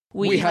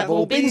We have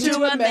all been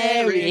to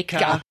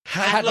America,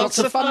 had lots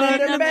of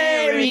fun in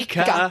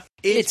America.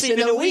 It's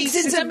been a week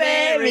since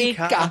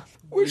America.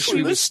 Wish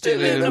we were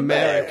still in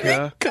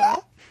America.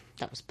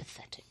 That was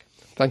pathetic.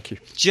 Thank you.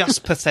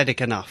 Just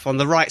pathetic enough. On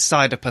the right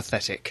side of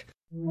pathetic.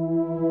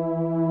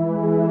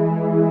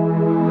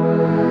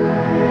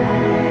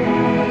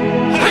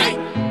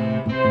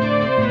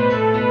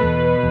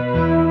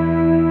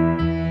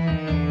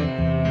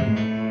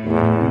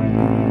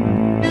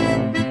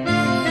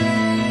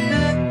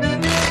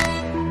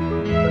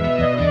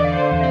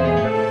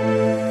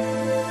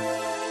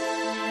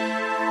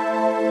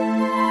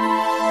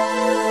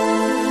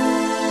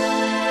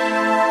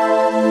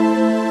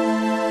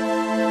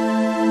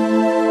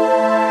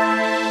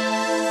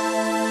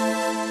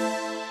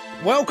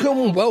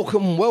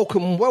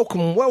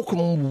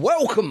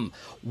 Welcome,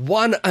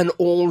 one and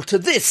all, to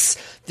this,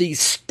 the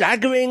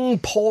Staggering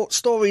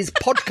Stories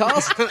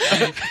podcast.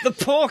 The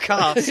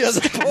Poorcast. Yeah,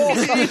 the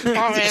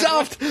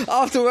Poorcast. It's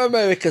after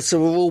America,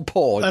 so we're all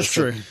poor. That's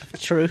true.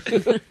 True.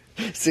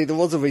 See, there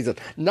was a reason.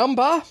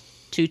 Number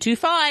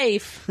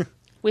 225.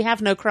 We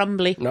have no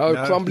Crumbly. No,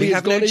 Crumbly we is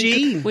have no gone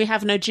Gene. We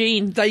have no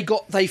Gene.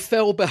 They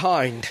fell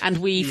behind. And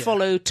we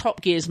follow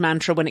Top Gear's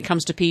mantra when it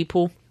comes to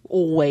people.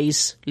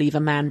 Always leave a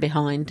man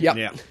behind. Yep.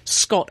 Yeah.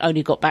 Scott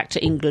only got back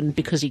to England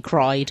because he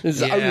cried.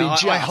 It's Yeah, only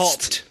just. I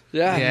hopped.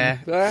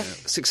 Yeah.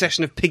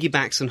 Succession of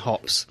piggybacks and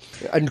hops.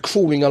 And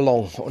crawling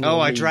along. On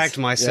your I knees. dragged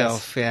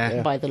myself, Yes.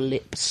 yeah. By the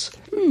lips.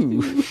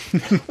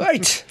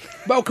 Right.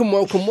 Welcome.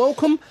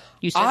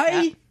 You said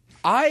that.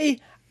 I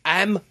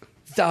am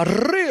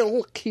the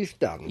real Keith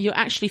Dunn. You're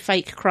actually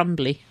fake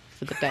Crumbly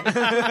for the day.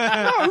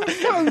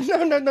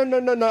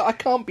 No. I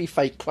can't be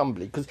fake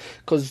Crumbly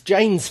because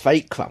Jane's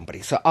fake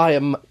Crumbly. So I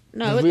am.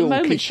 No, the at the real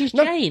moment Keith. she's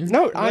No, Jane.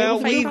 No, Well, I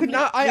always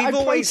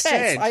protest.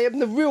 said- I am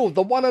the real,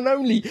 the one and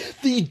only,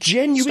 the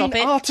genuine Stop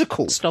it.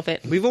 article. Stop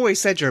it. We've always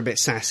said you're a bit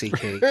sassy,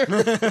 Keith.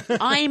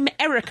 I'm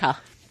Erica.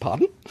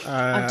 Pardon?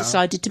 I've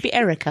decided to be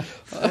Erica.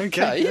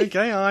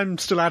 Okay, I'm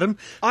still Adam.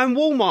 I'm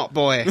Walmart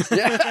boy.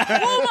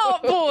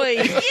 Walmart boy!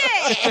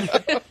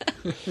 Yeah!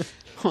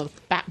 Oh,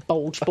 bat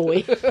bulge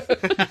boy.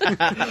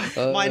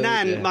 My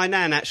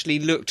nan actually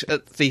looked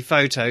at the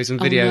photos and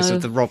videos no.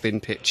 of the Robin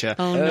picture.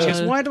 Oh, no. She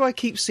goes, why do I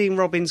keep seeing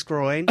Robin's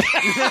groin? And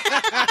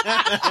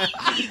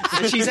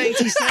she's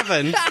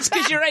 87. That's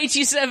because you're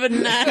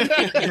 87 now.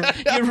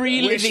 You're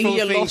reliving Wishful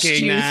your lost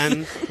thinking,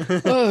 youth.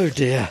 Nan. Oh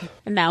dear.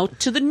 And now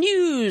to the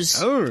news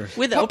Oh.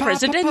 with El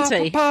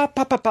Presidente.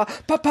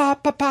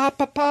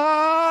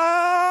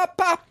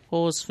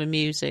 Pause for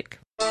music.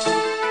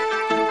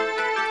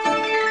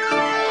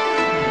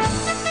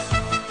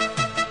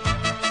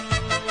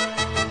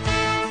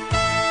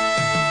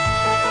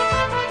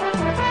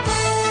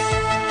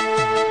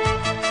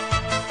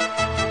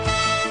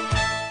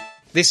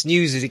 This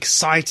news is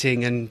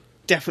exciting and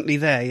definitely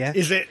there, yeah?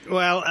 Is it?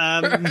 Well,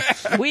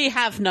 We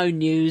have no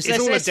news. it's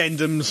all Let's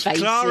addendums. face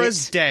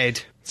Clara's it.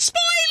 dead.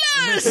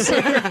 Spoilers!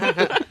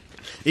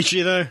 Is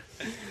she though?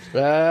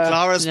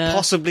 Clara's Yeah.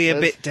 possibly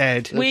a bit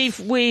dead. We've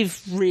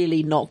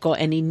really not got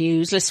any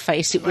news. Let's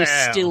face it, we're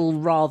Well, still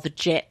rather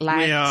jet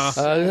lagged. We are.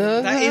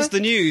 That is the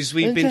news.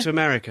 We've been to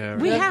America.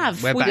 We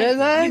have. We're We-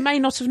 back. you may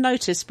not have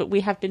noticed, but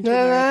we have been to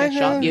America,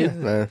 shan't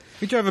you?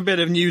 We do have a bit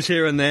of news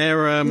here and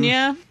there.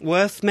 Yeah.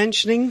 Worth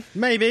mentioning?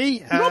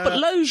 Maybe. Robert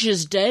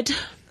Loggia's dead.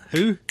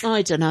 Who?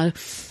 I don't know.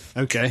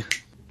 Okay.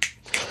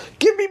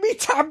 Give me me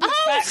tablet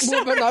back,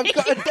 sorry. woman. I've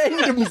got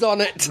addendums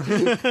on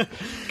it.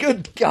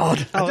 Good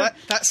God. Oh,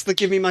 that's the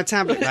give me my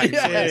tablet back.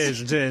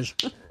 It is.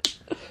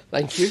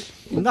 Thank you.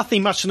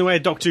 Nothing much in the way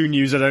of Doctor Who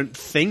news, I don't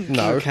think.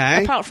 No.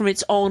 Okay. Apart from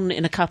it's on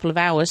in a couple of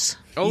hours.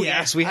 Oh, Yeah,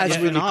 yes, we have as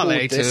a we finale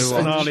record to this.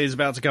 watch. Finale is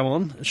about to come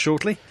on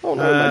shortly. Oh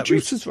no, my we've-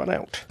 juice has run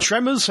out.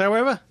 Tremors,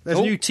 however, there's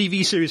Oh. a new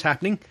TV series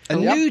happening. A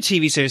Yep. new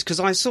TV series, because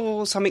I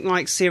saw something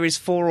like series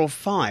 4 or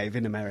 5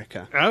 in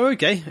America. Oh,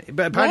 okay.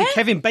 But apparently Where?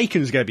 Kevin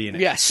Bacon's going to be in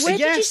it. Yes. Where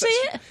did you Yes, see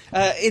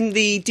it? in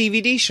the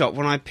DVD shop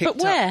when I picked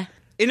But where? up.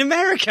 In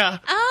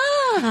America!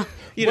 Ah!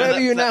 You know, Where that-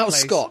 are you that now,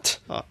 place. Scott?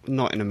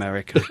 Not in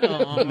America.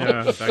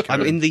 No, okay.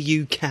 I'm in the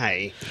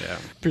UK.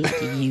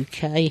 Bloody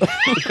UK.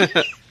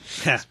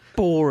 Yeah.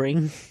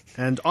 Boring.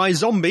 And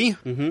iZombie,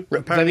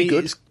 apparently Very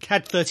good. it's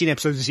had 13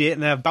 episodes this year,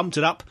 and they've bumped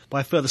it up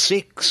by a further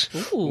 6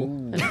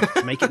 Ooh.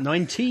 to make it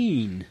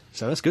 19.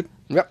 So that's good.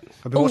 Yep.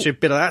 I've been watching a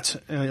bit of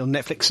that on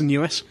Netflix in the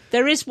US.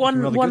 There is one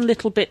Rather good.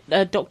 little bit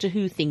Doctor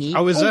Who thingy.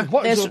 Oh, is there?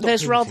 what is There's, your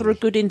there's Doctor Who rather thingy? a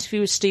good interview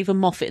with Stephen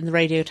Moffat in the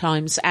Radio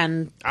Times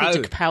and Peter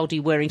Oh.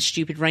 Capaldi wearing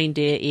stupid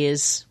reindeer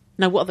ears.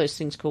 No, what are those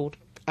things called?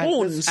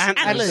 Horns.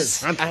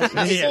 Antlers.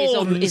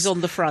 Is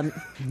on the front.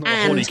 horny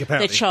And Capaldi.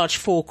 they charge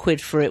 £4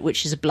 for it,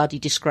 which is a bloody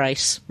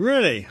disgrace.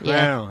 Really?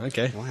 Yeah. Wow,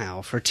 okay.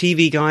 Wow, for a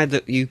TV guide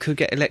that you could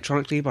get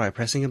electronically by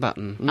pressing a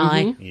button.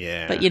 Aye.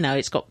 Yeah. But, you know,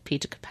 it's got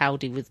Peter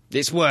Capaldi with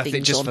It's worth it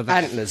things just on. for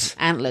that.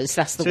 Antlers.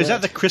 That's the So word. is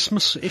that the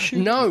Christmas issue?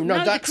 No,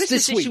 no, that's the Christmas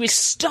this week. issue is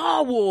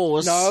Star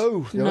Wars.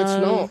 No, it's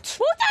not.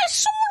 Well, I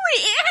saw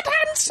it had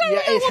Han Solo Yeah,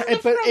 on the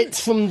but front.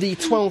 it's from the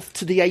 12th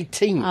to the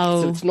 18th,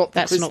 Oh, so it's not the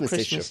that's Christmas not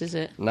Christmas, issue. is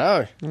it?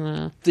 No.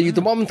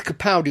 The one with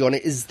Capaldi on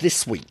it is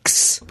this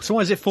week's, So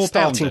why is it £4?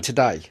 starting then?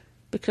 today.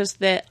 Because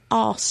they're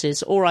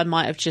arses, or I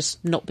might have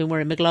just not been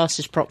wearing my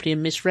glasses properly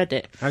and misread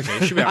it. Okay,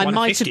 it should be I about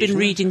might have 150, been shouldn't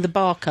it? reading the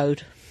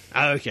barcode.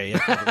 Oh, okay, yeah,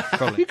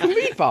 probably. You can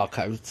read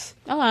barcodes.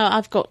 Oh,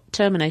 I've got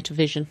Terminator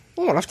vision.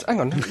 Oh, I'll have to, hang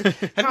on. Have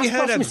you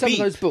heard pass me of some Beep?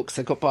 of those books?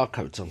 They've got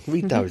barcodes on.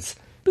 Read those.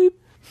 Boop,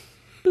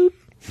 boop,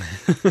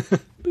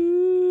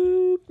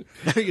 boop.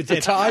 You're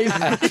dead. Time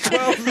at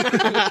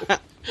 12.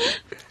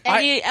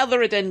 Any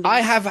other addendum?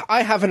 I have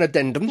an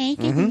addendum.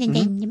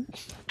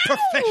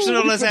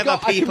 Professional as ever, God,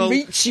 I can people.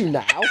 reach you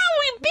now.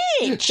 Oh,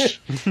 you bitch!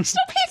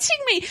 Stop hitting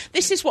me!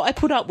 This is what I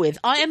put up with.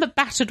 I am a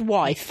battered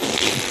wife.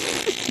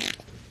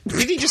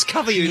 Did he just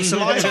cover you in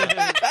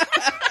saliva?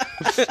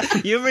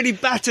 You're really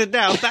battered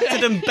now,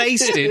 battered and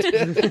basted.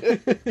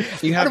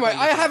 You have Anyway,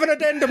 I have an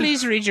addendum.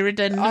 Please read your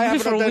addendum I have an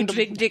before addendum.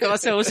 we dig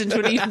ourselves into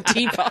an even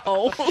deeper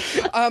hole.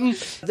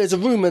 There's a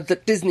rumour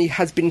that Disney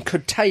has been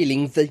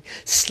curtailing the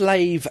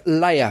Slave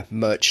Leia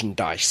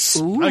merchandise.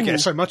 Okay,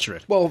 so much of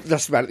it. Well,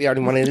 that's about the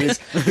only one it is,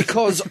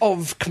 because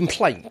of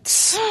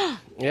complaints.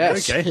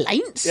 Yes. Okay.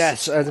 Complaints?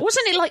 Yes.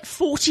 Wasn't it like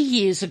 40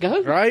 years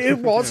ago? Right, it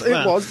was,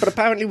 but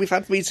apparently we've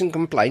had recent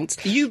complaints.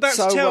 Are you about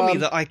to tell me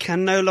that I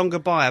can no longer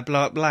buy a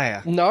blow-up Leia?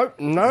 No.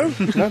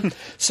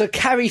 So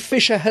Carrie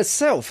Fisher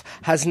herself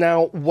has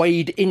now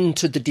waded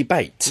into the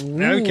debate.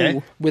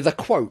 Okay. With a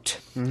quote.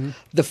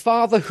 The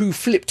father who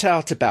flipped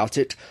out about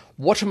it,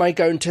 what am I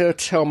going to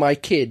tell my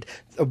kid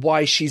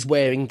why she's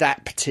wearing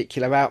that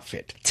particular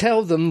outfit?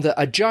 Tell them that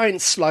a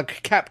giant slug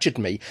captured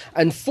me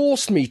and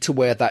forced me to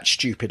wear that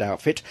stupid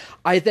outfit.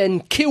 I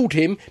then killed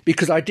him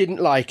because I didn't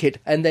like it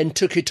and then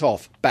took it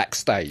off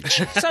backstage.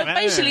 So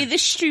basically,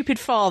 this stupid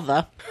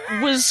father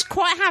was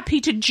quite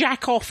happy to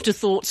jack off to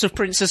thoughts of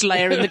Princess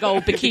Leia in the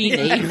gold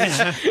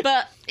bikini,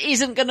 but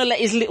isn't going to let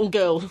his little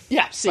girl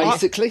Yeah, see it.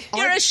 basically.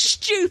 You're a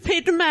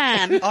stupid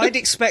man. I'd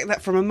expect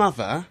that from a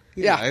mother,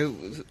 you Yeah. know,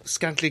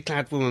 scantily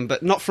clad woman,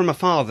 but not from a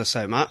father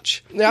so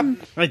much. Yeah.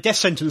 A death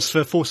sentence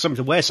for forcing someone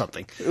to wear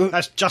something.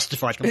 That's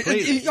justified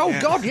completely. Oh,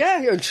 God,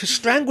 yeah.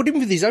 Strangled him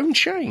with his own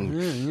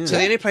chain. So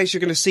the only place you're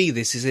going to see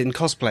this is in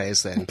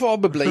cosplayers then?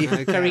 Probably.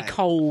 Very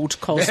cold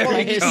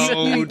cosplay.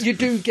 cold. You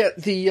do get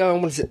the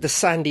the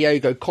San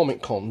Diego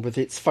Comic Con with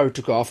its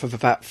photograph of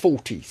about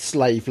 40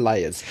 slave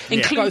layers,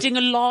 Including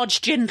a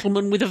large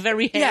gentleman with a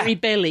very hairy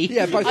belly.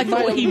 Yeah, both I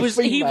male thought he and was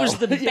the female.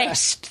 Yeah.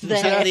 best Was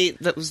there.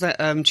 that, was that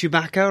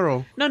Chewbacca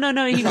or?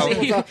 No.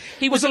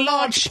 He was a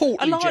large,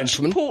 portly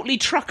gentleman. portly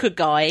trucker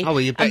guy. Oh,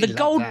 well, you bet and the he loved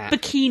gold that.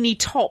 bikini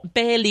top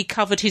barely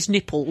covered his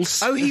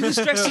nipples. Oh, he was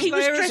dressed as he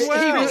was Leia dressed as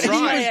well. he was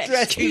Right.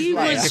 dressed He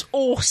as Leia. was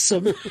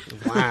awesome.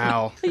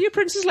 Wow. Are you a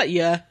princess? Like,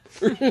 yeah.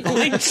 Well, You're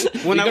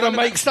going to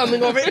make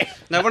something of it?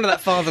 No wonder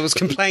that father was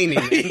complaining.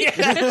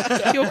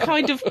 You're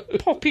kind of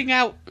popping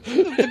out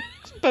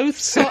both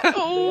sides.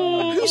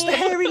 Oh. Who's the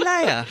hairy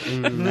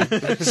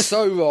Leia?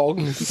 So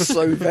wrong.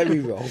 So very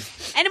wrong.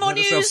 Any more Let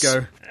news?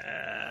 ourselves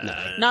go.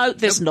 No,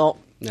 there's not.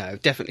 No,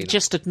 definitely not.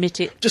 Just admit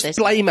it. Just There's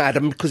blame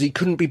Adam because he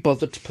couldn't be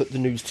bothered to put the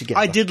news together.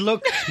 I did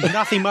look.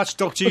 Nothing much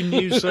Doctor Who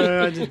news.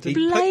 He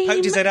Blame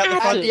poked his head out the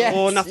front Adam. Yes,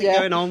 door, nothing yeah.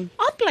 going on.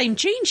 I'd blame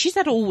Jean. She's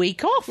had all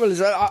week off. Well,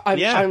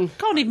 I'm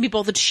Can't even be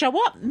bothered to show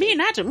up. Me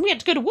and Adam, we had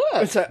to go to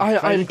work.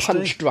 I'm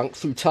punch drunk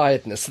through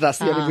tiredness, so that's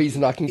the only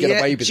reason I can get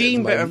away with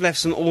Jean it. better have left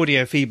some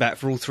audio feedback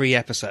for all 3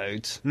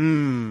 episodes.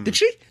 Did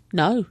she?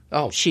 No.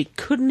 Oh. She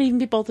couldn't even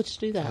be bothered to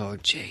do that. Oh,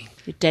 Jean.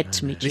 You're dead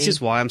to me, Jean. This is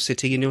why I'm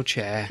sitting in your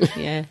chair.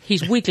 Yeah.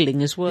 He's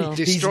wiggling as well.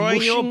 Destroying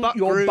He's your mushing butt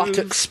your groove.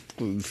 buttocks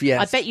groove,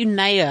 yes. I bet you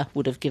Naya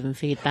would have given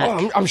feedback.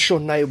 Oh, I'm sure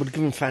Naya would have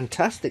given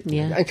fantastic,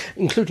 Yeah.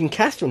 including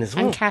Catherine as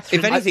well. And Catherine.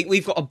 If anything,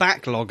 we've got a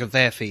backlog of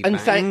their feedback.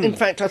 In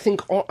fact, I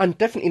think I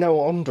definitely know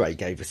Andre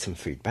gave us some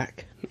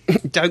feedback.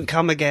 Don't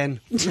come again.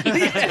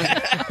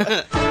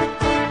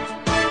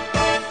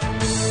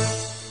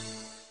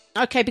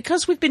 Okay,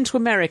 because we've been to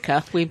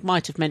America, we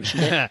might have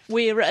mentioned it,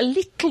 we're a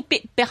little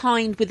bit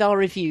behind with our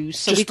reviews.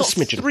 So Just we've got a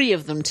smidgen. 3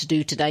 of them to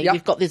do today. Yep.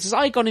 We've got the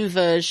Zygon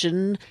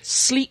Inversion,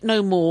 Sleep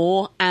No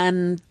More,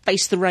 and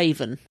Face the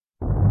Raven.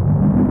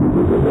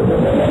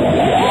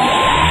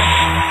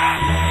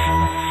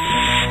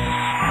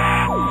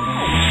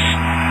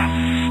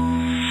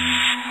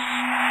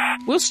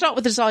 We'll start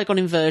with the Zygon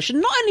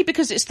Inversion, not only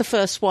because it's the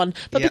first one,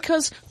 but Yep.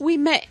 because we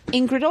met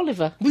Ingrid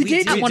Oliver We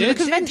did. at We one of did.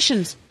 the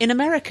conventions in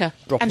America.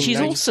 Dropping and she's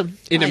names. awesome.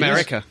 In And-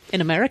 America?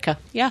 In America,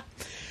 yeah.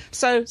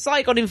 So,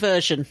 Zygon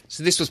Inversion.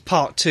 So this was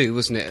part 2,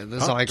 wasn't it? The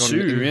Part Zygon 2,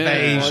 yeah,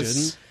 it invasion.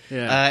 was.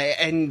 Yeah.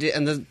 And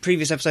the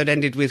previous episode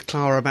ended with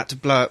Clara about to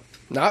blow up.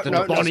 No, the-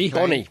 no, Bonnie.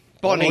 Bonnie.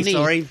 Bonnie, Bonnie.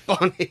 sorry,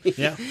 Bonnie.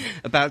 Yeah.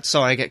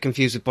 Sorry, I get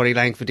confused with Bonnie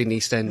Langford in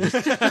EastEnders.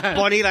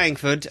 Bonnie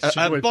Langford,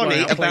 always Bonnie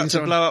blowing up about planes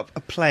to on. blow up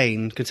a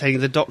plane containing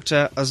the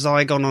Doctor, a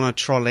Zygon on a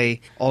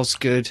trolley,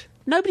 Osgood.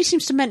 Nobody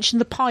seems to mention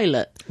the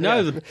pilot.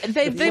 No,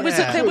 There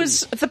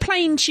was the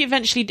plane. She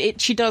eventually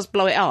she does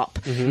blow it up,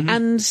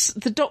 and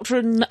the Doctor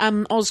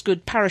and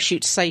Osgood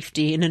parachute to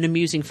safety in an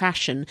amusing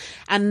fashion,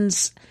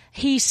 and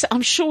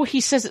I'm sure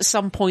he says at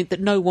some point that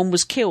no one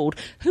was killed.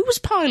 Who was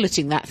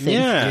piloting that thing?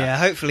 Yeah,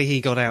 hopefully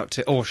he got out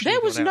to... Or she There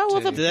got was out no to-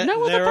 other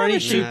There are only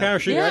two parachute.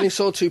 parachutes. I only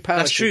saw 2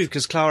 parachutes. That's true,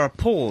 because Clara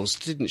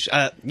paused, didn't she?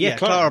 Yeah,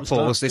 Clara Clara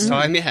paused this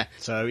time, yeah.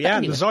 So, yeah,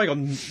 anyway. the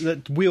Zygon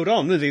that wheeled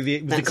on with the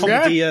That's-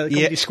 comedy, Yeah.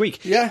 comedy Yeah.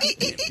 squeak. Yeah,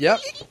 yep,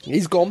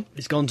 he's gone.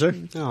 He's gone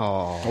too.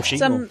 Oh. Or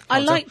she. I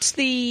liked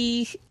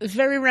the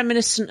very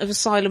reminiscent of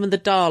Asylum and the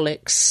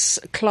Daleks,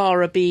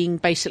 Clara being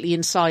basically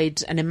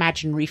inside an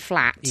imaginary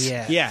flat.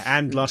 Yeah,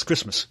 and Last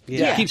Christmas.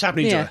 Yeah. It keeps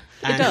happening to Yeah,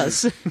 her. it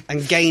does.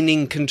 And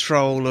gaining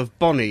control of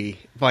Bonnie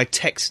by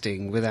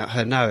texting without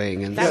her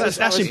knowing. And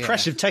That's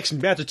impressive texting.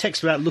 Be able to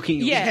text without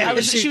looking at Yeah,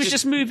 your she was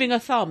just moving her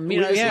thumb.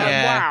 You know, it's Yeah. like,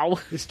 Yeah. wow.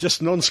 It's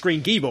just an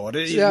on-screen keyboard.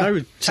 Yeah.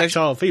 No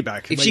tactile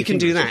feedback. if she can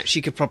do that,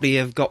 she could probably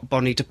have got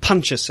Bonnie to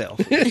punch herself.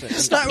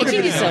 Stop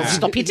hitting yourself.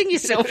 Stop hitting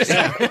yourself.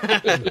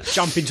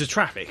 Jump into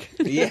traffic.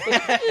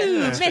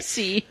 Ooh,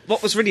 messy.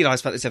 What was really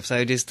nice about this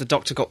episode is the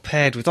Doctor got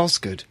paired with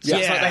Osgood. So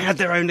it's Yeah. like they had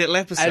their own little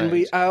episode. And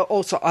we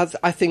also,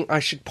 I think I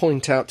should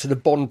point out to the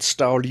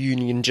Bond-style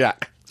Union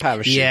Jack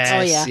parachute. Yes,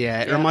 Oh,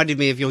 yeah. It reminded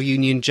me of your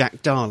Union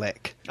Jack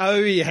Dalek. Oh,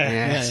 yeah.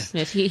 Yes.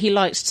 Yes, he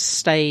likes to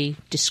stay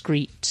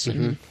discreet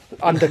and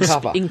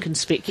Undercover.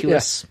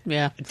 inconspicuous.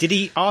 Yeah. Did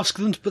he ask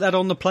them to put that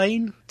on the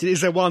plane?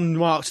 Is there one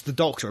marked the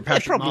Doctor? A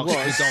parachute probably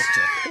marked was. the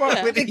Doctor?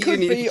 Well, With it the could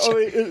Union be, or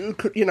it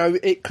could,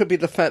 it could be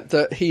the fact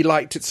that he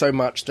liked it so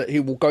much that he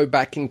will go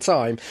back in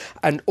time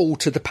and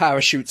alter the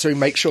parachute so he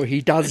makes sure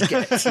he does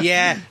get it.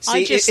 Yeah. I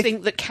See, just if-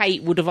 think that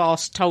Kate would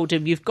have told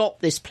him, "You've got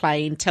this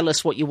plane. Tell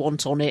us what you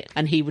want on it,"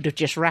 and he would have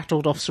just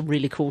rattled off some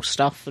really cool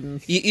stuff.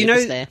 And You it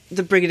was know, there.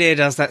 the Brigadier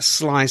does that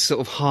sly sort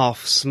of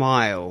half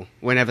smile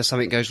whenever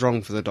something goes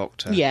wrong for the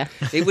Doctor. Yeah.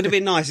 It would have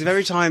been nice if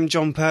every time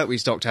John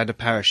Pertwee's Doctor had a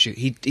parachute,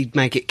 he'd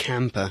make it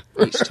camper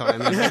each time.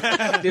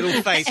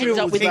 Little face. Ends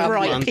up with pink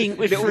bright one. pink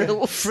with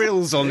Little frills.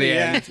 frills on the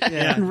end.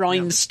 And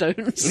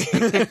rhinestones.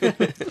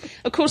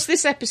 Of course,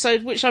 this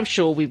episode, which I'm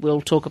sure we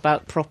will talk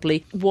about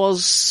properly,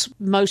 was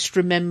most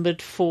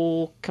remembered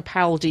for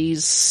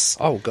Capaldi's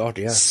Oh, God,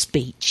 yeah.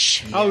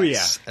 speech. Oh,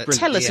 yeah.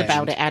 Tell us Yeah.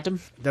 about it, Adam.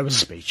 There was a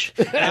speech.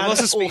 There was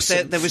a speech.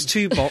 Awesome. There was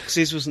 2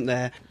 boxes, wasn't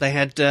there? They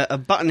had a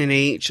button in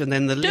each, and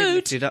then the lid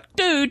lifted up.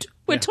 Dude,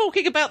 we're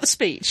talking about the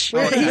speech.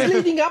 He's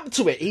leading up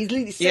to it.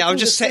 Yeah, I'm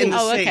just setting the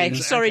Oh, okay.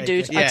 scene. Sorry, Okay,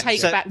 dude. yeah. I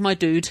take So- back my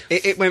dude.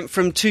 It went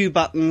from 2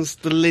 buttons,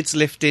 the lid's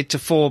lifted, to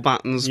 4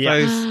 buttons, Yeah.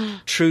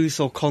 both truth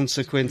or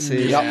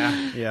consequences.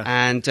 Yeah. Yeah.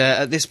 And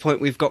at this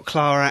point, we've got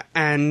Clara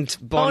and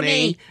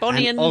Bonnie,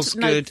 Bonnie and-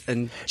 Osgood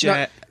and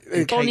Jet.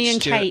 and Bonnie and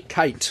Stewart. Kate.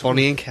 Kate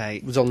Bonnie and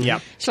Kate. was on. Yeah.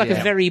 It's like a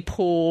very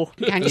poor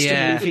gangster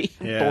Yeah. movie.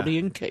 Yeah. Bonnie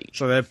and Kate.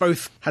 So they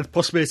both had the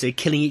possibility of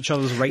killing each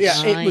other's race.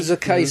 Yeah, it was a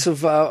Right. case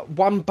of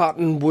one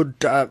button would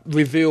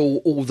reveal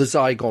all the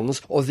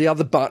Zygons, or the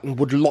other button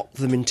would lock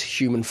them into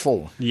human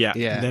form. Yeah.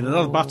 Yeah. And then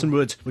another button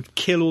would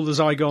kill all the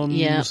Zygons.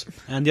 Yeah.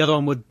 And the other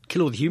one would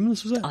kill all the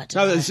humans, was it? I don't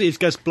No, know. it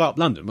goes to blow up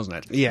London, wasn't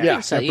it? Yeah.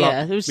 Yeah. So,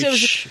 yeah, there was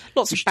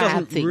lots of which bad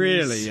doesn't things.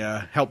 really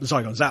help the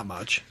Zygons that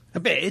much. A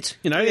bit, it's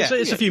Yeah.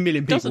 a few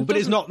million people, but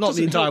it's not the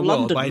doesn't entire help world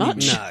London by any much.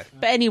 means. No.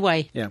 But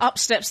anyway, Yeah. up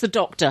steps the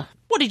Doctor.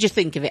 What did you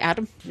think of it,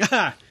 Adam?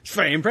 It's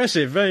very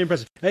impressive, very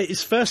impressive.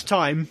 It's the first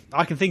time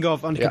I can think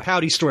of under Yeah.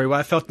 Capaldi's story where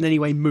I felt in any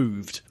way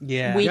moved.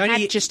 Yeah. We The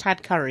only- had just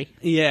had curry.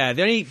 Yeah,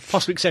 the only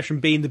possible exception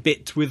being the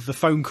bit with the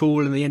phone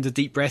call and the end of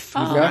Deep Breath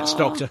with Matt's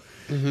Doctor.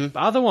 But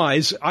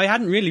otherwise, I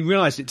hadn't really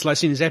realised it till I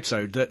seen this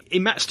episode that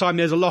in Matt's time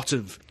there's a lot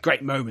of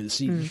great moments.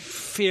 You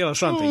feel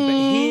something, but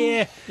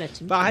here, Let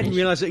him but I hadn't finish.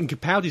 realised that in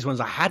Capaldi's ones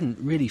I hadn't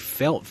really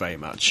felt very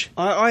much.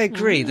 I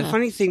agree. The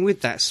funny thing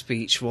with that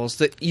speech was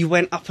that you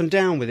went up and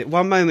down with it.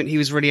 One moment he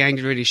was really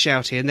angry, really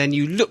shouty, and then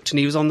you looked and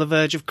he was on the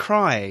verge of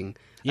crying.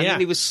 And Yeah. then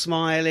he was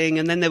smiling,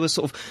 and then there was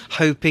sort of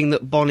hoping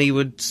that Bonnie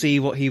would see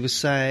what he was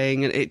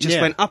saying, and it just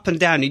Yeah. went up and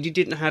down, and you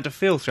didn't know how to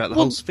feel throughout the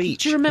whole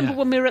speech. Do you remember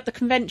when we were at the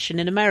convention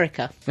in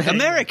America?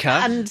 America?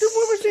 And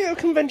What was it? A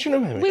convention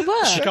of America? we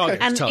were. Chicago,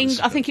 And Thomas.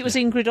 I think it was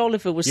Ingrid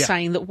Oliver was Yeah.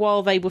 saying that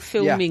while they were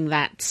filming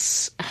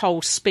that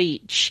whole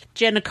speech,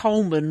 Jenna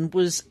Coleman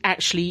was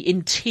actually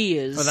in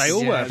tears. But they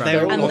all were. they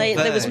were all And on they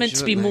was verge, meant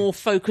to be weren't they? more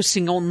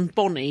focusing on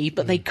Bonnie,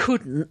 but they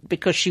couldn't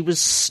because she was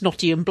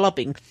snotty and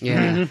blubbing.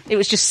 Yeah. It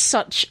was just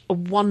such a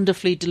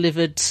wonderfully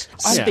delivered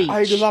speech.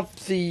 I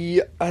loved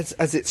the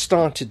as it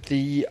started.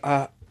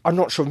 I'm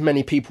not sure if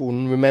many people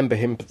remember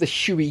him, but the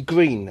Huey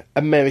Green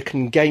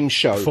American game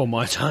show. For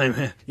my time,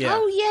 yeah.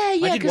 Oh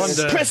yeah, I yeah. did 'cause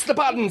wonder- Press the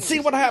button, see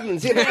what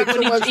happens. You know, it's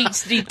When he almost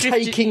eats the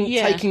drifted- taking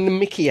yeah. the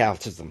Mickey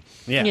out of them.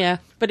 Yeah,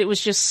 but it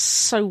was just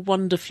so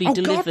wonderfully Oh,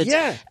 God, delivered.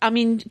 yeah. I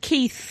mean,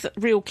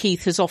 Real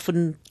Keith has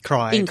often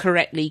Cried.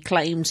 incorrectly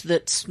claimed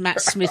that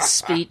Matt Smith's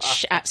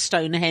speech at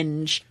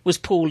Stonehenge was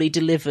poorly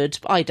delivered.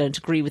 I don't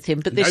agree with him,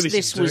 but Nobody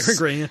this seems to was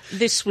agree, yeah.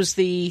 this was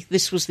the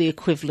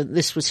equivalent.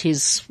 This was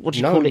his, what do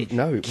you No, call it?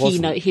 no, it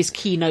wasn't. his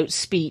keynote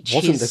speech.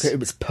 It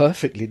was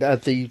perfectly.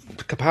 The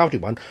Capaldi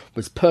one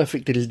was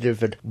perfectly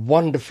delivered,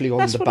 wonderfully on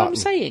That's the what button. I'm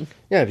saying.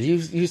 Yeah, but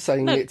you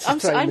saying No, it's the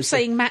same I'm as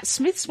saying Matt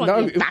Smith's one, No,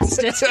 you it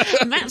bastard.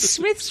 Matt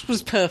Smith's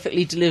was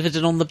perfectly delivered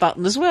and on the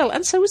button as well,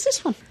 and so was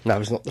this one. No,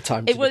 it's not the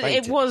time to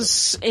debate It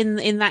was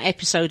in that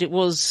episode. It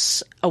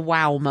was a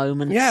wow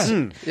moment.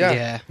 Yeah,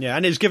 Yeah. Yeah,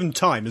 and it was given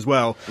time as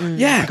well.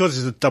 Yeah. Because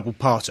it's a double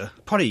parter.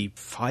 Probably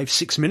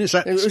 5-6 minutes.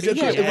 That It was a speech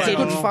good, it was a yeah.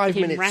 good 5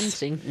 Him minutes.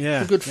 ranting.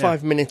 Yeah. A good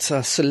 5 minute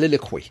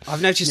soliloquy.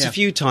 I've noticed Yeah. a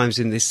few times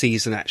in this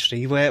season,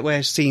 actually,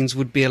 where scenes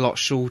would be a lot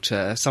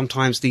shorter.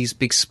 Sometimes these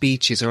big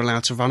speeches are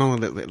allowed to run on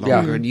a little bit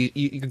longer, Yeah. and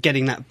you're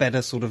getting that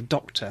better sort of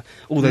Doctor.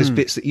 All those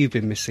bits that you've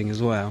been missing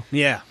as well.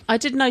 Yeah. I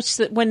did notice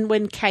that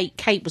when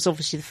Kate was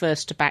obviously the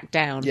first to back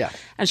down, Yeah.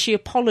 and she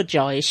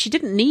apologised. She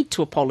didn't need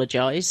to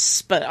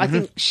apologise, but I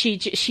think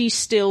she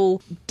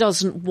still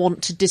doesn't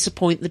want to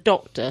disappoint the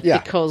Doctor Yeah.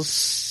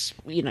 because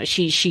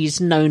she's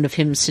known of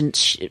him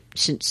since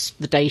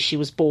the day she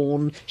was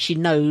born. She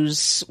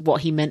knows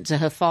what he meant to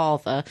her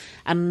father,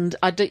 and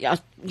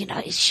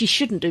she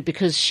shouldn't do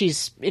because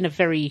she's in a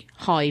very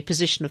high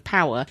position of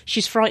power.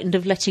 She's frightened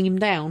of letting him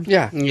down.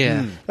 Yeah,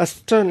 Yeah.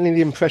 That's certainly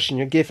the impression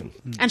you're given.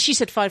 And she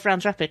said 5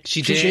 rounds rapid.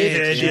 She She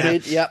did.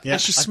 did. Yeah. Yeah.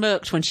 And she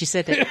smirked when she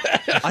said it.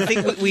 I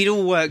think we'd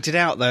all worked it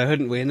out, though,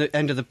 hadn't we? In the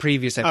end of the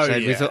previous episode,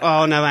 we yeah. thought,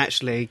 oh, no,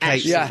 actually,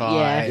 Kate's Actually,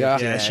 fine.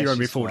 yeah. She won't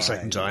be she's forward a fine.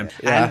 second time.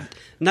 Yeah. And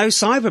no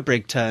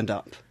Cyberbrig turned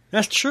up.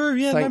 That's true,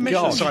 yeah. Thank No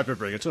mention of God.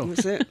 Cyberbrig at all.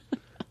 That's it.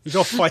 He's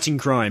off fighting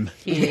crime.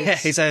 Yeah,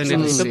 his own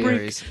little Cyberbrig.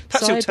 series.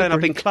 Perhaps he'll turn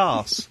up in Cyberbrig.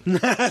 class.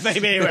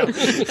 Maybe he will.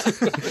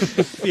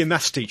 Be a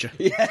maths teacher.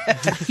 Need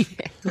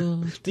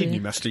a new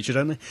maths teacher,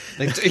 don't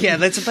they?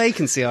 There's a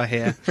vacancy, I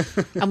hear.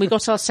 And we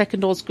got our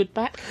second Osgood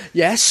back.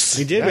 Yes,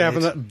 He did. Yeah, We're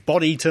having that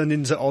body turned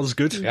into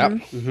Osgood.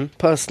 Yep.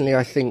 Personally,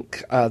 I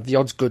think the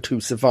Osgood who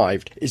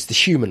survived is the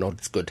human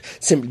Osgood,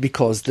 simply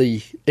because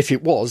if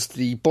it was,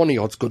 the Bonnie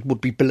Osgood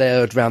would be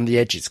blurred around the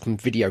edges from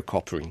video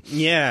coppering.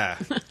 Yeah.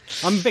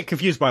 I'm a bit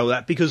confused by all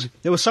that because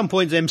there was some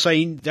point them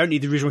saying they don't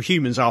need the original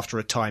humans after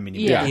a time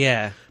anymore. Yeah.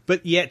 Yeah.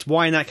 But yet,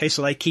 why in that case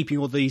are they keeping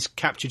all these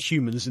captured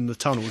humans in the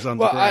tunnels Well,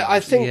 underground? I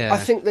think Yeah.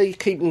 they're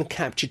keeping the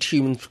captured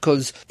humans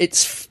because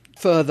it's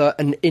further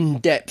an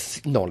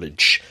in-depth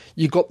knowledge.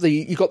 You got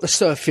the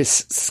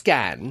surface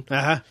scan,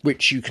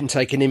 which you can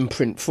take an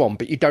imprint from,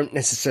 but you don't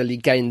necessarily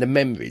gain the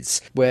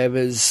memories.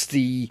 Whereas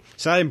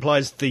So that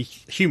implies the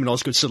human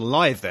Osgood's still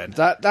alive then.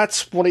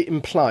 that's what it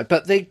implied.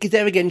 But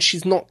there again,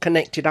 she's not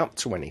connected up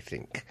to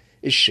anything,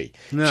 is she?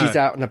 No. She's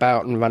out and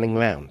about and running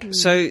around.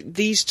 So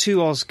these two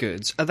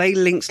Osgoods, are they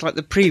linked like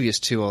the previous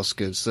two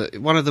Osgoods?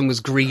 That one of them was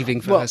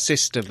grieving for her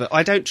sister, but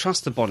I don't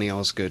trust the Bonnie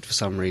Osgood for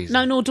some reason.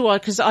 No, nor do I,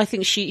 because I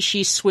think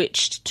she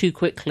switched too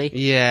quickly.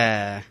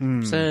 Yeah.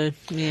 So,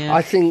 yeah.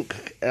 I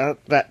think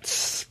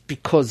that's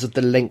because of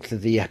the length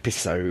of the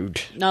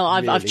episode. No,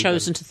 I've really,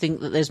 chosen to think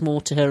that there's more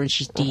to her and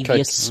she's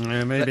devious.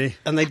 Yeah, maybe.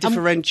 And they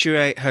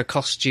differentiate her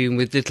costume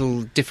with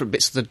little different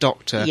bits of the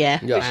Doctor. Yeah.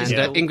 Yeah. Which is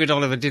And cool. Ingrid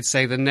Oliver did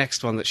say the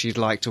next one that she'd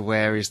like to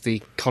wear is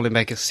the Colin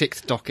Baker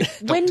 6th Doctor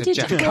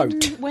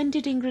jacket. When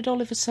did Ingrid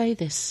Oliver say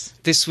this?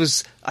 This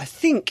was, I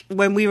think,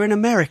 when we were in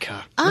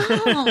America.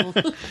 Oh,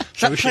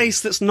 That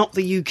place that's not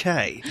the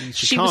UK.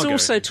 she was Chicago.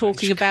 also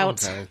talking about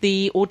Chicago.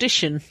 the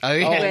audition, Oh,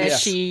 yeah. where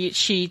yes.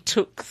 she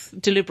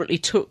deliberately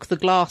took the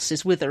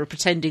glasses with her,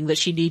 pretending that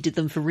she needed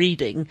them for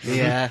reading.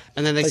 Yeah.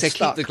 And then they said,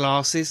 stuck. keep the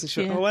glasses. And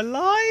she went, Yeah. oh, I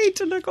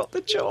lied and I got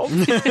the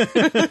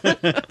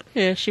job.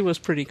 Yeah, she was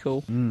pretty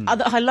cool.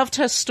 I loved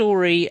her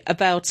story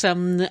about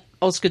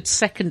Osgood's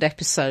second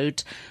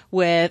episode,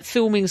 where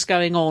filming's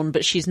going on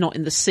but she's not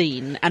in the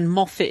scene, and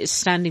Moffat is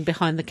standing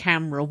behind the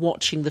camera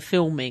watching the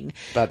filming,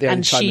 About the only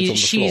and time it's on the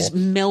she's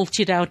floor.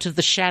 melted out of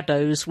the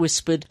shadows,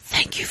 whispered,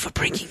 "Thank you for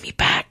bringing me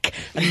back,"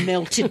 and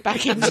melted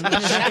back into the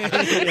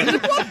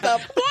shadows. What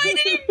the? Why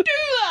did you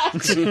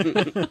do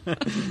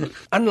that?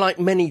 Unlike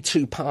many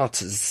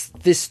two-parters,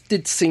 this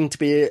did seem to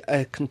be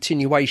a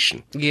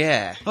continuation.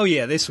 Yeah. Oh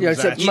yeah, this Yeah,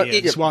 was so actually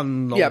it's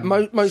one long... Yeah,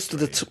 most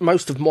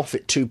of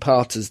Moffat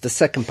two-parters, the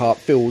second part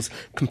feels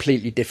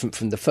completely different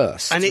from the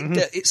first. And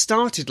it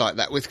started like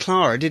that with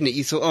Clara, didn't it?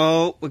 You thought,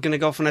 oh, we're going to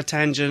go off on a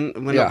tangent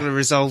and we're Yeah. not going to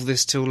resolve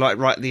this till like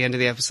right at the end of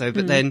the episode.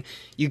 But then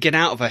you get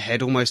out of her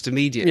head almost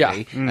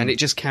immediately, Yeah. and it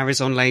just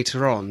carries on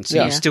later on. So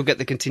Yeah. you still get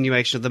the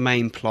continuation of the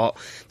main plot.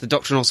 The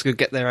Doctor and Oscar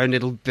get their own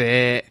little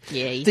bit.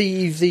 Yeah.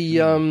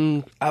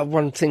 The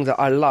one thing that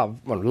I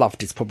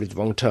loved is probably the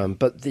wrong term,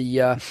 but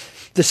the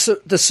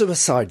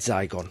suicide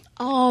Zygon.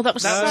 Oh, that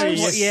was so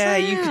yes. Yeah,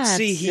 you could sad.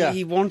 see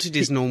he wanted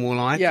his normal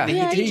life. Yeah, and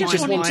Yeah, he he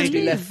just wanted to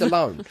be live. left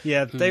alone.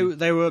 Yeah,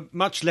 they were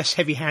much less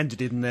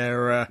heavy-handed in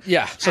their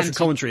social And-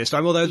 commentary this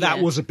time, although that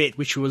Yeah. was a bit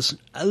which was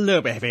a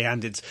little bit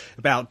heavy-handed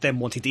about them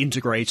wanting to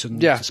integrate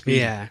and Yeah. just be...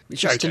 Yeah.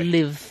 Which, just to okay.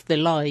 live their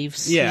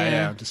lives.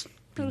 Yeah, just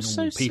be It was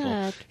normal so people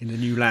sad. in the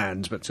new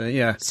land, but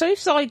yeah. So if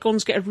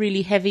Zygons get a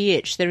really heavy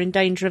itch, they're in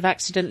danger of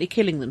accidentally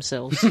killing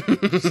themselves.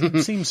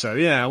 Seems so,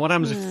 yeah. What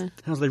happens if...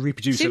 How do they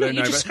reproduce? See, I look, don't you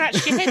know, just but...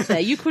 scratched your head there.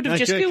 You could have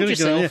just Okay, killed could've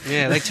done, yourself.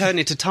 Yeah, they turn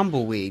into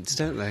tumbleweeds,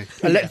 don't they?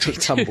 Electric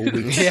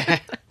tumbleweeds. Yeah.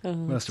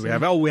 What else do we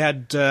have? Oh, we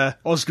had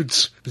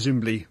Osgood's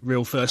presumably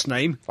real first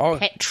name,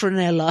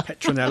 Petronella.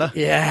 Petronella.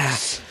 Yeah.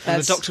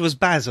 And the Doctor was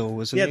Basil,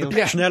 wasn't Yeah, he? the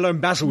Petronella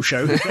and Basil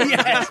show.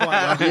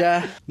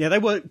 Yeah. Yeah, they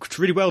worked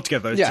really well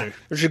together, those Yeah. two.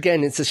 Which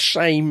again, it's a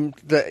shame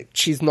that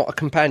she's not a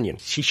companion.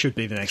 She should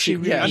be the next. She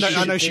really I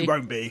know should she be.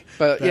 won't be,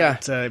 But, yeah.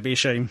 it'd be a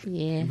shame.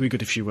 Yeah. It'd be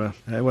good if she were.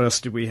 What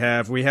else did we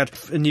have? We had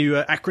a new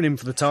acronym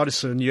for the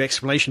TARDIS, a new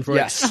explanation for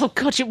Yes. Oh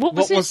God! What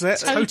was What was it? that?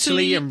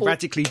 Totally and or-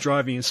 radically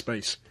driving in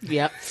space.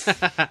 Yeah.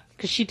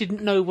 Because she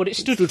didn't know what it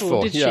stood Stood for,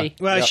 for, did yeah. she?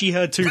 Well, Yep. she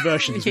heard two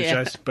versions, which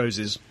Yeah. I suppose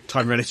is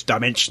time relative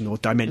dimension or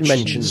dimensions.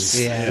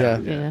 Mentions. Yeah.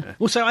 Yeah.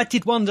 Also, I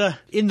did wonder,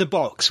 in the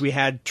box we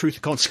had Truth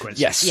and Consequences.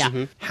 Yes.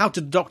 Yeah. How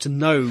did the Doctor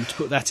know to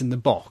put that in the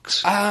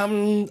box?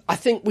 I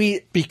think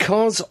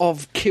because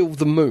of Kill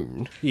the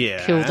Moon,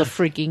 Yeah. Kill the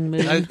frigging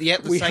moon. Oh, yeah,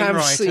 the we same have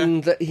writer.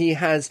 seen that he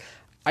has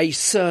a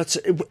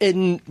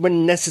certain,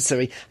 when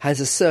necessary, has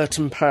a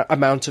certain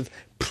amount of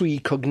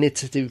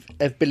precognitive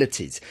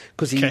abilities.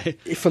 Because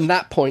from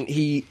that point,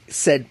 he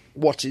said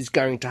what is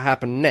going to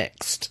happen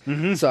next.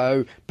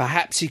 So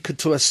perhaps he could,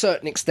 to a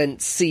certain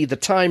extent, see the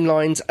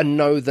timelines and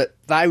know that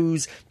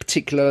those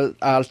particular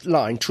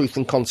line, Truth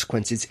and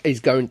Consequences, is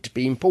going to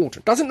be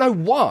important. Doesn't know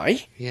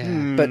why,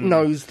 Yeah. but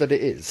knows that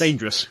it is.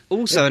 Dangerous.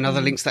 Also,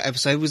 another link to that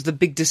episode was the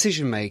big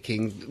decision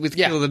making. With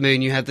Yeah. Kill the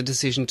Moon, you had the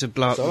decision to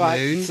blow up It's the all right.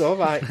 moon. It's all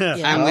right.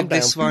 And Calm with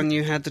this down. one,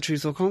 you had the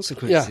Truth or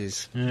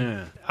Consequences.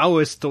 Yeah. I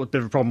always thought a bit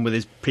of a problem with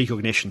his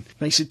precognition.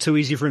 Makes it too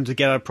easy for him to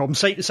get a problem.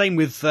 Same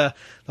with the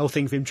whole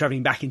thing of him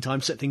travelling back in time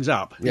to set things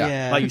up. Yeah.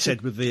 Yeah. Like you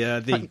said with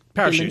the Like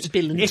parachute.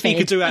 Bill and If he Ted.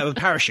 could do that with a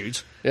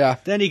parachute, Yeah.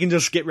 then he can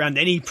just get around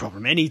any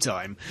problem, any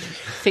time.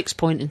 Fixed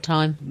point in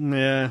time.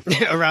 Yeah.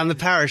 Around the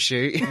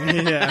parachute.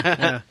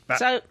 yeah.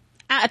 So,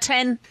 out of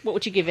 10, what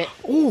would you give it?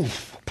 Ooh,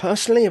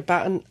 personally,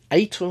 about an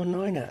 8 or a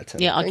 9 out of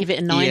 10. Yeah, I'll give it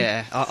a 9.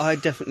 Yeah, I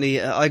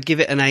definitely, I'd give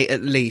it an 8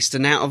 at least.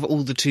 And out of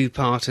all the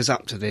two-parters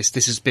up to this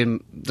has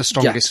been the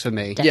strongest for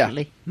me.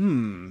 Definitely.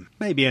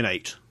 Maybe an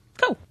 8.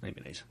 Cool.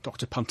 Maybe an 8.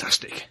 Dr.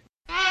 Puntastic.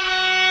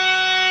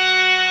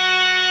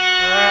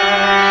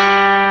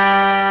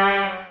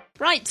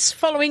 Right,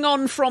 following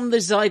on from the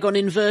Zygon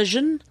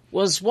inversion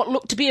was what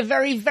looked to be a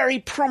very, very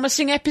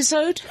promising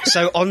episode.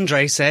 So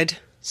Andre said,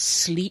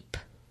 Sleep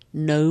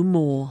no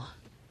more.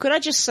 Could I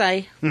just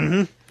say,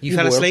 you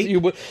fell will. asleep? You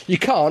will. You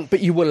can't, but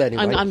you will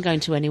anyway. I'm going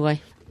to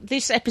anyway.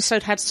 This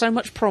episode had so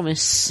much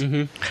promise,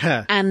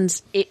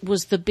 and it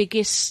was the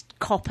biggest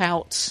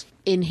cop-out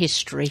in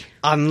history.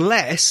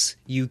 Unless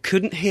you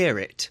couldn't hear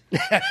it.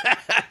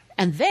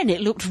 And then it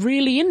looked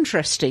really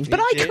interesting, but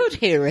I could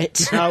hear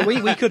it. No,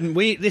 we couldn't.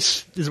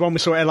 This is the one we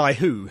saw Eli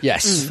Who.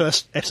 Yes.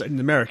 First episode in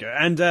America.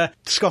 And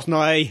Scott and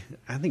I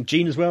think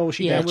Jean as well, was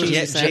she Yeah, down with Jean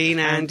us? was there. Gene,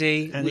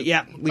 Andy. And, we,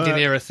 yeah. we didn't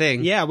hear a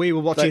thing. Yeah, we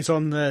were watching it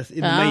on in the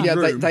main yeah,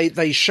 room.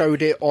 they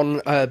showed it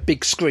on a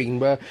big screen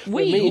where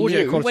me and We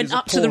you- quality went is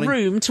up to the appalling.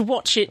 room to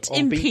watch it On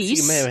in BBC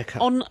peace America.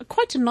 on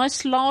quite a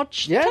nice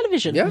large Yeah,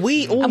 television. yeah.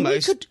 We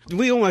almost, could-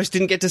 we almost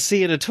didn't get to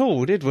see it at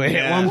all, did we?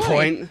 Yeah. At one Why?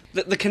 point,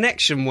 the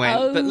connection went,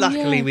 Oh, but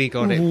luckily yeah. we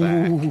got it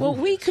back. Well,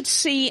 we could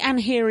see and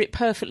hear it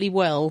perfectly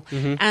well,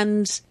 Mm-hmm.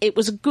 and it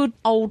was a good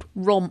old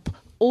romp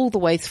all the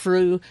way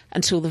through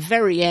until the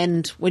very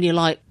end when you're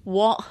like,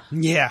 what?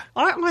 Yeah.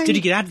 Did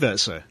you get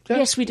adverts, though?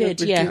 Yes, we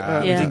did,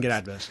 yeah. We didn't get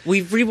adverts.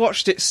 We've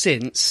rewatched it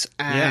since,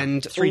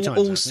 and 3 times, I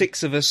all think.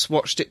 6 of us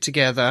watched it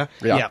together.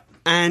 Yeah.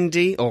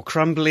 Andy, or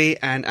Crumbly,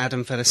 and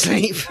Adam fell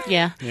asleep.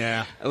 Yeah.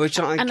 Yeah. Which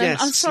I And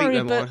guess I'm sorry,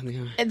 Sleep No but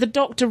More. the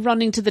Doctor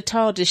running to the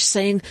TARDIS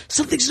saying,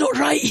 something's not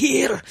right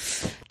here.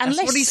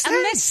 what he said.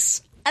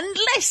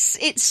 Unless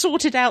it's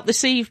sorted out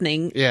this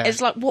evening, Yeah.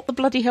 it's like, what the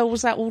bloody hell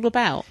was that all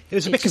about? It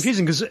was a bit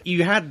confusing because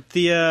you had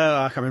the,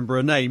 I can't remember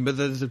her name, but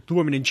the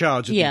woman in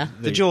charge of Yeah.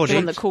 The Geordie. The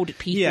one that called it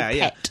people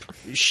pet.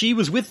 She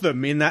was with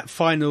them in that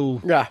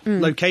final Yeah.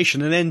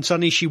 location, and then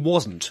suddenly she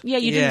wasn't. Yeah,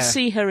 you Yeah. didn't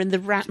see her in the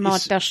rat mud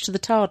It's- dash to the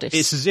TARDIS.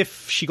 It's as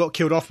if she got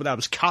killed off, but that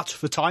was cut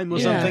for time or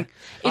Yeah. something.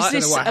 I Is don't know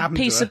this what a happened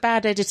to piece her. of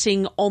bad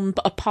editing on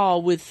a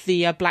par with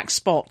the Black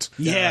Spot?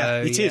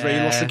 Yeah, Oh, it is, where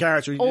you lost the yeah.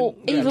 character. Or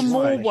even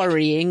more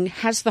worrying,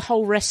 has the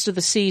whole rest of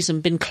the season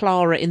been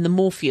Clara in the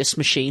Morpheus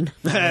machine?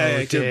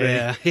 It could be.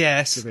 Yeah.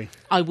 Yes. Could be.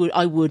 I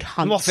would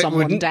hunt Moffat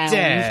someone wouldn't down.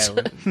 dare.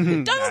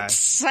 Don't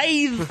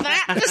say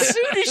that. As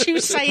soon as you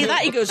say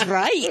that, he goes,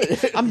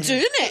 right, I'm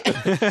doing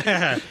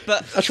it.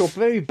 That's your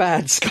very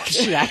bad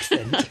Scottish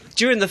accent.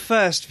 During the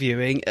first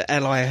viewing at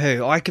Eli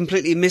Who, I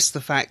completely missed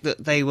the fact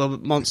that they were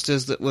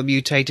monsters that were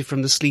mutated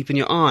from the sleep in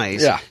your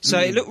eyes. Yeah. So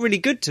it looked really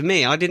good to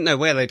me. I didn't know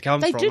where they'd come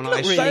They from. did and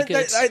look I really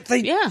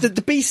good. Yeah.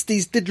 The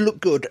beasties did look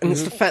good, and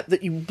it's the fact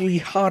that we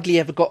hardly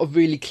ever got a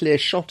really clear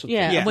shot of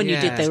Yeah, them. and when you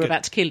Yeah, did, they it's were good.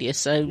 about to kill you.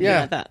 So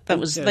Yeah. that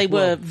was they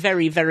were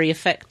very, very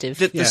effective.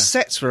 The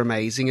sets were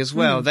amazing as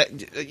well.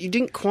 That you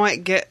didn't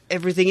quite get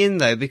everything in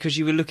though because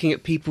you were looking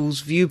at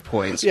people's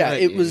viewpoints. Yeah,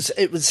 weren't it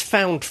you? was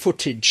found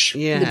footage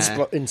Yeah.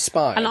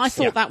 inspired. And I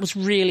thought that was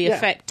really Yeah.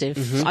 effective.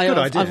 Good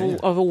idea,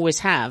 I've always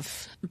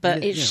have.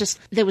 but it's just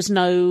there was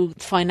no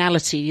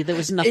finality. There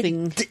was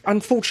nothing.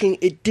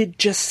 Unfortunately, it did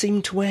just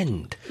seem to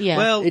end. Yeah.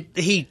 Well,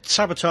 he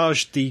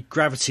sabotaged the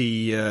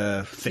gravity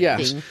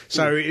things, Yeah.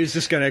 so it was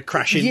just going to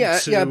crash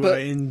into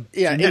in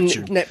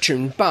Neptune.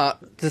 Neptune. But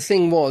the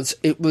thing was,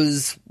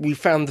 we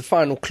found the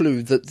final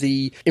clue that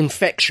the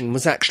infection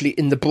was actually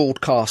in the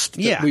broadcast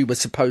that we were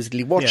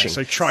supposedly watching. Yeah,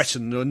 so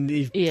Triton,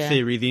 in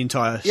theory, the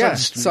entire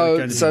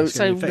system.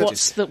 So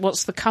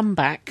what's the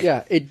comeback?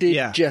 Yeah, it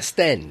did just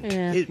end.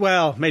 Yeah.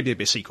 Well, maybe a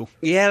bit sequel.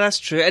 Yeah, that's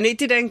true. And it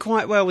did end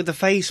quite well with the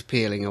face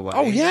peeling away.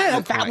 Oh, yeah.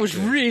 That was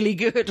really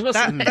good,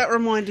 wasn't it? That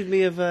reminded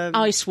me of...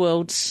 Ice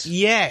Worlds.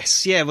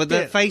 Yes, yeah, with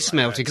the face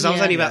melting, because I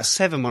was only about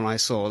 7 when I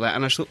saw that,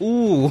 and I thought,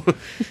 ooh,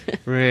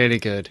 really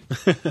good.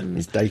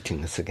 He's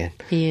dating us again.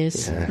 He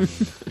is.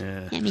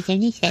 He's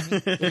only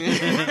 7.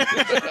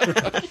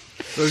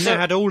 We've now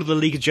had all of the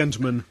League of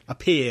Gentlemen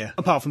appear,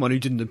 apart from one who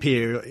didn't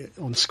appear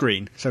on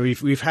screen. So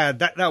we've had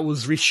that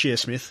was Rhys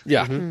Shearsmith.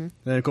 Yeah. Then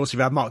of course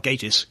we've had Mark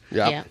Gatiss.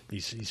 Yeah.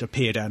 He's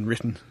appeared and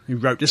written. He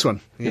wrote this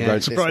one. Yeah.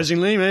 Wrote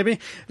surprisingly, maybe.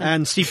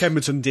 And Steve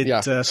Pemberton did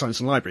Science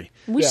and Library.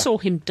 We saw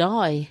him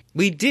die.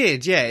 We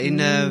did,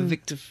 in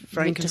Victor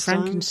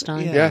Frankenstein.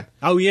 Yeah.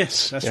 Oh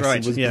yes, that's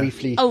right. It was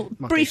briefly.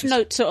 Brief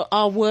note to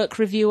our work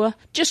reviewer.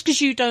 Just because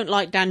you don't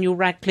like Daniel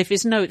Radcliffe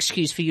is no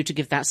excuse for you to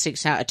give that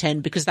 6 out of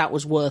 10, because that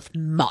was worth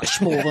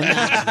much more than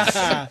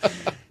that.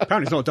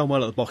 Apparently it's not done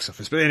well at the box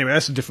office, but anyway,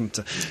 that's a different...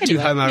 Too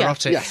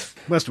homoerotic. Yeah.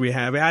 What else do we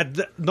have? We had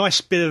a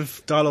nice bit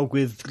of dialogue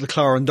with the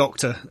Clara and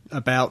Doctor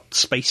about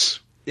space.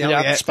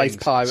 Space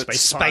pirates.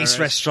 Space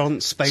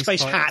restaurants.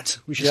 Space hat.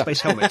 We should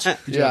space helmet.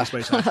 We do have a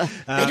space hat.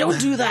 They don't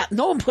do that.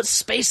 No one puts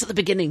space at the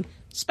beginning.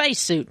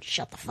 Spacesuit.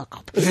 Shut the fuck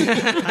up.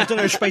 I don't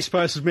know if Space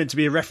Pirates was meant to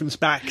be a reference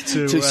back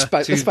to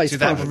Space to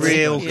that Pirates.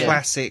 real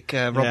classic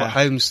Robert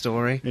Holmes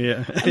story.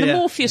 Yeah. And the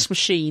Morpheus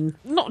machine.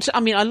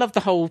 I love the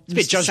whole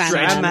bit Judge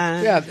Dredd.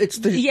 Sandman. Yeah, it's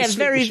the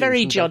very, machine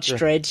very from Judge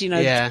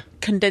Dredd,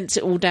 condense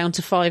it all down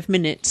to 5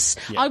 minutes.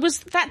 Yeah.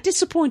 That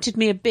disappointed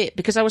me a bit,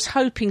 because I was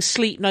hoping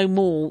Sleep No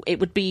More, it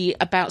would be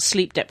about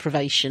sleep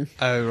deprivation.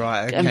 Oh,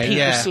 right, okay. And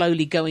people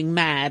slowly going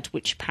mad,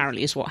 which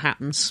apparently is what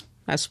happens,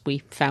 as we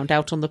found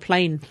out on the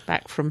plane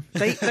back from...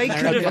 They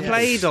could have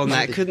played on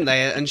that, couldn't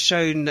they, and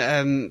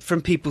shown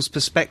from people's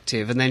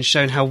perspective, and then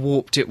shown how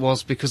warped it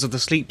was because of the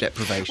sleep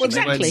deprivation. Well,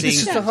 exactly. They weren't This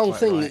is seeing the whole quite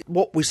thing. right.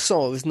 What we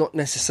saw is not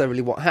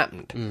necessarily what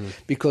happened,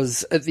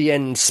 because at the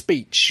end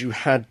speech you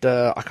had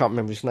I can't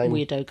remember his name.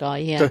 Weirdo guy,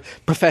 yeah. The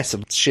Professor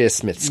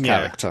Shearsmith's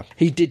character.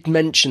 He did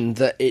mention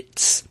that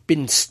it's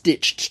been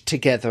stitched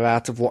together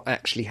out of what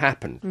actually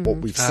happened, what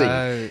we've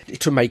seen,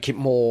 to make it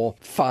more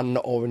fun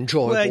or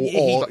enjoyable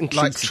or inclusive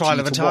like Trial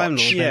of a to Time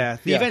watch. Lord. Yeah,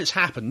 the events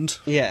happened.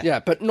 Yeah,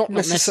 but not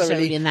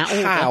necessarily in that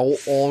order. how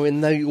or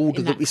in the order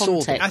In that that we saw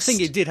them. context. I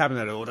think it did happen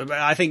in that order, but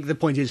I think the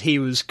point is he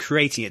was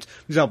creating it.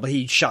 For example,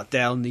 he shut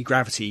down the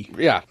gravity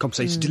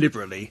conversation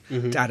deliberately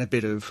to add a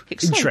bit of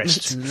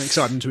interest and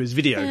excitement to his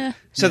video. Yeah.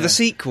 So the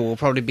sequel will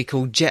probably be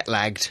called Jet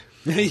Lagged.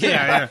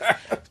 yeah.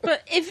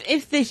 But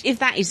if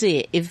that is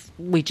it, if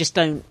we just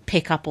don't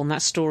pick up on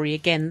that story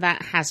again,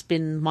 that has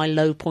been my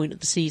low point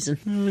of the season.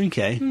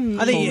 Okay.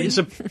 I think it's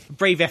a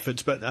brave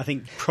effort, but I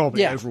think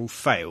probably overall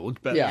failed.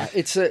 But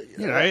it's a.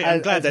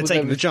 I'm glad they're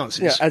taking the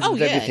chances. Yeah, as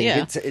with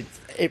everything,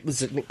 it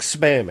was an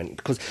experiment,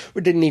 because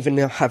we didn't even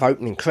have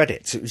opening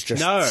credits. It was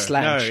just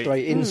slammed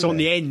straight in. So on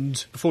the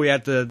end, before we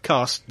had the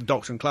cast, the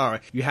Doctor and Clara,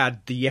 you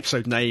had the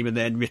episode name and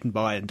then written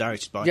by and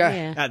directed by.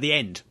 At the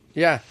end.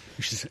 Yeah,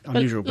 which is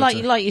unusual. But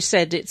like you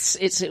said,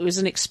 it was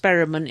an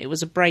experiment. It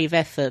was a brave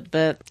effort,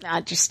 but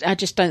I just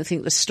don't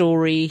think the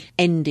story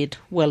ended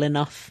well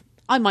enough.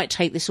 I might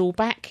take this all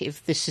back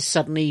if this is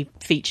suddenly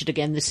featured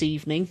again this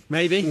evening.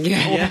 Maybe.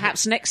 Or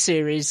perhaps next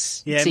series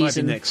season. It might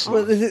be next.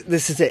 Well,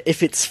 this is it.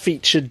 If it's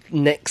featured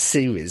next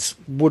series,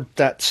 would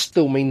that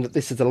still mean that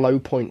this is a low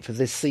point for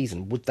this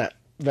season? Would that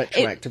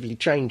retroactively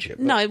change it?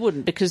 No, it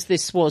wouldn't, because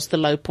this was the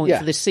low point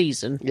for this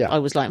season. Yeah. I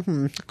was like,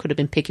 could have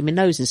been picking my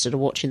nose instead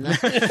of watching that.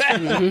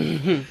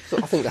 So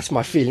I think that's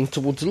my feeling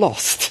towards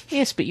Lost.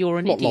 Yes, but you're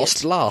an Not idiot.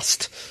 Lost,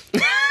 Last.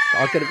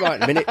 I'll get it right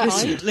in a minute.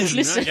 Listen.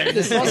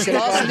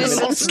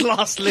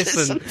 Last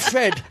listen.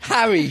 Fred,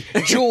 Harry,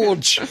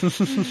 George,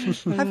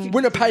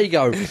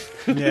 Winnebago.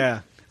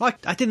 Yeah. I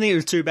didn't think it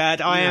was too bad.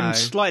 I am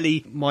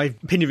my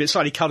opinion of it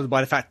slightly coloured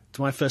by the fact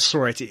when I first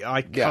saw it,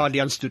 I hardly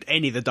understood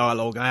any of the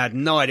dialogue. I had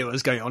no idea what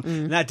was going on.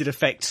 And that did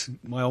affect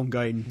my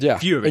ongoing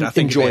view of it, I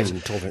think.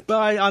 Enjoyment of it.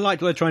 But I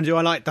liked what they're trying to do.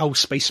 I liked the whole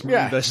Space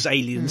Marine versus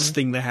Aliens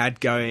thing they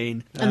had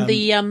going. And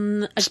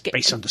the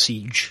Space Under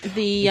Siege.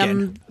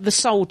 The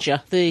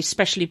soldier, the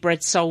specially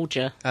bred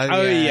soldier.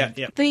 Oh, yeah.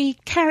 The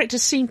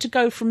characters seem to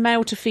go from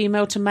male to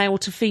female to male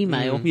to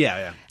female.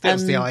 Yeah. That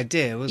was the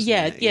idea, wasn't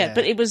it? Yeah,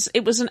 but it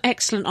was an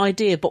excellent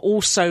idea, but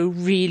also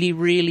really,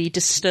 really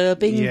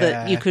disturbing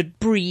that you could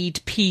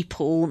breed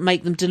people,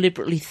 make them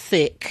deliberately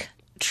thick,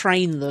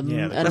 train them.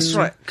 Yeah, and That's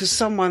right, because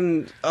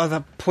someone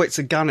either points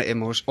a gun at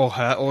him or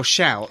her or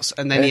shouts,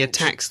 and then he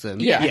attacks them.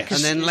 Yeah, Yes.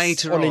 And then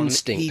later on on,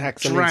 instinct, he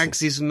acts on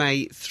drags instinct. his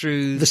mate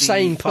through The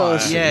same fire.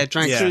 person. Yeah,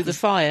 drags Yeah. through the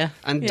fire.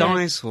 and Yeah.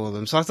 dies for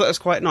them. So I thought it was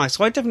quite nice.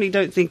 So I definitely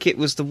don't think it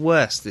was the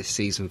worst this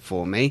season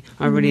for me.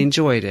 I really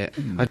enjoyed it.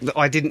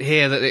 I didn't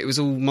hear that it was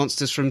all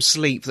monsters from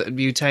Sleep that had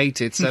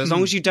mutated. So as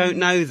long as you don't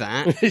know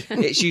that,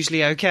 it's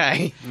usually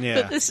okay.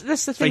 Yeah. But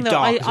that's the Very thing, though.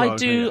 dark as I well,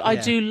 do, isn't it? I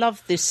do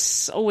love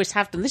this. Always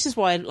have done. This is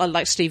why I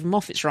like Stephen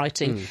Moffat's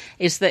writing.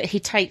 Is that he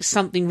takes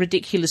something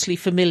ridiculously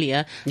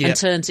familiar Yeah. and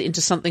turns it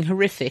into something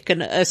horrific,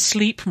 and a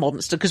sleep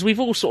monster. Because we've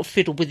all sort of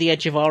fiddled with the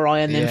edge of our eye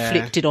and then Yeah.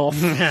 flicked it off.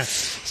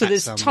 So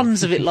there's someone.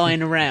 tons of it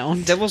lying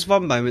around. There was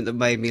one moment that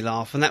made me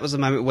laugh, and that was the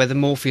moment where the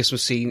Morpheus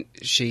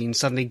machine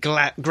suddenly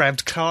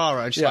grabbed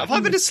Clara, and she's like, "Have I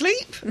been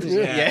asleep?"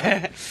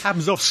 Yeah.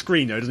 Happens off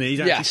screen though, doesn't it? You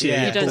don't Yeah. actually see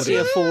Yeah. it. You don't see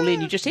her fall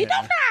in. You just hear.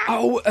 Yeah.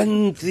 Oh,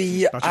 and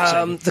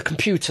the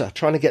computer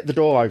trying to get the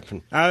door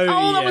open. Oh,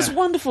 Oh, that yeah. was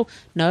wonderful.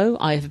 No,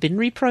 I have been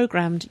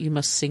reprogrammed. You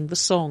must sing the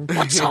song.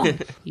 What song?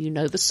 You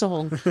know the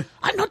song.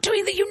 I'm not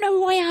doing that. You know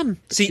who I am.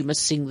 See- You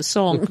must sing the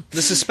song.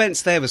 The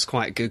suspense there was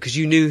quite good because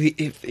you knew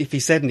if he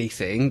said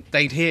anything,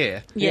 they'd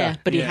hear. Yeah,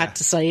 but he Yeah. had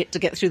to say it to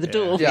get through the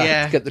door. Yeah,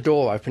 Yeah. to get the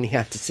door open, he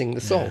had to sing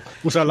the song.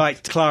 Also, I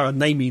liked Clara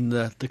naming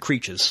the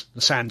creatures,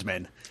 the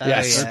Sandmen.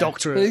 Yes. The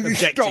Doctor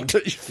objecting.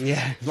 Doctor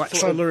Yeah. Like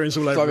Silurians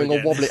all over throwing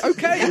again. a wobbly.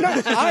 Okay,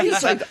 no, I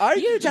said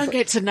You don't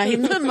get to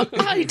name them.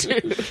 I do.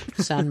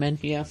 Sandmen,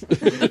 yeah.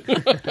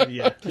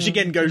 Yeah. Which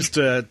again goes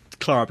to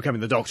Clara becoming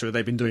the Doctor.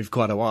 They've been doing for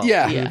quite a while.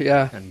 Yeah, Yeah.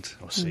 yeah. And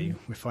obviously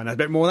we find out a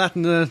bit more of that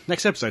in the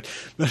next episode.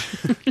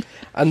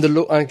 And the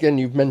look again,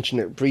 you've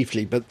mentioned it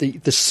briefly, but the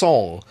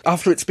song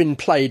after it's been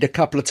played a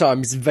couple of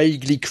times,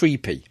 vaguely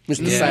creepy.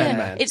 Mr. Yeah.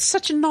 Sandman. It's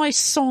such a nice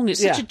song.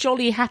 It's such Yeah. a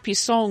jolly, happy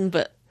song,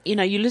 but, you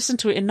know, you listen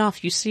to it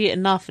enough, you see it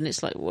enough, and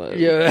it's like, whoa.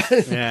 Yeah.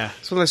 Yeah.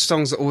 It's one of those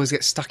songs that always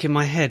get stuck in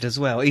my head as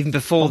well, even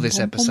before this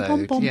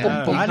episode.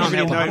 Yeah. I didn't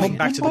really know help it. anything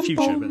Back to the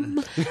Future,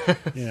 but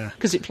yeah.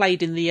 Because it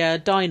played in the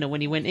diner when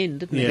he went in,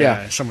 didn't it? Yeah,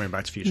 Yeah. somewhere in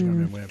Back to the Future. I can't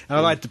remember where. And I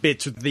like the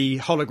bit with the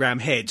hologram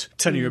head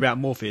telling you about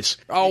Morpheus.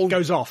 Oh. It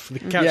goes off. The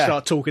characters Yeah.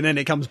 start talking, then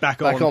it comes back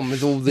Back on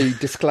with all the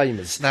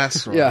disclaimers.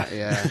 That's right, Yeah.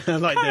 yeah. I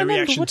like I their remember.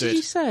 reaction What to did it.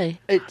 you say?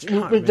 With the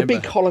remember.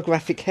 big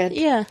holographic head.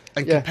 Yeah.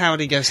 And Yeah.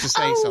 Capaldi goes to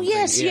say Oh, something.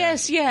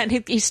 yes. And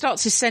he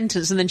starts his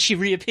sentence and then she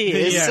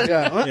reappears. Yeah.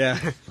 Yeah.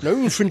 Yeah. No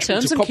infringement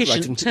Terms of and,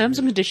 copyright. terms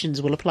and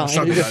conditions will apply.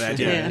 Something like that,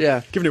 yeah.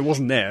 Yeah. Given it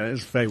wasn't there, it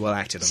was very well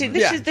acted. See, on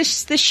this, Yeah.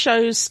 this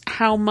shows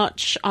how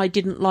much I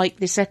didn't like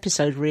this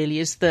episode, really,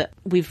 is that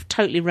we've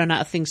totally run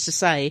out of things to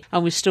say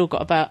and we've still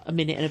got about a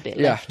minute and a bit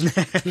Yeah.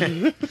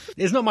 left.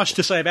 There's not much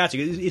to say about it.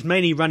 It's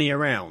mainly running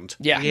around.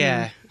 Yeah.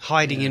 Yeah,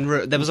 hiding in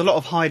room. There was a lot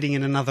of hiding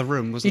in another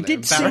room, wasn't He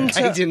there? did seem to.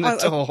 Barricading the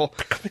door.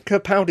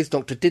 Capaldi's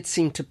doctor did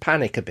seem to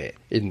panic a bit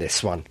in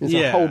this one. He's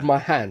like, Yeah. hold my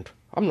hand.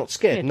 I'm not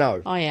scared.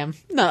 No. I am.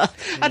 No,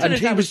 I don't know if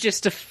he that was was-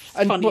 just a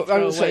And funny what I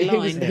would say,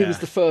 throwaway line. he was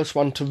the first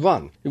one to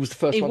run. He was the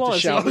first He one was, to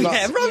shout. he was.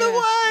 "Run." Run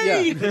away!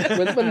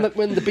 Yeah.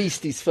 when the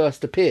beasties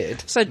first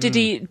appeared. So did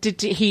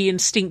he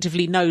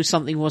instinctively know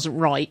something wasn't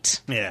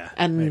right? Yeah,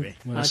 And maybe.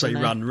 When I I say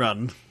don't know.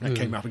 run, that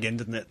came up again,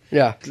 didn't it?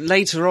 Yeah.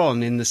 Later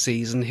on in the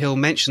season, he'll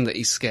mention that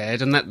he's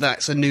scared, and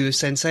that's a new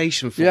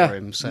sensation for Yeah.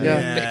 him. So, Yeah.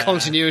 a bit of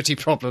continuity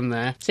problem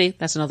there. See,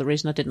 that's another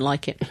reason I didn't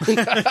like it.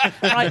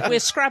 Right, we're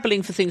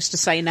scrabbling for things to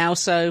say now,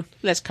 so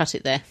let's cut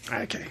it there.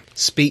 Okay.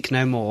 Speak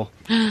no more.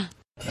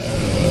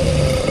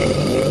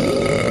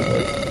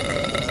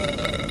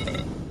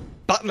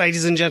 But,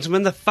 ladies and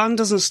gentlemen, the fun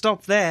doesn't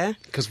stop there,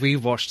 because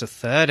we've watched a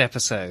third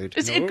episode.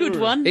 Is it a good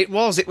one? It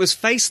was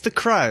Face the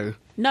Crow.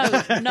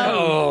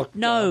 No.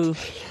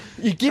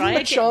 You give Try him a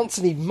again. chance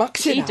and he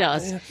mucks it He out.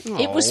 does.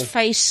 It was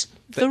Face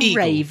the Eagle.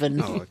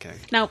 Raven. Oh, okay.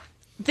 Now,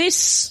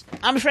 this,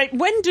 I'm afraid,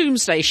 when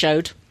Doomsday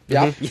showed,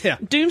 Yeah. Yeah.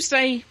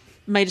 Doomsday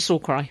made us all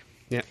cry.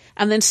 Yeah.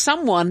 And then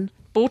someone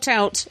brought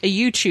out a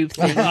YouTube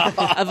thing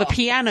of a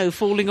piano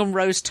falling on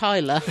Rose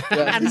Tyler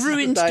and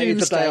ruined The day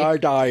Doomsday. I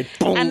died.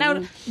 And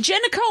now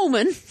Jenna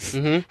Coleman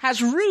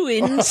has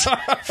ruined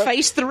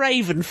Face the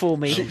Raven for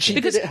me. she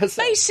because did it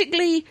herself.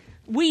 basically,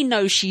 we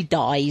know she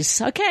dies,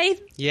 okay?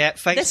 Yeah,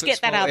 Facebook Let's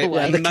get that out of the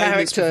way. The The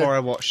moments character- before I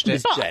watched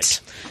it. But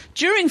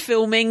during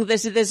filming,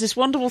 there's this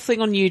wonderful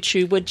thing on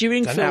YouTube where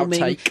during An filming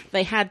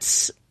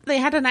outtake. they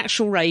had an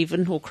actual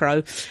raven or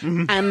crow,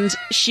 and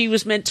she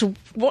was meant to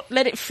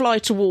let it fly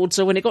towards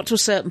her. When it got to a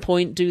certain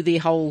point, do the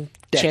whole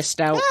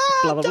chest out,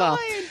 blah blah blah.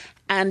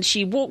 And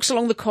she walks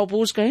along the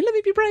cobbles, going, "Let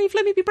me be brave,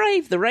 let me be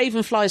brave." The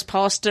raven flies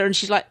past her, and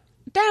she's like,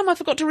 "Damn, I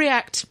forgot to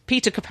react."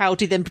 Peter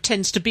Capaldi then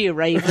pretends to be a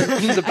raven.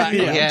 And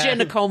Yeah.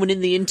 Jenna Coleman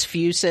in the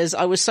interview says,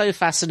 "I was so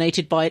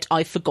fascinated by it,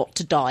 I forgot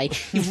to die."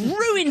 You've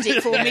ruined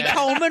it for me,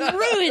 Coleman.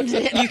 Ruined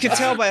it. You can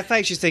tell by her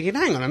face she's thinking,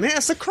 hang on a minute,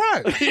 that's a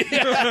crow.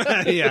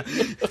 Yeah.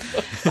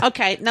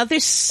 Okay, now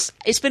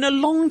it's been a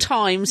long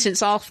time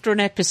since after an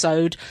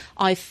episode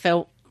I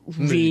felt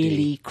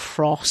really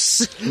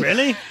cross.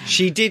 Really?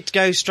 She did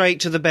go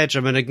straight to the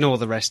bedroom and ignore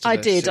the rest of us.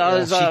 I did.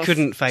 She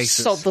couldn't face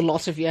sod us. the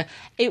lot of you.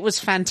 It was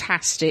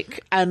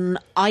fantastic, and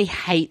I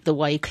hate the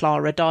way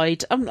Clara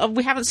died.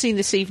 We haven't seen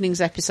this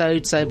evening's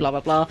episode, so blah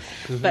blah blah.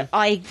 But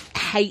I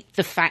hate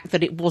the fact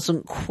that it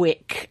wasn't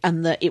quick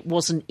and that it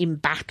wasn't in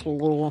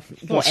battle or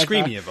whatever. Not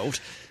screaming involved.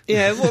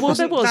 Yeah, Well,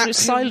 there was. It was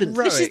silent.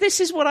 This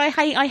is what I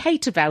hate. I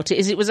hate about it.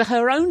 Is it was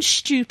her own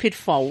stupid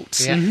fault,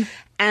 Yeah.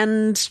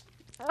 and.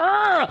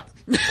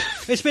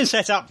 It's been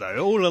set up though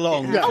all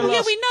along. Oh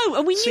yeah, we know,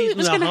 and we knew it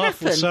was going to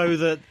happen. Or so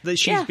that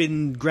she's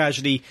been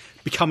gradually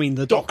becoming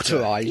the Doctor.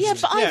 Doctorised. Yeah,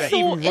 but I thought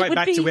even it right would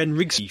back be. to when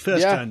Rigsy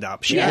first turned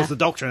up. She Yeah. was the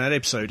Doctor in that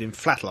episode in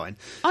Flatline.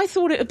 I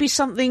thought it would be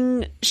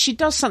something. She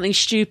does something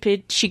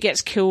stupid. She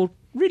gets killed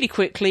really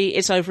quickly.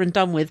 It's over and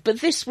done with.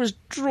 But this was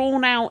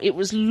drawn out. It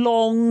was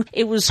long.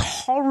 It was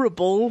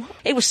horrible.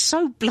 It was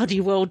so bloody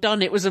well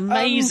done. It was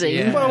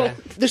amazing. Well,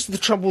 this is the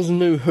trouble with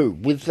New Who.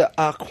 With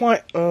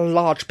quite a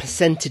large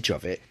percentage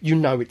of it, you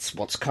know it's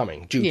what's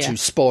coming due Yeah. to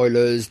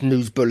spoilers,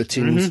 news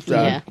bulletins,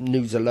 Yeah.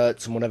 news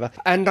alerts and whatever.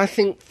 And I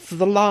think for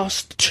the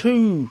last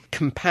 2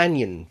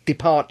 companion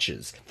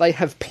departures, they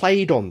have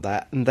played on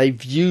that and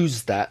they've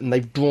used that and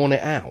they've drawn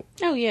it out.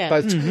 Oh yeah,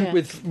 Both Yeah.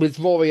 with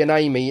Rory and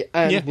Amy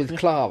and Yeah. with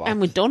Clara.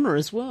 and with Donna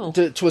as well.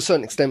 To a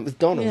certain extent with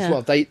Donna Yeah. as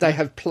well. They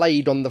have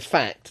played on the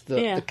fact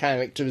that Yeah. the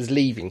character is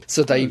leaving.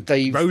 So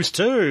they Rose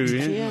too.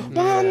 Yeah.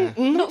 Well,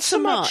 not so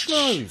much. No,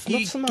 not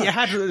You, so much. you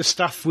had the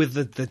stuff with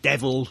the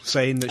devil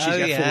saying that she's Oh,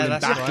 going to yeah, fall in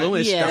that's battle. right. All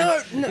this Yeah.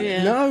 stuff.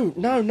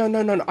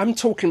 No. I'm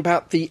talking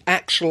about the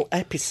actual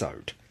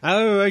episode.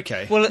 Oh,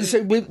 okay. Well,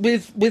 So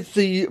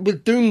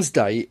with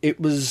Doomsday, it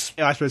was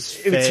I suppose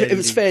it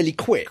was fairly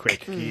quick.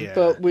 yeah.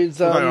 But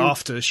with Although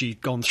after she'd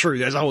gone through,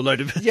 there's a whole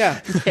load of yeah,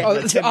 10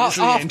 minutes at the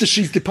after end.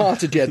 she's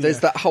departed,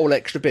 there's that whole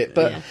extra bit.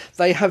 But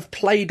they have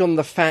played on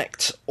the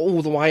fact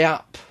all the way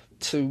up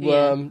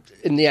to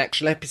in the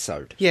actual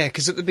episode. yeah,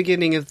 because at the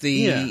beginning of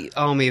the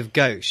Army of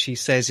Ghosts, she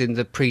says in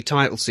the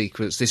pre-title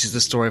sequence, "This is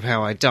the story of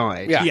how I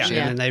died." Yeah. actually,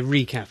 Yeah. and then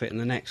they recap it in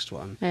the next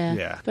one. Yeah.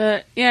 Yeah.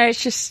 But yeah,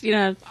 it's just,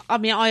 I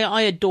mean,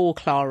 I adore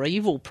Clara.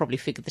 You've all probably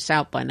figured this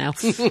out by now.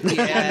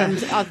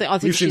 And I think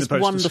We've seen she's the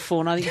posters. wonderful,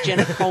 and I think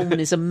Jenna Coleman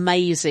is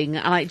amazing.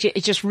 And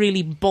it just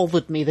really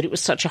bothered me that it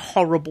was such a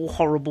horrible,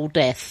 horrible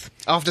death.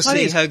 After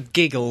seeing her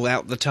giggle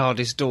out the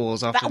TARDIS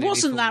doors, after That nearly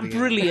wasn't that falling out.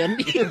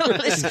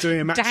 brilliant. This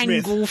Doing a Matt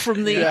dangle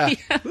from the Yeah.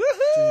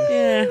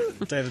 yeah.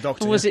 Day of the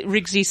Doctor. Or was it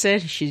Rigsy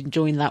said she's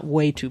enjoying that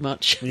way too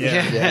much?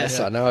 Yeah. Yes,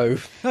 I know.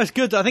 That's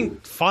good. I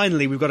think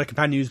finally we've got a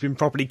companion who's been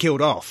properly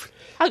killed off.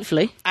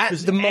 Hopefully. At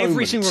Because the moment,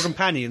 every single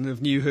companion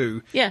of New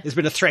Who, Yeah. there's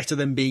been a threat of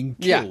them being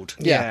Yeah. killed.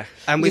 Yeah.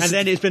 And And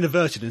then it's been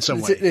averted in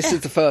some way. this is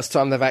the first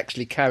time they've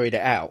actually carried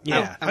it out. Yeah.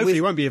 and Hopefully with-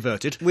 it won't be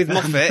averted. With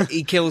Moffat,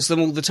 he kills them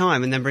all the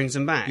time and then brings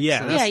them back. Yeah.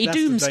 So Yeah, he that's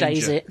the doomsdays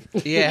danger.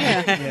 it.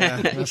 yeah.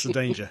 Yeah, that's the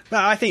danger.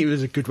 But I think it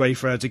was a good way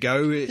for her to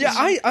go. Yeah,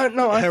 I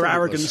thought her it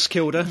arrogance was.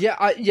 killed her.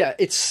 Yeah,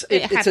 it's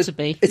had a, to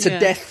be, It's yeah. a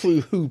death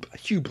through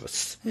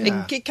hubris.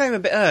 It came a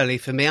bit early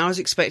for me. I was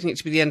expecting it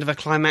to be the end of a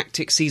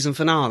climactic season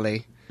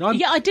finale.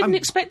 Yeah, I didn't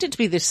expect it to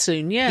be this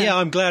soon, Yeah,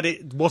 I'm glad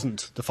it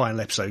wasn't the final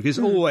episode because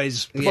it's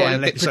always the Yeah, final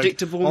a bit episode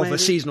predictable, of maybe. a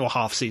season or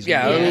half season.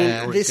 Yeah, I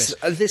Yeah. mean,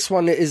 this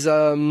one is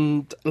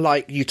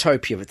like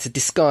Utopia. It's a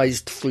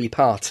disguised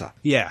 3-parter.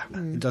 Yeah,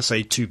 it does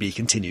say to be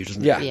continued,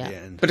 doesn't Yeah. it? Yeah.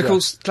 But of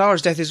course,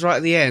 Clara's death is right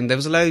at the end. There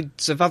was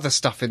loads of other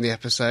stuff in the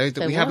episode that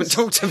There we haven't was.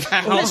 talked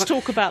about. Well, let's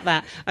talk about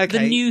that. Okay.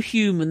 The new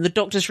human, the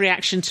Doctor's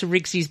reaction to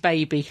Rigsy's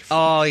baby.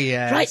 Oh,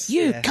 yeah. Right,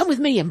 you, come with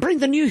me and bring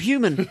the new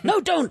human. No,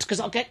 don't, because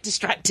I'll get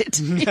distracted.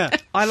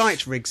 I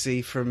liked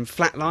Rigsy from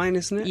Flatline,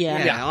 isn't it?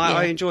 Yeah. Yeah.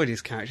 I enjoyed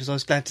his character, so I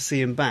was glad to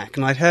see him back.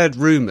 And I'd heard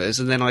rumours,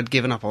 and then I'd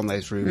given up on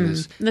those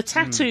rumours. And the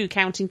tattoo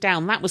counting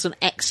down, that was an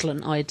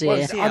excellent idea.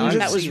 Well, I'm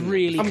that was just-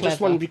 really I'm clever.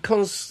 just wondering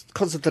because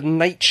of the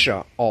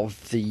nature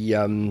of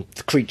the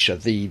creature,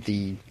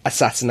 the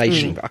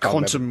assassination. I can't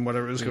Quantum, remember.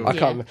 whatever it was I called.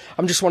 can't remember.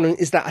 I'm just wondering,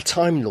 is that a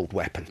Time Lord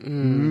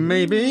weapon?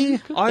 Maybe.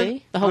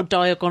 The whole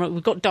Diagon,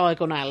 we've got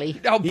Diagon Alley.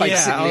 Oh,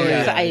 basically,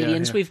 yeah. For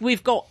aliens, yeah.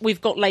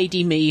 we've got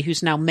Lady Me,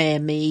 who's now Mayor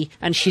Me,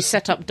 and she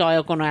set up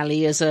Diagon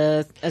Alley as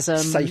a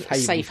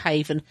Safe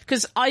haven.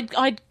 Because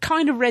I'd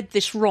kind of read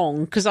this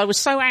wrong because I was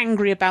so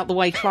angry about the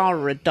way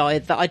Clara had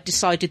died that I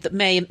decided that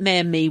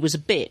Mayor Me was a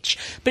bitch,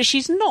 but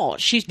she's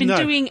not. She's been No.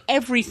 doing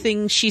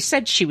everything she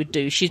said she would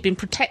do. She's been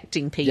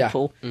protecting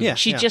people. Yeah,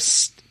 She yeah.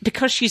 just.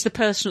 Because she's the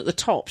person at the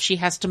top, she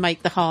has to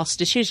make the harsh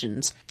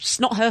decisions. It's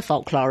not her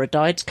fault Clara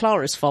died, it's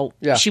Clara's fault.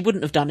 Yeah. She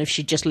wouldn't have done if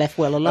she'd just left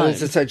well alone.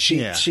 As I said,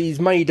 Yeah. she's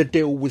made a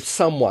deal with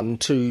someone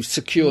to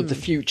secure the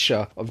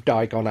future of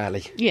Diagon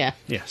Alley. Yeah.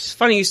 Yes. It's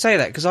funny you say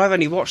that, because I've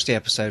only watched the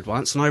episode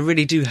once, and I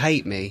really do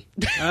hate me.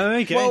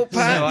 Okay. Well,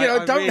 perhaps, No,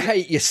 I don't really-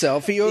 hate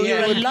yourself. You're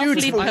Yeah. a Lovely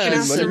beautiful I can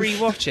have to human.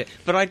 rewatch it.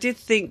 But I did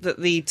think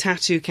that the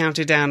tattoo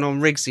counted down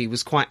on Rigsy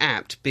was quite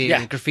apt, being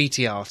Yeah. a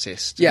graffiti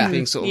artist. Yeah.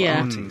 Being sort of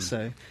Yeah. arty,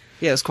 so...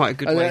 Yeah, it's quite a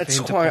good And way that's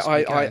for him to quite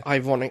possibly go.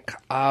 ironic.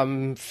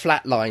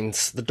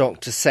 Flatlines, the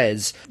Doctor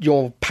says,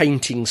 your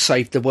painting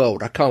saved the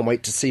world. I can't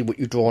wait to see what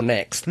you draw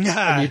next.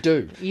 And you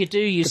do. You do.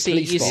 You see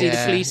police box. the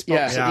Yeah. police box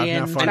Yeah. at Yeah, the I've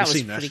now end. finally That was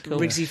seen that. pretty cool.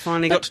 Riggsy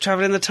finally got to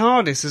travel in the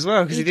TARDIS as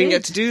well, because he didn't did.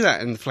 get to do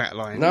that in the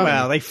Flatline. No.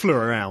 Well, they flew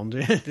around.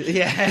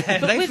 Yeah,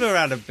 they with- flew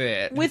around a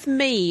bit. With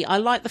me, I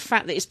like the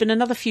fact that it's been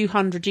another few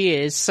hundred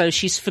years, so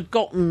she's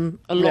forgotten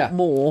a lot Yeah.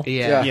 more.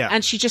 Yeah. Yeah.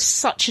 And she's just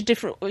such a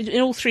different.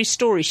 In all three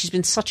stories, she's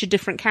been such a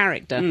different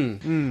character.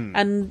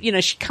 And, you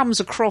know, she comes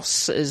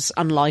across as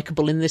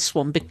unlikable in this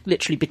one,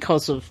 literally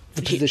because of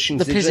The position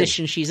the she's in.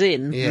 position she's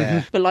in.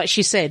 Yeah. But like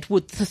she said,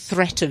 would the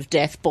threat of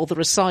death bother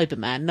a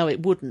Cyberman? No,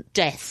 it wouldn't.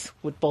 Death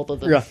would bother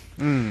them. Yeah.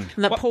 And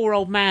that poor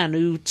old man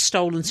who'd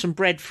stolen some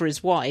bread for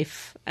his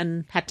wife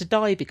and had to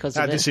die because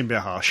That of did it. seem a bit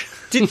harsh.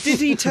 Did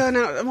he turn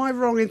out... Am I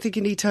wrong in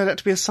thinking he turned out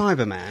to be a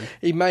Cyberman?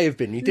 He may have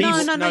been. You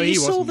didn't No, No, he you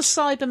saw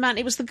wasn't. the Cyberman.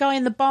 It was the guy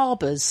in the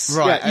barbers.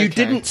 Right, Yeah, you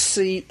okay. didn't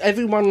see.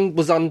 Everyone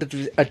was under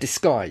a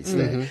disguise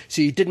there,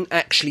 so you didn't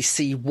actually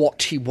see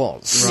what he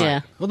was.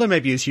 Yeah. Although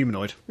maybe he's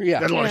humanoid. Yeah.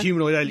 There's a lot of Yeah.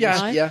 humanoid aliens.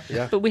 Yeah, Right?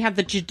 yeah. But we had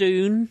the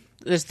Jadoon.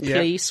 There's the Yeah.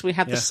 police. We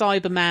had the Yeah.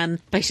 Cyberman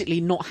basically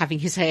not having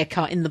his hair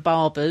cut in the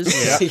barbers.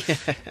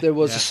 There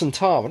was a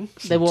Centauran.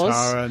 There was.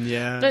 Taran,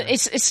 yeah. But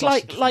it's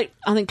like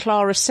I think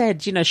Clara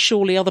said, you know,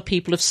 surely other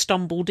people have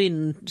stumbled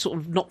in, sort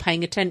of not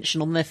paying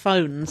attention on their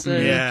phones.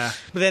 Yeah.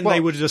 But then Well-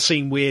 they would have just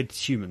seen weird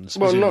humans,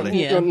 Well,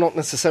 presumably. Yeah. not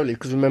necessarily,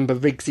 because remember,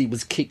 Riggsy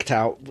was kicked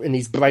out and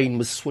his brain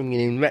was swimming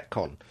in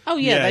retcon. Oh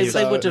yeah, Yeah,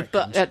 they yeah. would have,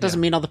 but that doesn't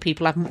mean other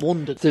people haven't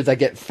wandered. So they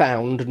get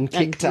found and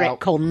kicked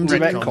out. retconned.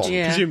 Retconned.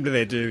 Yeah. Presumably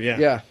they do, yeah.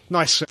 Yeah.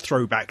 Nice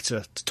throwback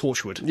to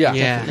Torchwood. Yeah.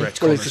 Yeah.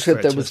 Retcon Well, as as I said,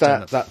 threat there to was a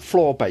stand-up. that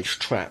floor-based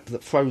trap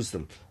that froze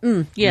them.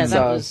 Yeah, that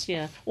So- was,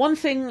 yeah. One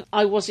thing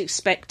I was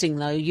expecting,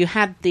 though, you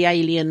had the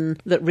alien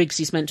that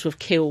Riggsy's meant to have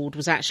killed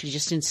was actually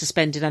just in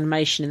suspended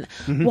animation.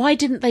 Why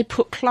didn't they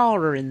put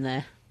Clara in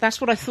there? That's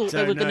what I thought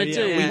they were going to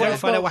do. We won't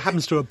find out what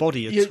happens to her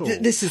body at all.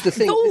 This is the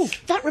thing. Oh,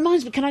 that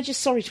reminds me. Can I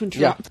just, sorry to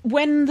interrupt. Yeah.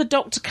 When the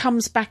Doctor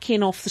comes back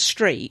in off the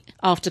street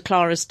after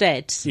Clara's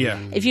dead, Yeah.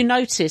 if you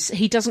notice,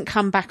 he doesn't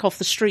come back off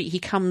the street. He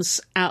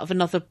comes out of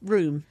another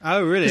room.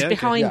 Oh, really? Because Okay.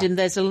 behind Yeah. him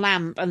there's a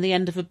lamp and the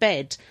end of a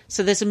bed.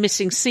 So there's a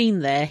missing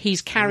scene there.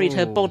 He's carried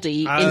her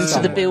body Oh.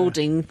 into the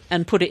building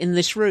and put it in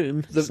this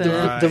room. The,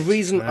 So- the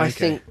reason I Okay.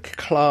 think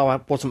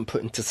Clara wasn't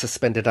put into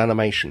suspended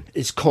animation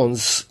is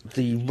because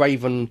the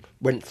Raven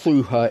went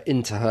through her,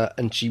 into her,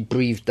 and she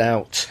breathed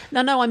out.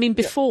 No, I mean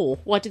before.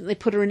 Why didn't they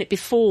put her in it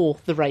before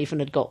the Raven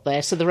had got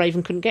there so the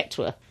Raven couldn't get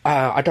to her?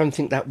 I don't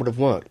think that would have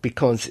worked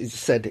because it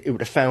said it would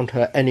have found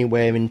her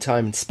anywhere in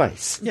time and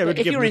space. Yeah, But we'd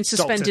if give you're the in Doctor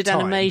suspended time.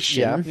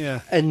 animation... Yeah. Yeah.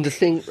 And the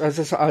thing,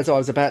 as I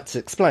was about to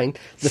explain,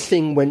 the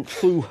thing went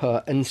through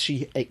her and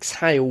she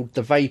exhaled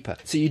the vapour.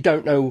 So you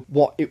don't know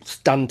what it's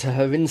done to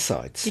her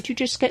insides. Did you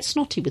just get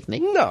snotty with me?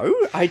 No,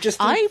 I just...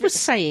 I was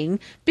saying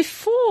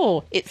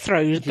before it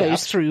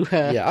goes through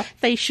her, Yeah.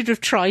 they should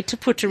have tried to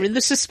put her in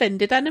the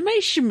suspended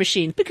animation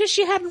machine because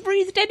she hadn't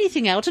breathed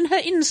anything out and her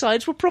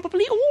insides were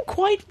probably all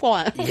quite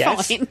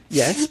Yes, fine.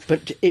 yes,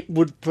 but it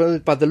would,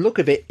 by the look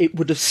of it, it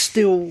would have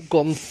still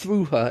gone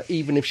through her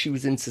even if she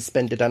was in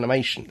suspended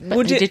animation. But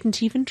Would they it-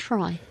 didn't even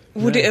try.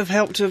 Would it have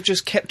helped to have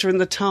just kept her in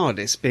the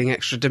TARDIS, being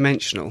extra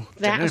dimensional?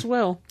 That as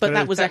well. But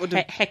that was that a would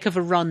have- heck of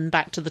a run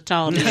back to the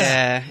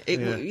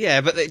TARDIS. Yeah,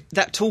 but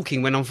that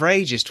talking went on for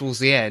ages towards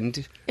the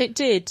end. It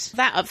did.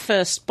 That at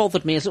first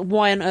bothered me. As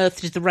why on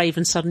earth did the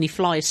Raven suddenly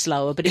fly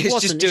slower? But it It's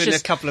wasn't. just doing a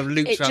couple of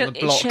loops around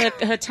the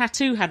block. Her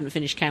tattoo hadn't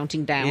finished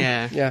counting down.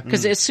 Yeah. Yeah.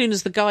 Because as soon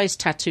as the guy's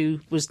tattoo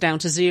was down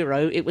to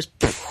 0, it was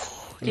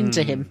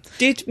into him.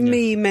 Did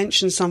me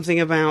mention something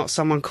about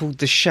someone called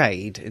the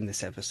Shade in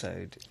this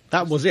episode?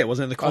 That was it,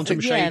 wasn't it? The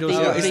quantum Yeah, shade or the,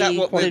 something? Is that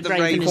what the the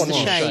Raven is the Raven was?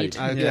 shade.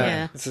 Okay.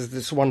 Yeah. This is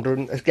this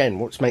wondering again,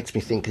 what makes me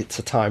think it's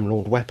a Time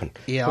Lord weapon.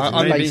 Yeah, 'Cause I-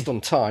 it's maybe. based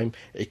on time.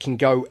 It can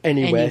go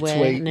anywhere, Anywhere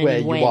to and where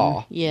anywhen. you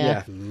are.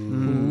 Yeah.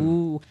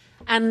 Ooh.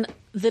 And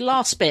the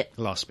last bit.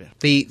 Last bit.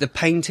 The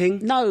painting?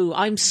 No,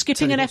 I'm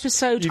skipping an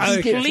episode You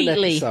skipped an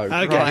completely. episode.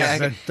 Okay, Right, yeah,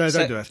 okay.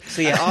 don't do it.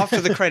 So yeah,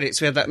 after the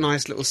credits we had that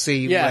nice little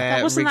scene Yeah. where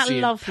That wasn't that Riggsy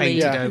had lovely? painted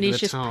Yeah. over And he's the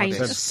just painted.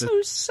 TARDIS. It's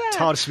so sad.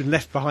 TARDIS has been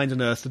left behind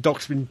on Earth. The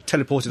Doctor's been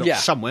teleported Yeah.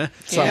 off somewhere.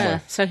 Yeah,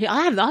 Somewhere. so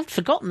I'd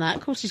forgotten that.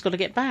 Of course, he's got to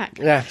get back.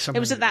 Yeah. It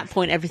was at that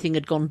point everything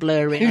had gone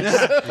blurry.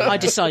 I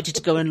decided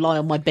to go and lie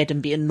on my bed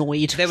and be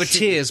annoyed. There were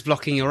tears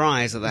blocking your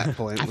eyes at that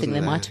point. I think wasn't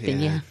there might have been,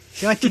 yeah.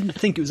 See, I didn't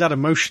think it was that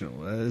emotional.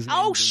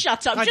 Oh,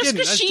 shut up! I Just didn't,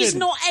 because I she's didn't.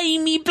 not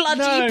Amy Bloody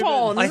No, no.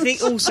 Pond. I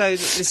think also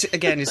this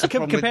again is the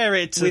problem Compare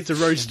with, it to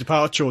Rose's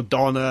departure or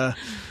Donna.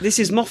 This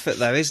is Moffat,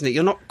 though, isn't it?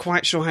 You're not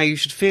quite sure how you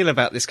should feel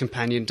about this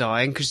companion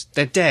dying because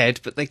they're dead,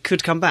 but they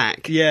could come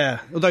back. Yeah,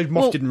 although Moff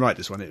Well, didn't write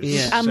this one. It was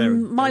Yeah. Sarah.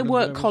 My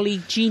work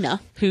colleague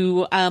Gina,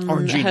 who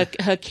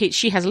Orangina. her kid,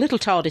 she has a little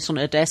TARDIS on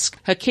her desk.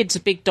 Her kids are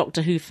big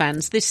Doctor Who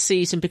fans. This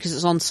season, because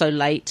it's on so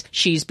late,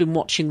 she's been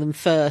watching them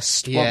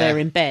first while Yeah. they're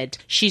in bed.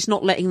 She's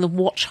not letting them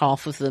watch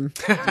half of them,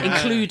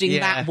 including Yeah.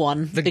 that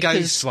one, The because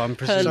ghost one,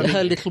 presumably.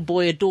 her little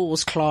boy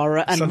adores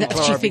Clara, and Son of she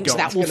Clara thinks begot.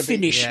 that will It's gonna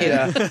be- finish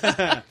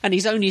him. And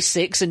he's only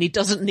 6, and he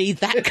doesn't need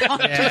that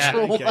kind of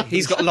trauma. Okay.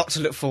 He's got a lot to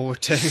look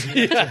forward to.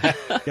 You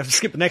have to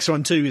skip the next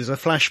one too. Is a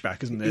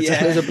flashback, isn't there?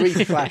 Yeah. There's a brief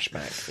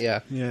flashback. Yeah.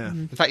 Yeah.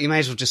 In fact, you may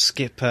as well just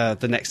skip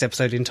the next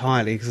episode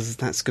entirely, because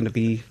that's going to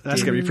be...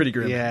 That's going to be pretty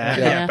grim.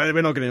 Yeah. But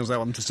we're not going to use that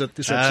one this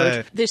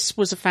episode. This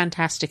was a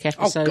fantastic Oh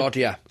episode. God,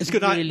 yeah. It's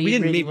good. Really, We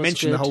didn't really even was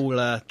mention the good.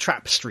 whole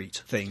Trap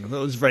Street thing. That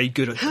was very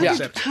good.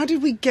 How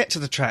did we get to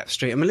the Trap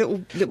Street? I'm a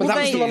little... Well,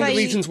 that was one of the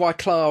reasons why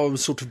Clara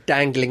was sort of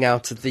dangling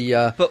out of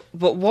the. But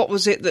what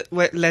was it that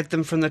led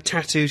them from the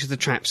tattoo to the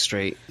Trap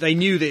Street? They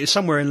knew that it's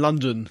somewhere in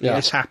London Yeah.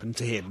 this happened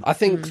to him. I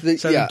think that.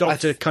 So yeah, the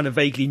Doctor kind of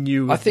vaguely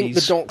knew. I of think the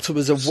these Doctor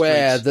was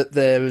aware streets. that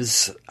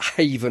there's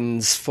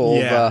havens for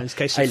in this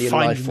case of alien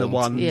life finding the forms.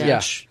 one. Yeah.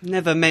 which-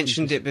 Never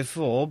mentioned it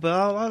before, but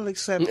I'll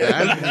accept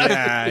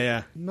that.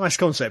 yeah. Nice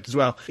concept as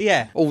well.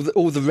 Yeah. All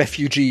the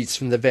refugees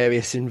from the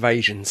various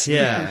invasions.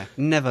 Yeah.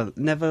 Never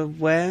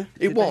where?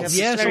 It was.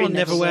 Yeah, Very someone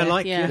Neverwhere Neverwhere,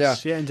 like. yeah.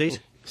 Yes, yeah, indeed.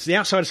 So the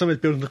outside of some of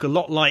those buildings look a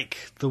lot like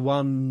the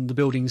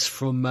buildings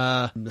from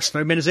the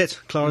Snowmen, is it?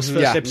 Clara's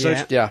first Yeah.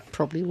 episode. Yeah.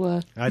 Probably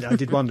were. I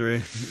did wonder,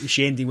 is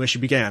she ending where she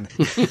began?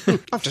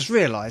 I've just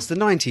realised the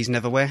 90s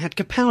Neverwhere had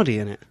Capaldi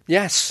in it.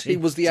 Yes, he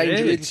was the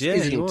angel in Yeah, he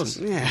Islington. was.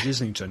 Yeah.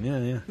 Islington,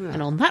 yeah.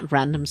 And on that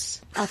randoms,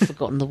 I've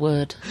forgotten the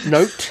word.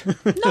 Note.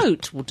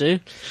 Note will do.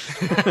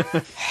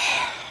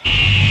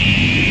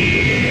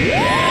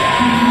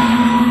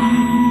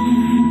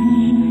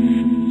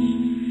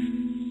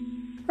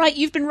 Right,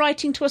 you've been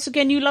writing to us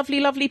again, you lovely,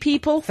 lovely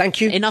people.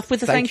 Thank you. Enough with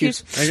the thank yous.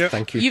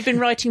 Thank you. You've been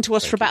writing to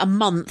us for about a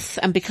month,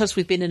 and because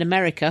we've been in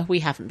America, we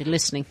haven't been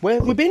listening. Where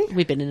have we been?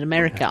 We've been in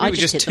America. I were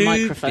just hit just the too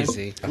microphone.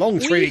 busy. Long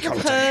We 3D have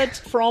content. heard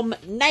from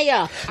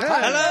Naya.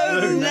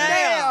 Hello,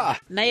 Naya.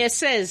 Naya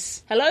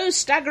says, "Hello,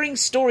 staggering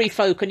story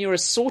folk and your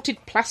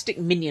assorted plastic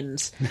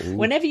minions.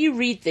 Whenever you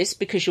read this,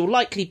 because you'll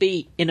likely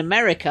be in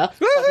America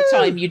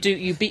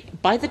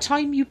by the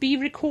time you be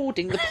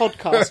recording the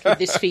podcast with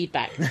this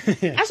feedback.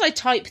 As I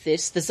type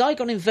this, the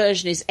Zygon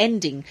inversion is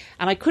ending,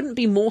 and I couldn't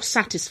be more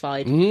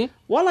satisfied.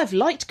 While I've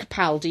liked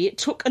Capaldi, it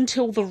took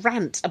until the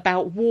rant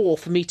about war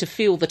for me to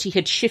feel that he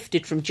had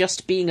shifted from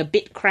just being a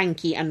bit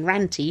cranky and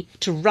ranty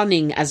to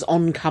running as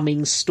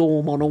oncoming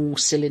storm on all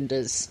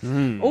cylinders.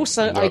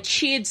 Also, I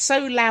cheered so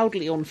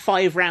loudly on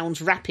 5 rounds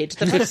rapid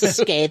that I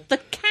scared the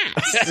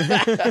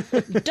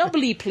cat.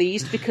 Doubly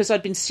pleased because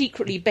I'd been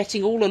secretly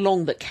betting all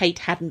along that Kate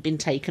hadn't been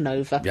taken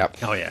over. Yep.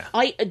 Oh, yeah.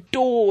 I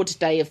adored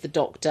Day of the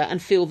Doctor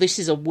and feel this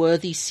is a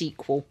worthy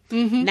sequel.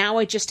 Now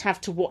I just have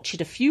to watch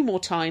it a few more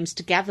times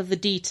to gather the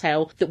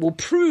detail that will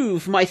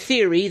prove my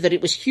theory that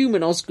it was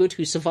human Osgood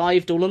who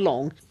survived all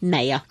along.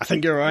 Naya." I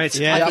think you're right.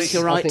 I think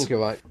you're right. I think you're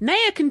right.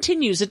 Naya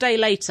continues a day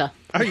later.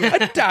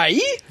 A day?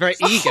 Very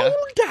a eager.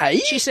 whole day?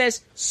 She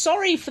says,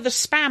 "Sorry for the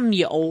spam,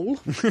 you all.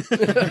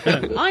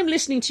 I'm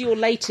listening to your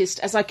latest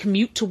as I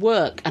commute to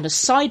work, and a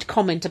side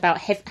comment about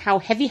how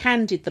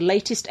heavy-handed the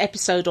latest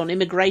episode on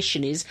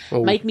immigration is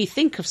made me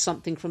think of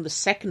something from the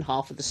second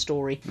half of the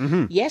story.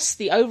 Yes,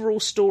 the overall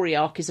story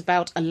arc is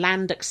about a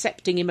land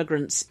accepting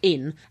immigrants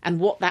in and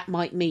what that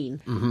might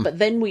mean. But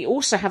then we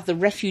also have the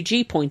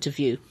refugee point of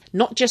view.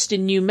 Not just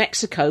in New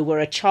Mexico, where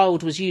a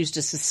child was used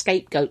as a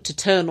scapegoat to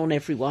turn on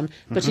everyone,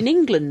 but in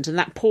England and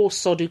that poor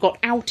sod who got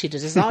outed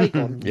as a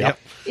Zygon. Yep.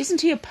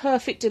 Isn't he a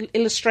perfect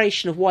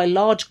illustration of why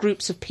large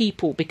groups of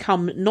people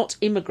become not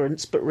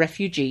immigrants but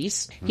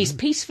refugees? He's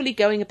peacefully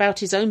going about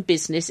his own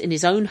business in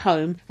his own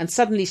home, and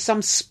suddenly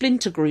some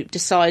splinter group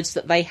decides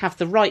that they have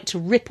the right to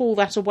rip all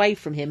that away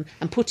from him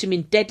and put him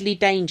in deadly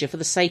danger for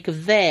the sake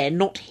of their,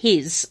 not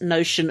his,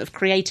 notion of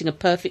creating a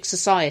perfect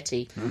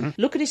society.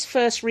 Look at his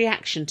first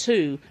reaction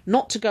too.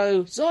 Not to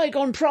go,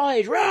 Zygon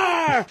pride,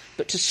 rah!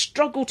 But to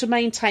struggle to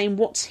maintain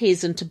what's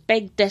his and to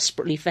beg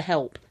desperately for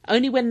help.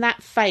 Only when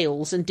that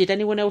fails, and did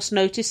anyone else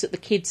notice that the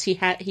kids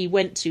he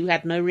went to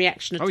had no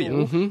reaction at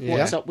all?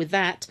 What's up with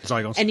that?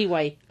 Zygons.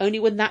 Anyway, only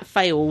when that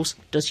fails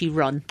does he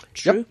run.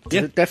 True?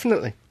 Yep.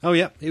 Definitely. Oh,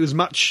 yeah. It was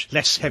much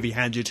less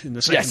heavy-handed in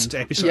the second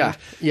episode.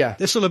 Yeah.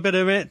 There's still a bit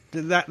of it.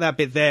 That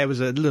bit there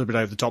was a little bit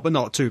over the top, but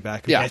not too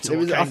bad Yeah, compared to it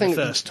was, what I came think,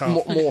 the first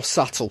half. more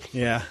subtle.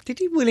 Yeah. Did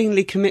he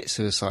willingly commit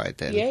suicide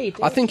then? Yeah, he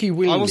did. I think he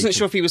willingly. I wasn't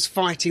sure if he was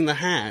fighting the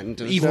hand.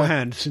 Evil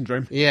hand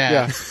syndrome. Yeah.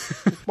 Yeah.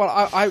 Well,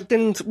 I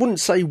wouldn't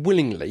say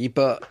willingly,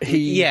 but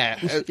he. Yeah,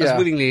 as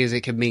willingly as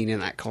it could mean in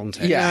that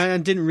context. Yeah. I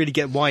didn't really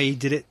get why he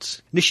did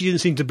it. Initially,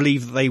 didn't seem to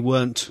believe that they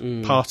weren't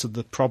part of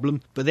the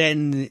problem, but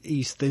then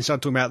he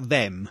started talking about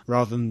them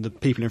rather than the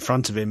people in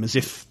front of him as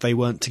if they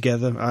weren't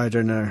together. I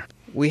don't know.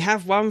 We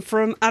have one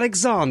from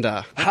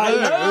Alexander.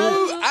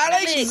 Hello,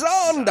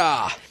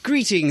 Alexander.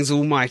 Greetings,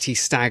 almighty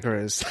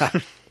staggerers.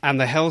 And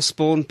the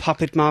hellspawn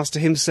puppet master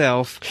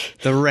himself,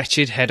 the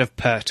wretched head of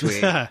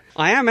Pertwee.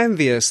 I am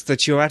envious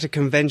that you're at a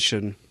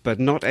convention, but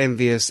not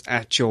envious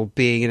at your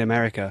being in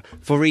America,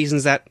 for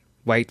reasons that...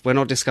 Wait, we're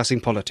not discussing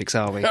politics,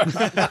 are we?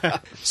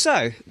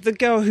 So, the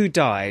girl who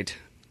died,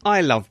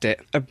 I loved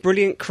it. A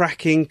brilliant,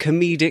 cracking,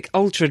 comedic,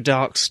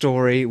 ultra-dark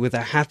story with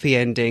a happy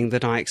ending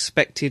that I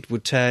expected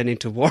would turn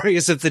into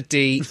Warriors of the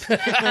Deep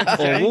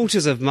or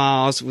Waters of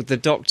Mars, with the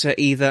Doctor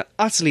either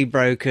utterly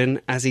broken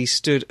as he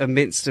stood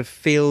amidst a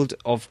field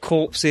of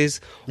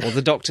corpses, or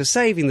the Doctor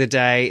saving the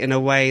day in a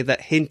way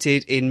that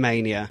hinted in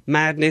Mania,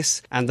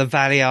 madness, and the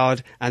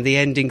Valiard, and the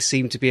ending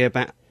seemed to be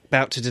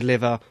about to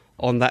deliver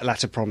on that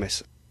latter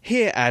promise.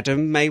 Here,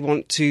 Adam may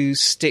want to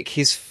stick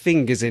his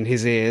fingers in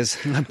his ears.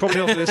 I'm probably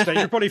not at this stage.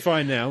 You're probably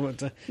fine now.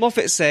 But,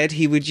 Moffat said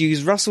he would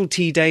use Russell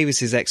T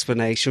Davis's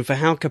explanation for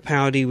how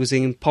Capaldi was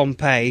in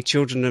Pompeii,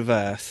 Children of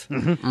Earth,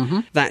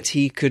 that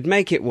he could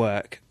make it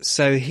work.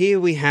 So here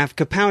we have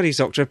Capaldi's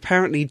Doctor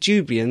apparently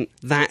jubilant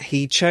that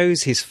he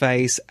chose his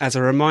face as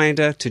a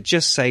reminder to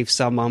just save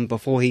someone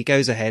before he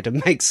goes ahead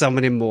and makes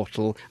someone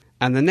immortal.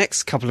 And the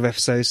next couple of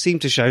episodes seem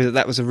to show that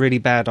that was a really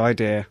bad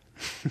idea.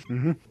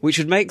 Which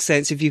would make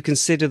sense if you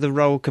consider the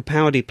role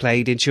Capaldi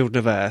played in Children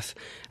of Earth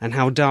and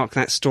how dark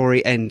that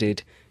story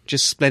ended,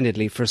 just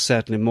splendidly for a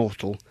certain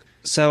immortal.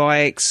 So I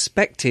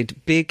expected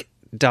big,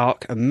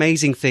 dark,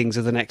 amazing things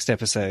of the next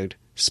episode.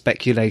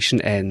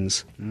 Speculation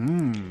ends.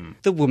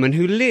 The Woman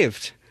Who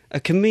Lived.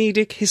 A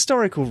comedic,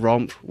 historical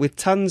romp with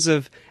tons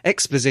of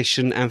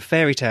exposition and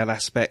fairy tale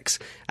aspects,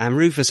 and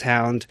Rufus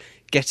Hound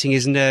getting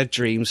his nerd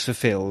dreams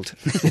fulfilled.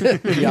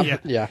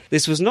 Yeah.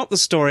 This was not the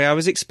story I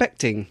was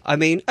expecting. I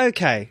mean,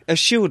 okay,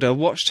 Ashilda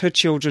watched her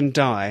children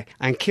die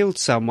and killed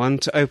someone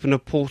to open a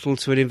portal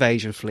to an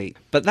invasion fleet.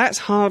 But that's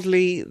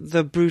hardly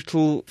the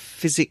brutal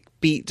physic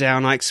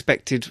beatdown I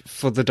expected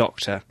for the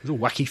Doctor. it's all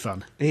wacky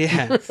fun.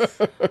 Yeah.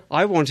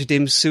 I wanted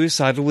him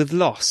suicidal with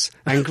loss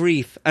and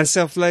grief and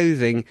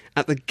self-loathing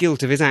at the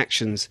guilt of his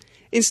actions.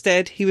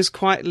 Instead, he was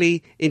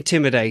quietly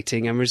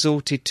intimidating and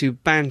resorted to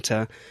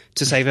banter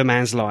to save a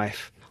man's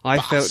life. I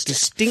felt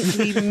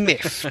distinctly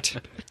miffed.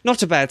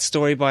 Not a bad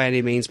story by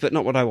any means, but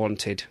not what I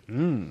wanted.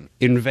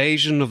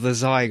 Invasion of the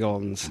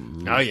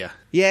Zygons. Oh, yeah.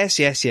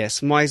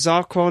 Yes. My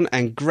Zarkon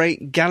and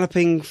great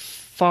galloping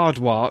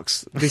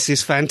Fardwarks. This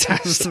is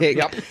fantastic.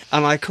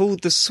 And I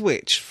called the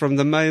switch from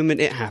the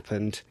moment it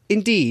happened.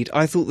 Indeed,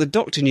 I thought the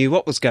Doctor knew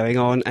what was going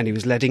on and he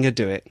was letting her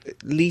do it.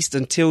 At least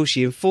until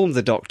she informed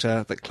the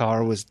Doctor that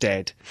Clara was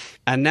dead.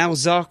 And now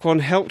Zarkon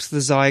helped the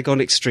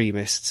Zygon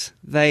extremists.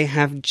 They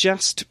have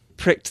just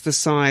pricked the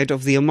side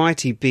of the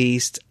almighty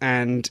beast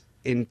and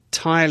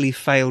entirely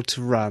failed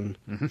to run.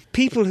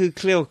 People who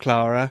kill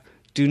Clara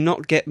do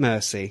not get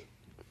mercy.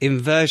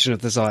 Inversion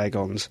of the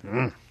Zygons.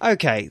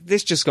 Okay,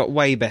 this just got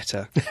way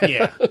better.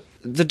 Yeah.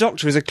 The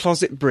Doctor is a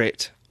closet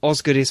Brit.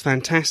 Osgood is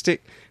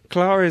fantastic.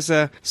 Clara is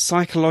a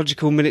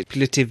psychological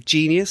manipulative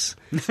genius.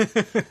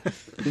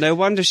 No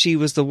wonder she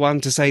was the one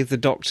to save the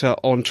Doctor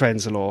on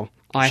Trenzalore.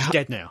 She's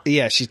dead now.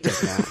 Yeah, she's dead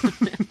now.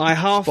 I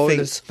half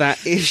Spoilers. think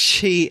that if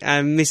she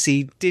and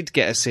Missy did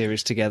get a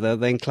series together,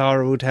 then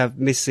Clara would have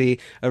Missy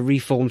a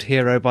reformed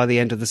hero by the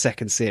end of the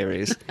second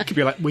series. It could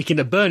be like Weekend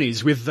at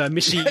Bernie's with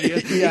Missy.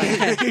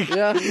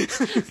 Yeah.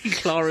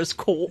 Clara's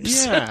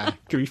corpse. Yeah,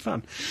 could be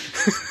fun.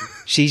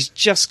 She's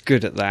just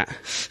good at that.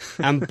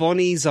 And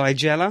Bonnie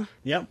Zygella?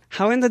 Yep.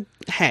 How in the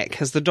heck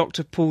has the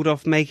Doctor pulled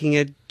off making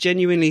a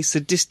genuinely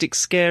sadistic,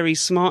 scary,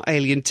 smart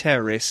alien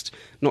terrorist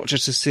not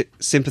just a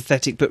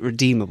sympathetic but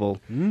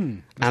redeemable?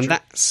 And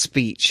that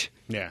speech.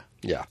 Yeah.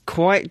 Yeah.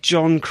 Quite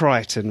John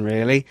Crichton,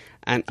 really,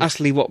 and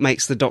utterly what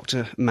makes the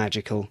Doctor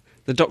magical.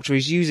 The Doctor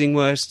is using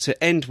words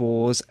to end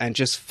wars and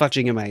just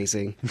fudging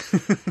amazing.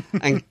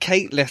 And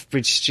Kate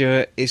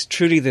Lethbridge-Stewart is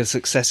truly the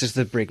successor to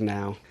the Brig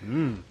now.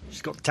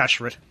 She's got the touch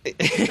for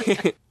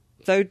it.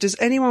 Though, does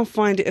anyone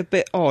find it a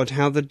bit odd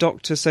how the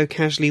Doctor so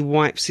casually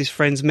wipes his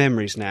friends'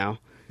 memories now?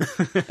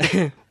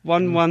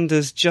 One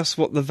wonders just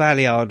what the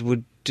Valiard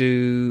would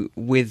do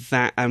with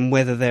that and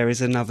whether there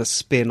is another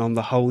spin on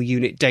the whole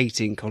unit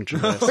dating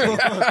controversy.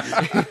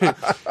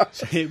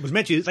 It was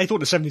meant to. They thought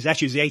the 70s,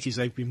 actually it was the 80s.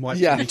 They've been wiped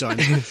Yeah. many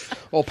times.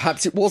 Or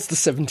perhaps it was the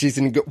 70s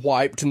and it got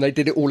wiped and they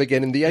did it all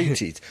again in the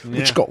 80s,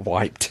 which Yeah. got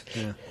wiped.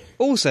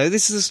 Also,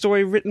 this is a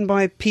story written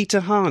by Peter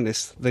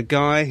Harness, the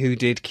guy who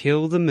did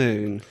Kill the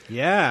Moon.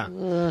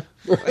 Yeah.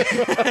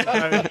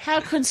 How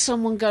can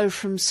someone go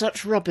from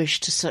such rubbish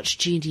to such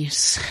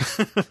genius?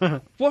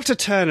 What a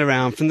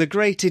turnaround from the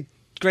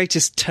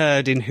greatest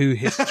turd in Who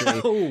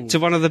history to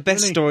one of the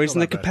best Really? stories in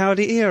the Not that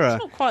Capaldi era.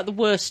 Not quite the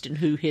worst in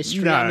Who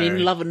history. No. I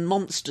mean, Love and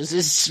Monsters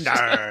is...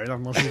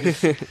 No.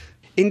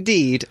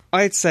 Indeed,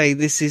 I'd say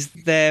this is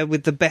there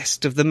with the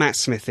best of the Matt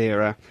Smith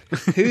era.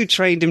 Who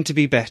trained him to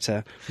be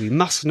better? We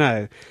must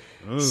know.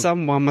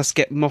 Someone must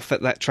get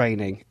Moffat that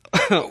training.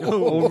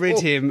 Or rid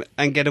him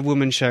and get a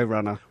woman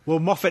showrunner. Well,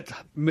 Moffat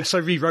so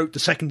rewrote the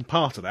second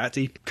part of that.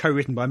 He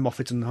co-written by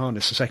Moffat and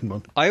Harness, the second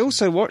one. I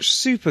also watched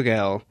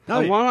Supergirl,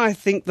 and while I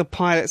think the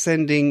pilot's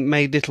ending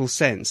made little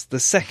sense, the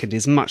second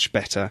is much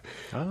better.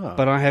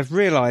 But I have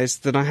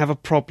realised that I have a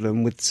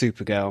problem with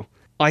Supergirl.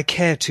 I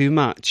care too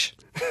much.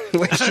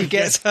 When she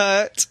gets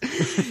hurt,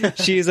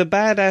 she is a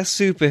badass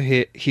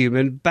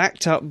superhuman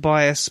backed up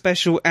by a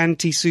special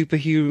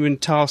anti-superhuman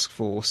task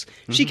force.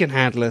 She can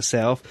handle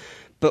herself,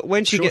 but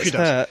when she Sure gets she does.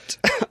 hurt,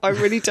 I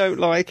really don't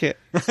like it.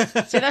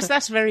 See,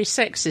 that's very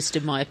sexist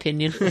in my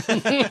opinion.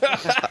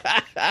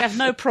 I have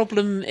no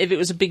problem if it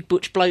was a big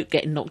butch bloke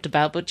getting knocked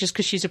about, but just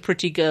because she's a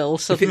pretty girl,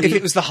 If suddenly,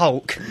 it was the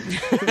Hulk.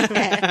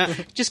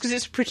 just because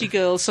it's a pretty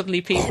girl,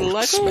 suddenly people are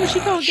like, oh, she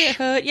can't get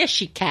hurt. Yes,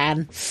 she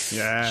can.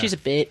 Yeah. She's a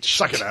bitch.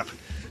 Suck it up.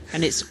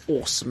 And it's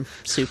awesome.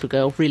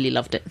 Supergirl. Really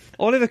loved it.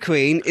 Oliver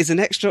Queen is an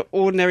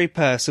extraordinary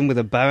person with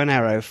a bow and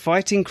arrow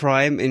fighting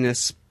crime in a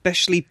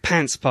especially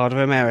pants part of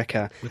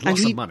America. With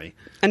lots of money.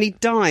 And he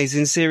dies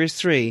in Series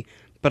 3,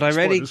 but I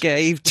already Spoilers.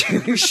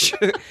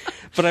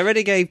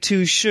 gave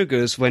two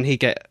sugars when he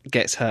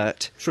gets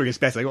hurt. Sure, it gets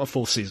better. They got a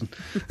 4th season.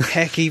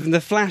 Heck, even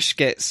the Flash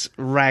gets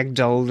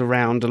ragdolled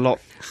around a lot,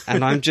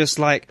 and I'm just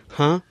like,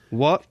 huh?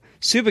 What?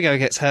 Supergirl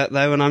gets hurt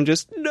though, and I'm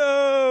just,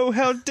 no,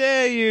 how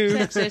dare you?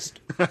 Sexist.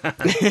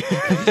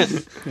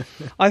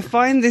 I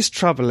find this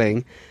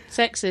troubling.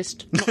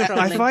 Sexist. Not I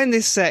troubling. find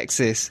this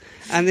sexist,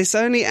 and this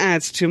only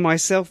adds to my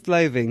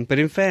self-loathing, but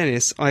in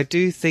fairness, I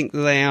do think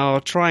that they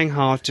are trying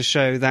hard to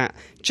show that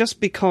just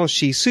because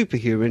she's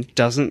superhuman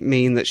doesn't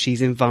mean that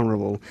she's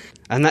invulnerable.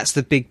 And that's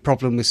the big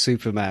problem with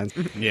Superman.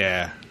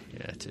 Yeah.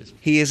 Yeah, it is.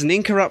 He is an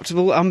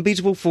incorruptible,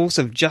 unbeatable force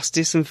of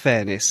justice and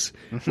fairness,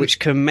 which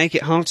can make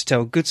it hard to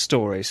tell good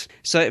stories.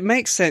 So it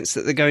makes sense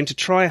that they're going to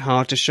try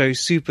hard to show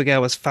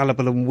Supergirl as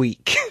fallible and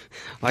weak.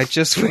 I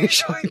just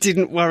wish I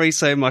didn't worry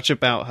so much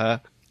about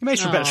her. It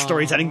makes for better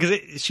storytelling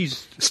because she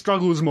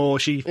struggles more.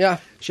 She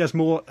has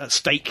more at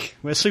stake.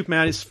 Whereas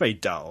Superman is very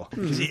dull.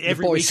 'Cause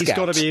every Boy week he's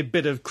got to Scout. be a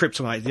bit of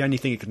kryptonite. The only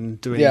thing it can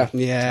do. Yeah.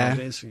 Yeah.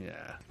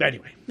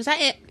 Anyway, Was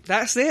that it?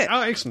 That's it.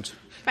 oh, excellent.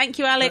 Thank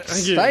you,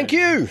 Alex. Thank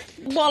you.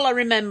 While I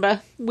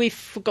remember, we've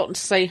forgotten to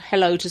say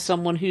hello to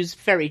someone who's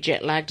very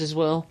jet lagged as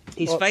well.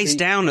 He's What, face the-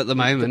 down at the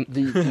moment.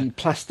 The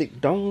plastic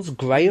dolls,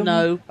 Graham.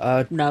 No.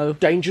 No.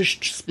 Dangerous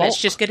Spock.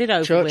 Let's just get it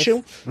over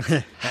Churchill.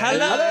 with.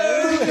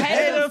 Hello,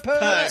 Head of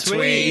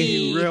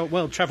Pertwee. Real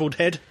well-travelled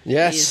head. He is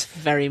Yes.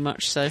 very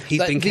much so.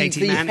 He's been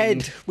Katie Manning.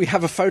 head. We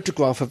have a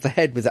photograph of the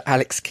head with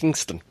Alex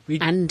Kingston.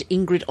 And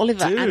Ingrid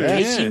Oliver and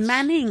yes. Katie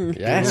Manning.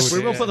 Yes. We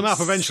will put them up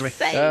eventually.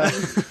 Same.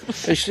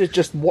 They should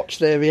just watch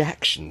their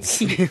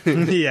reactions.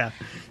 Yeah.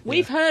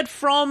 We've heard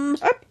from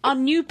our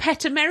new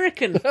pet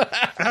American,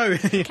 Oh,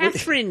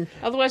 Catherine,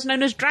 otherwise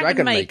known as Dragon,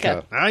 Dragon Maker.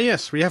 Maker. ah,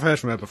 yes, we have heard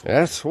from her before.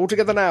 Yes, all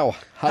together now.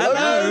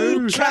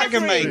 Hello,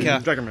 Dragon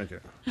Maker. Dragon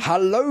Maker.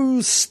 Hello,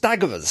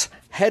 Staggerers,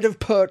 head of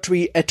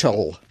Pertwee et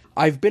al.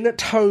 I've been at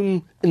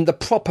home in the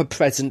proper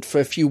present for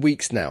a few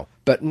weeks now,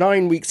 but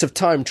 9 weeks of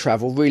time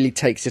travel really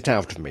takes it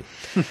out of me.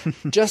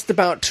 just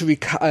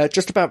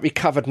about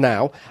recovered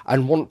now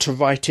and want to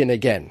write in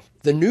again.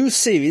 The new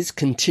series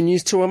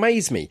continues to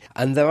amaze me,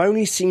 and they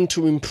only seem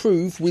to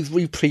improve with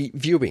repeat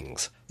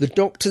viewings. The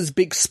Doctor's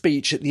big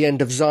speech at the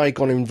end of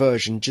Zygon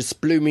Inversion just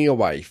blew me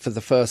away for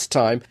the first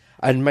time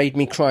and made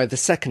me cry the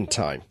second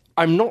time.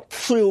 I'm not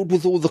thrilled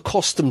with all the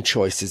costume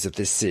choices of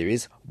this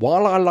series.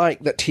 While I like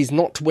that he's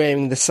not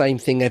wearing the same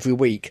thing every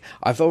week,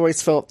 I've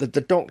always felt that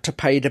the Doctor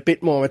paid a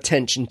bit more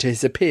attention to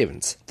his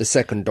appearance, the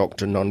second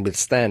Doctor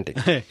notwithstanding.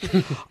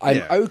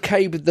 I'm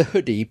okay with the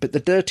hoodie, but the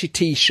dirty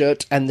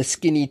t-shirt and the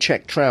skinny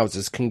check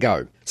trousers can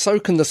go. So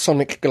can the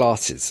sonic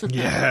glasses.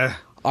 Yeah.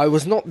 I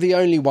was not the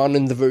only one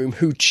in the room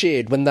who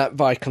cheered when that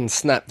Vicon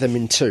snapped them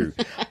in two,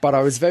 but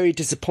I was very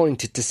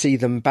disappointed to see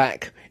them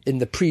back in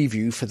the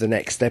preview for the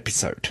next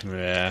episode.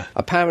 Yeah.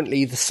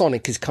 Apparently, the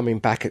Sonic is coming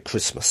back at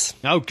Christmas.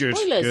 Oh, good.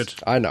 Spoilers. Good.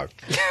 I know.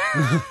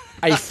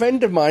 A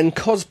friend of mine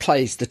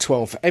cosplays the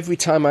 12th every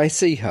time I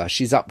see her.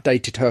 She's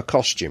updated her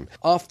costume.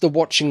 After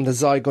watching the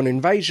Zygon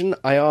Invasion,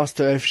 I asked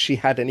her if she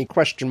had any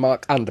question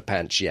mark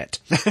underpants yet.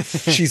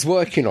 She's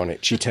working on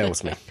it, she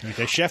tells me.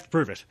 Okay, chef,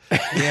 prove it.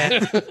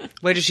 Yeah.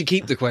 Where does she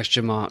keep the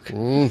question mark?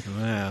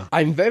 Wow.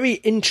 I'm very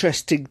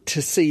interested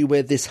to see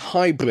where this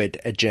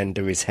hybrid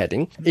agenda is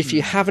heading. If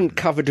you haven't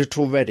covered it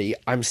already,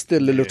 I'm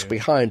still a little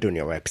behind on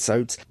your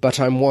episodes, but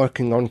I'm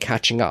working on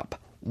catching up.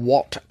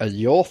 What are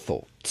your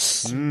thoughts?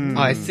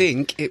 I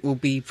think it will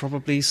be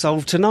probably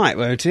solved tonight,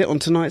 won't it, on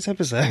tonight's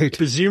episode?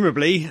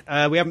 Presumably,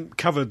 we haven't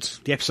covered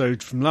the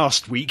episode from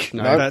last week,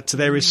 but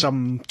there is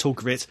some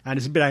talk of it, and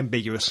it's a bit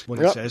ambiguous what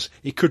it Yep. says.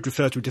 It could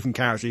refer to a different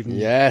character, even.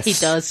 Yes. He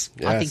does.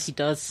 I Yes. think he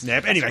does. Yeah,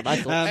 but anyway,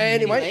 That's what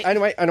I thought.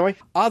 Anyway,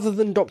 other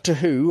than Doctor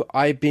Who,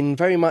 I've been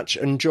very much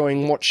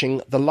enjoying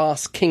watching The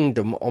Last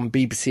Kingdom on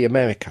BBC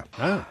America.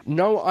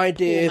 No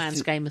idea. Poor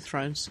man's Game of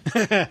Thrones.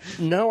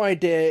 No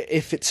idea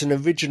if it's an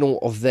original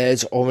of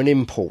theirs or an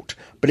import,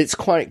 but it's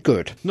quite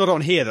good. Not on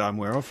here that I'm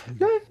aware of.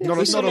 Not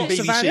we saw on lots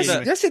of BBC. adverts.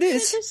 anyway. Yes, it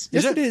is. Is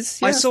Yes, it? it is.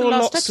 I Yeah. saw The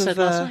last lots of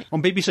episode last night.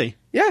 On BBC.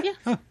 Yeah.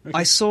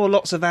 I saw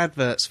lots of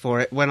adverts for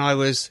it when I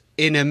was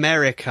in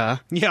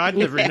America. Yeah, I'd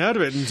never even heard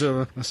of it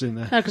until I seen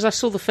there. No, because I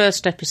saw the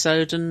first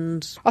episode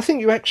and I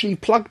think you actually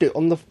plugged it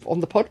on the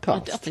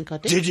podcast. I think I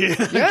did. Did you?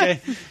 Yeah.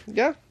 Okay.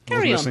 Yeah.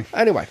 Carry on. Listening.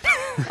 Anyway,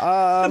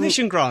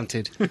 Permission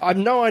granted. I've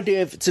no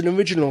idea if it's an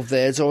original of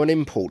theirs or an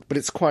import, but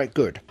it's quite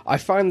good. I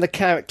find the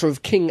character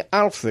of King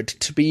Alfred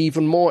to be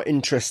even more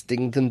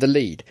interesting than the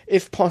lead.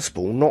 If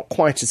possible, not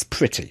quite as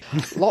pretty.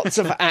 Lots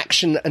of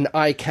action and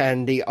eye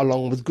candy,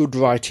 along with good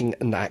writing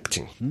and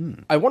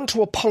acting. I want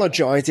to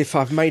apologise if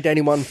I've made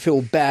anyone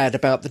feel bad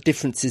about the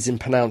differences in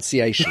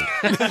pronunciation.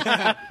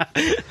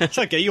 It's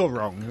okay, you're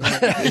wrong.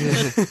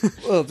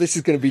 Well, this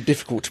is going to be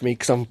difficult to me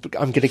because I'm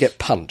going to get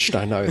punched,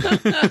 I know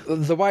that.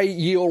 The way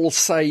you'll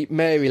say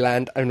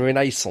Maryland and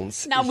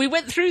Renaissance... Now, we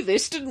went through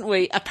this, didn't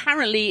we?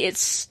 Apparently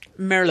it's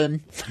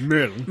Merlin.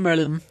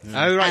 Merlin.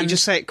 Oh, right, you And-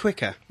 just say it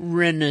quicker.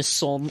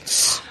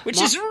 Renaissance.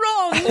 Which is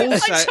wrong!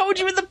 Also- I told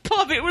you in the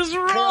pub it was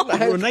wrong!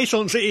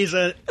 Renaissance is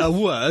a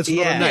word, not a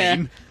Yeah.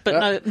 name. But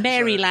no,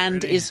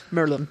 Maryland is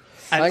Merlin.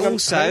 And Hang on,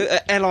 also,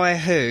 at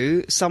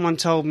Elihu, someone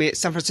told me it's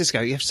San Francisco.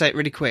 You have to say it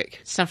really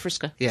quick. San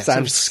Francisco. Yeah,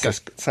 San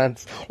Francisco.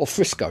 or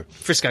Frisco.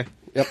 Frisco.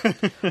 Yep.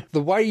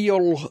 The way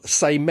you'll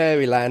say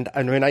Maryland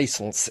and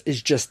Renaissance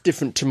is just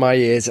different to my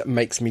ears. It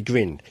makes me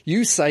grin.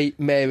 You say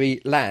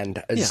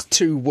Maryland as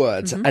two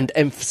words and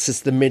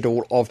emphasis the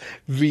middle of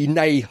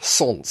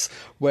Renaissance,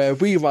 where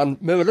we run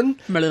Merlin.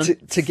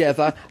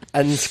 Together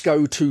and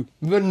go to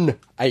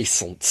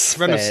Renaissance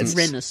fairs.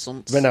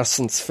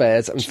 Renaissance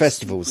fairs and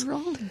festivals.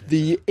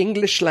 The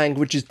English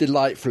language is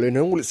delightful in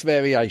all its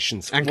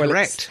variations. And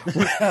correct.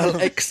 Well,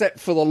 except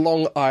for the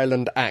Long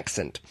Island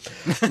accent.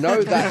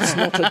 No, that's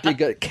not a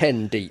dig at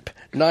Ken Deep.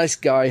 Nice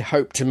guy,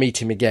 hope to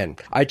meet him again.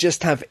 I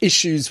just have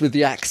issues with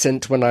the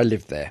accent when I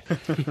lived there.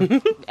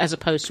 As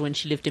opposed to when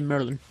she lived in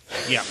Merlin.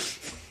 Yeah.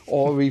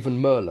 Or even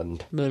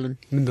Merland. Merlin.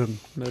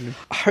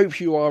 I hope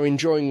you are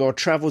enjoying your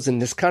travels in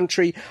this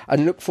country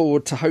and look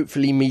forward to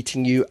hopefully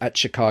meeting you at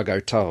Chicago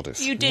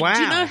TARDIS. You did. Wow.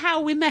 Do you know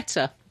how we met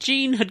her?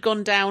 Jean had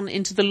gone down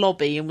into the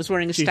lobby and was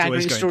wearing a She's Staggering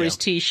always going Stories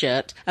down.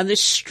 T-shirt, and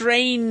this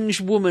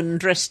strange woman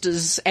dressed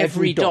as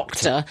every Every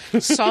doctor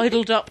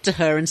sidled up to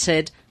her and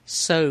said,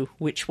 "So,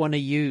 which one are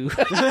you?"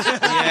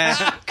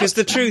 Yeah, because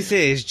the truth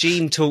is,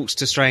 Jean talks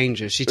to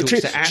strangers. She talks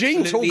to Jean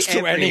absolutely talks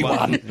to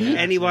everyone. anyone.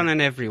 Anyone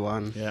and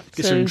everyone. Yeah.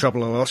 Gets her in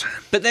trouble a lot.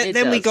 But then, It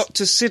then we does. got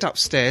to sit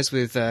upstairs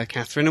with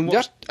Catherine and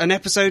watch Yep. an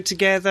episode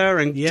together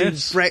and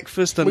Yes. do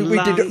breakfast and We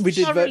lunch.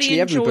 did I virtually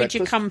really every enjoyed breakfast.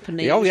 your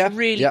company. Oh, It was yeah.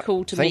 really Yeah.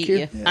 cool to Thank meet you.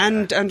 you.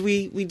 And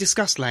we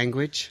discussed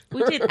language.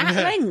 We did at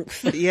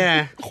length.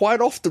 Yeah,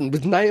 Quite often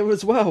with Naya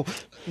as well.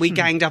 we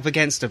ganged up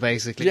against her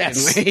basically,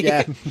 Yes, didn't we?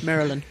 yeah.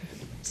 Merlin.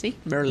 See?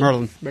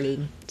 Merlin.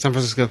 San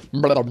Francisco.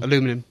 Blah.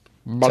 Aluminum.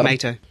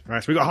 Tomato.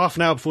 Right, so we've got half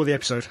an hour before the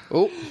episode.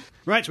 Oh.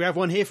 Right, we have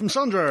one here from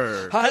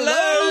Sandro.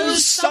 Hello,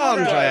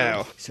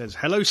 Sandro. He says,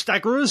 "Hello,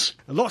 Staggerers.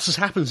 Lots has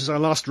happened since I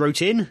last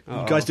wrote in.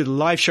 You guys did a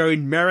live show in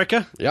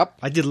America. Yep.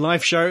 I did a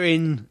live show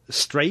in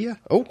Australia.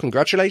 Oh,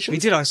 congratulations. We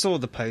did. I saw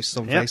the posts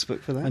on Yep.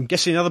 Facebook for that. I'm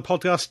guessing another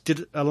podcast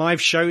did a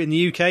live show in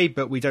the UK,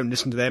 but we don't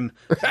listen to them.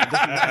 So it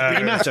doesn't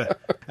really matter.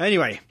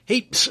 Anyway,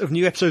 heaps of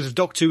new episodes of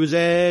Doctor Who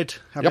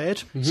have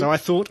aired. So I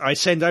thought I'd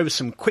send over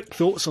some quick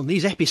thoughts on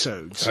these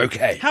episodes.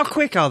 Okay. How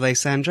quick are they,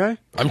 Sandro?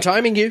 I'm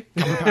timing you.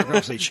 Couple of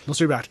paragraphs each. Not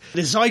too bad.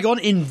 The Zygon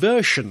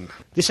inversion.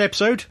 This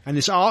episode and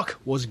this arc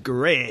was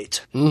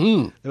great.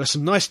 Mm-hmm. There were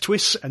some nice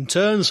twists and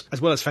turns, as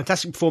well as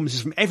fantastic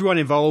performances from everyone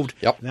involved.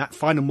 Yep. And that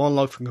final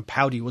monologue from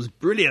Capaldi was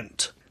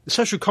brilliant. The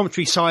social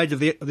commentary side of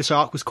this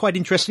arc was quite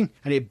interesting,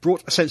 and it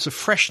brought a sense of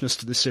freshness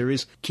to the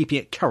series, keeping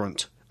it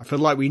current. I feel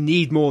like we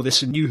need more of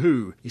this in New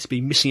Who. It's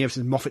been missing ever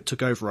since Moffat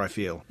took over, I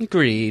feel.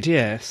 Agreed,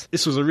 yes.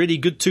 This was a really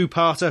good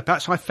two-parter,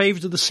 perhaps my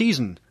favourite of the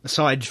season,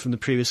 aside from the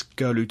previous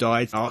Girl Who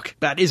Died arc.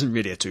 That isn't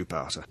really a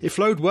two-parter. It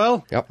flowed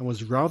well Yep. and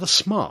was rather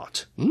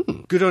smart.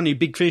 Good on you,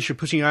 Big Finish, for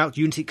putting out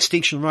Unit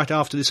Extinction right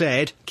after this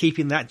aired,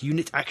 keeping that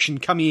unit action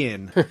coming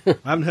in. I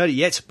haven't heard it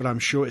yet, but I'm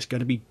sure it's going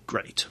to be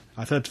great.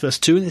 I've heard the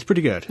first two and it's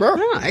pretty good.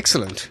 Ah,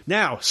 excellent.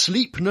 Now,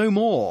 Sleep No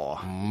More.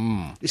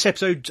 This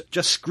episode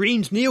just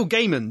screamed Neil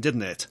Gaiman,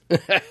 didn't it?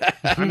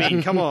 I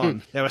mean, come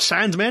on. There were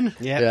Sandmen,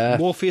 Yeah.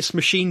 Morpheus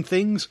machine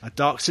things, a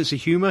dark sense of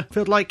humour.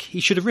 Felt like he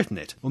should have written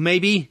it. Or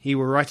maybe he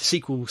will write a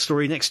sequel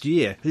story next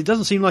year. But it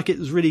doesn't seem like it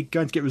was really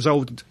going to get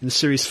resolved in the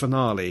series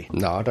finale.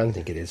 No, I don't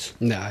think it is.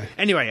 No.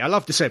 Anyway, I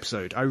loved this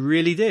episode. I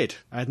really did.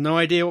 I had no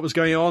idea what was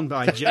going on, but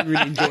I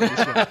genuinely enjoyed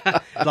this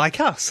one. Like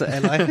us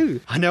at Elihu.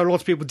 I know a lot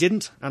of people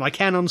didn't, and I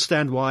can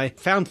understand why.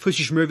 Found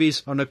footage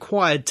movies are an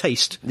acquired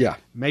taste. Yeah.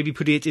 Maybe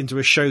putting it into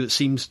a show that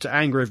seems to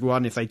anger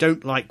everyone if they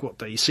don't like what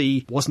they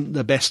see wasn't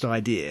the best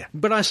idea.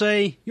 But I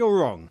say, you're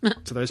wrong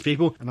to those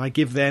people, and I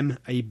give them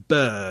a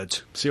bird.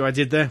 See what I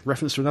did there?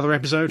 Reference to another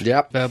episode?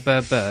 Yep. Bird.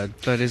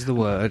 Bird is the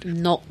word.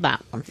 Not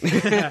that one.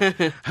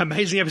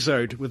 Amazing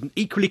episode with an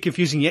equally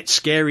confusing yet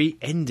scary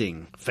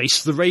ending.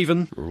 Face the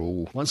Raven.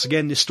 Ooh. Once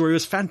again, this story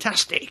was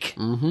fantastic.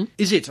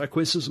 Is it a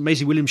coincidence that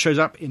Maisie Williams shows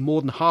up in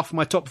more than half of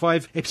my top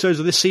 5 episodes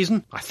of this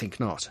season? I think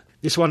not.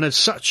 This one had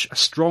such a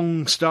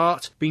strong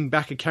start, bringing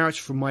back a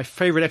character from my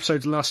favourite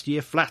episodes last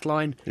year,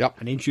 Flatline,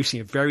 and introducing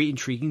a very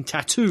intriguing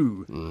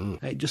tattoo.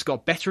 It just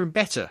got better and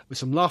better, with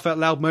some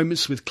laugh-out-loud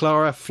moments with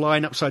Clara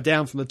flying upside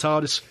down from the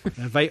TARDIS,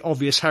 and a very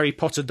obvious Harry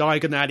Potter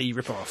Diagon Alley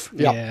ripoff.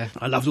 Yeah.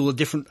 I loved all the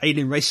different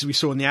alien races we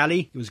saw in the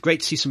alley. It was great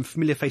to see some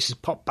familiar faces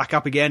pop back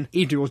up again,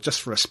 even if it was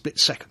just for a split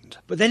second.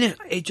 But then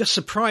it just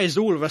surprised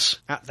all of us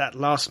at that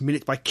last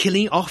minute by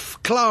killing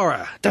off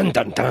Clara. Dun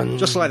dun dun.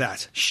 Just like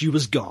that. She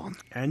was gone.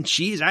 And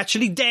she is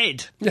actually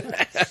dead.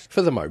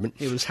 For the moment.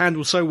 It was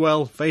handled so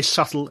well, very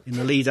subtle in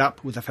the lead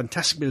up, with a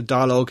fantastic bit of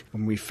dialogue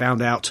when we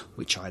found out,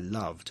 which I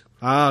loved.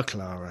 Ah,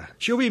 Clara.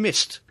 She'll be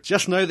missed.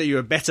 Just know that you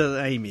are better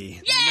than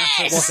Amy.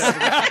 Yes!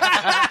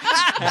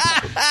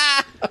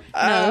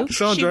 No,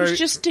 Sandro, she was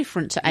just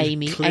different to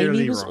Amy. clearly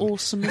Amy was wrong.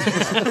 awesome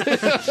as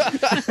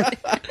well.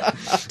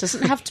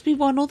 Doesn't have to be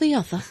one or the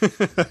other.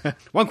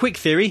 One quick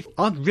theory.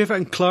 Aren't River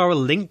and Clara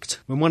linked?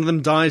 When one of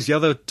them dies, the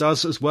other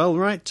does as well,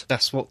 right?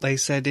 That's what they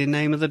said in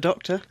Name of the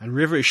Doctor. And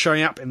River is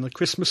showing up in the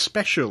Christmas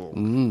special.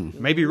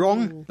 Maybe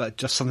wrong, but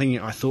just something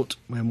I thought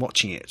when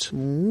watching it.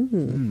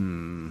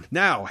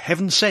 Now,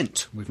 Heaven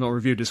Sent. We've not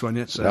reviewed this one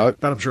yet, so, No.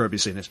 but I'm sure I've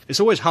seen it. It's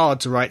always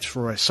hard to write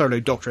for a solo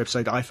Doctor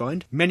episode, I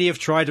find. Many have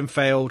tried and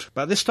failed,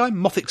 but this time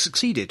Moffat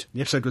succeeded.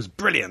 The episode was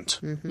brilliant.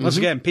 Once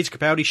again, Peter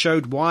Capaldi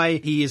showed why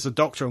he is the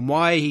Doctor and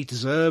why he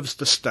deserves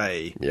to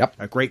stay. Yep.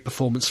 A great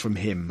performance from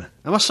him.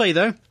 I must say,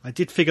 though, I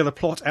did figure the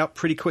plot out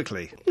pretty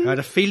quickly. I had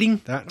a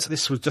feeling that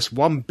this was just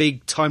one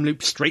big time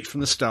loop straight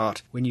from the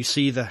start, when you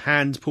see the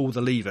hand pull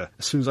the lever.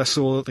 As soon as I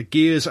saw the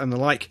gears and the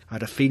like, I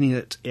had a feeling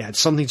that it had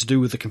something to do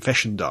with the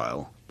confession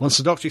dial. Once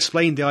the Doctor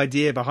explained the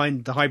idea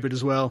behind the hybrid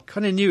as well,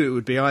 kind of knew it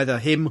would be either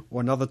him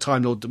or another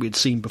Time Lord that we had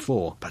seen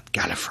before. But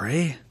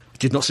Gallifrey?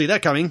 Did not see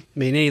that coming.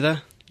 Me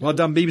neither. Well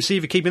done, BBC,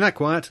 for keeping that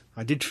quiet.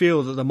 I did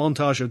feel that the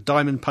montage of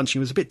diamond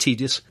punching was a bit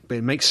tedious, but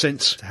it makes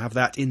sense to have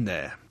that in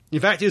there. In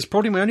fact, it's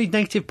probably my only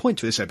negative point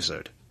to this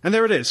episode. And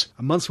there it is,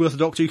 a month's worth of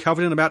Doctor Who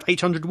covered in about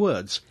 800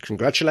 words.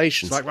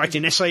 Congratulations. It's like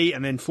writing an essay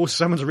and then forcing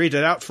someone to read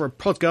it out for a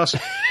podcast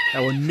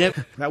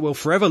that will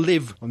forever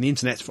live on the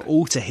internet for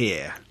all to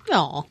hear.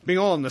 Aw. Being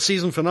on the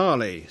season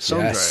finale,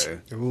 Sandro. Yes.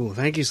 Oh,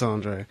 thank you,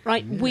 Sandro.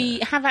 Right, we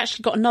have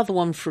actually got another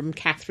one from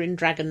Catherine,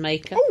 Dragon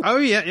Maker. Oh,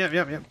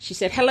 yeah. She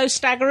said, hello,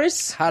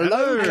 Staggerers.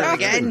 Hello,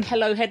 And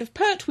hello, Head of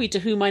Pertwee, to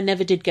whom I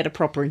never did get a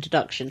proper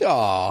introduction.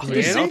 Aw. It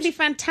was simply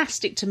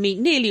fantastic to meet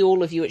nearly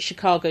all of you at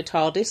Chicago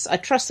TARDIS. I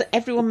trust that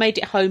everyone made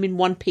it home in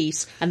one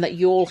piece and that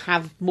you all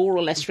have more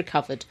or less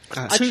recovered.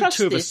 I trust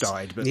two of us this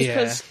died, but-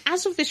 because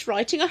as of this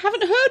writing, I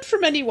haven't heard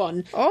from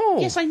anyone. Oh.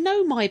 Yes, I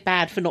know my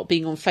bad for not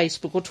being on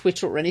Facebook or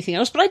Twitter or anything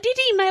else, but I did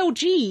email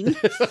Jean.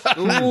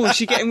 Oh, is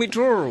she getting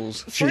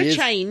withdrawals? For a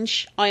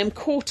change, I am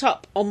caught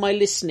up on my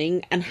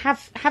listening, and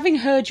having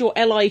heard your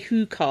Li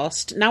Who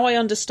cast, now I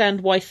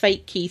understand why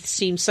Fake Keith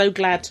seems so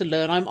glad to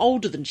learn I'm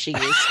older than she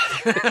is.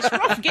 It's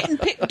rough getting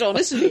picked on,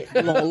 isn't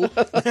it? Lol.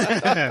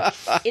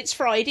 It's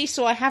Friday,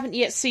 so I haven't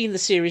yet seen the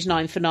Series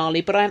 9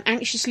 finale, but I am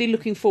anxiously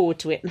looking forward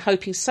to it and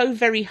hoping so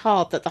very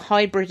hard that the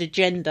hybrid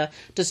agenda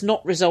does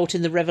not result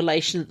in the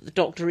revelation that the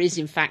Doctor is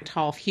in fact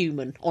half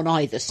human on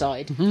either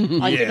side.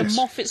 I've been a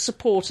Moffat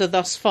supporter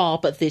thus far,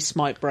 but this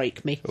might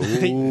break me.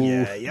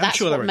 Yeah, I'm That's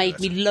sure what made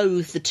me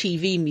loathe the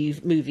TV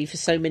movie for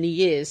so many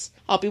years.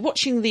 I'll be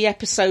watching the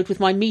episode with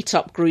my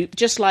meetup group,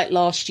 just like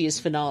last year's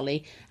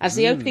finale. As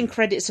the opening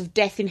credits of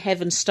Death in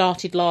Heaven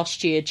started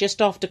last year, just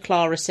after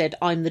Clara said,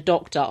 I'm the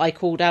Doctor, I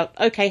called out,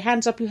 OK,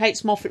 hands up who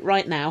hates Moffat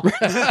right now.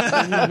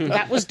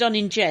 That was done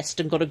in jest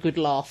and got a good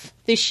laugh.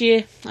 This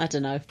year, I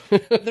don't know.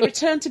 The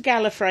return to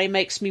Gallifrey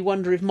makes me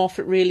wonder if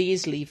Moffat really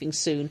is leaving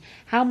soon.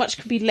 How much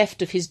can be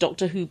left of his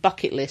Doctor Who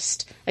bucket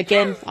list?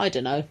 Again, I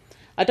don't know.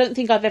 I don't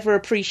think I've ever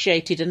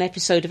appreciated an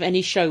episode of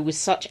any show with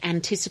such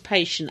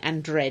anticipation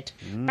and dread.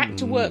 Back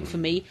to work for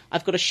me.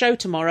 I've got a show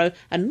tomorrow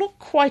and not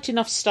quite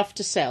enough stuff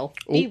to sell.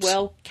 Be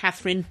well,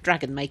 Catherine,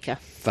 Dragon Maker.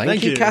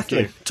 Thank you,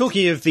 Catherine.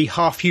 Talking of the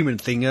half-human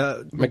thing,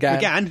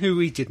 McGann, who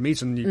we did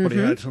meet, and you probably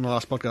heard from the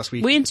last podcast,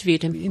 We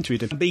interviewed him. But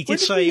he did Where did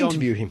say we on...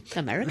 interview him?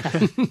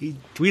 America. We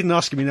didn't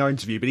ask him in our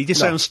interview, but he did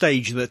say on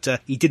stage that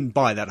he didn't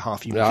buy that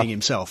half-human thing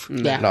himself.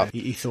 Yeah. No.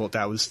 He thought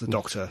that was the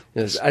Doctor.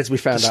 Yes, as we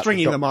found out,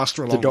 Stringing the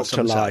Master the along with Doctor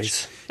some lies.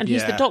 such. And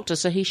he's the Doctor,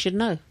 so he should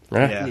know.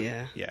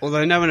 Yeah.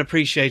 Although no one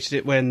appreciated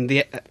it when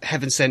the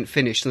Heaven Sent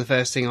finished, and the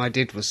first thing I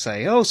did was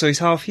say, "Oh, so he's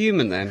half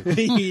human then." I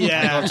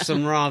Yeah. got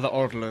some rather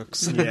odd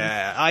looks.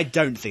 Yeah, I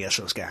don't think that's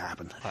what's going to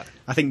happen.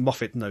 I think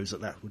Moffat knows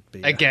that would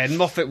be... Again,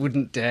 Moffat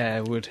wouldn't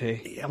dare, would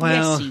he?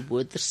 well, Yes, he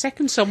would. The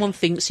second someone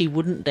thinks he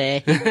wouldn't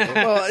dare.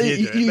 Well,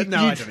 he'd do it, but no,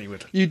 I don't think he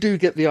would. You do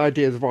get the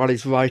idea that while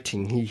he's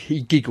writing,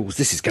 he giggles,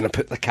 this is going to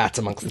put the cat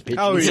amongst the pigeons.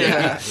 Oh,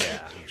 yeah.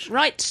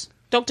 Right.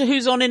 Doctor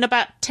Who's on in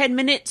about 10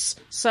 minutes,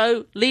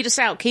 so lead us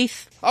out,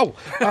 Keith. Oh,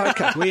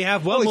 okay. We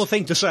have one more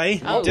thing to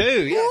say. Oh. We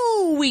do, yeah.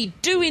 Oh, we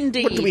do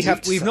indeed. What do we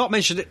have to We've say? not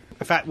mentioned it.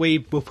 In fact,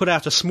 we will put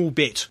out a small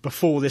bit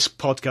before this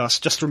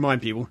podcast, just to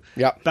remind people.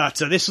 Yep. But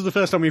this is the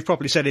first time we've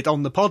properly said it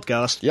on the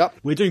podcast. Yep.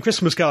 We're doing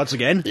Christmas cards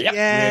again. Yep. We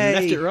Yay.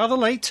 left it rather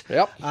late.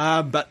 Yep.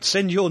 But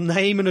send your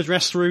name and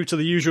address through to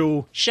the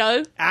usual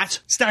Show. @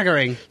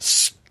 Staggering.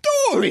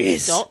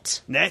 Stories!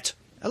 .net.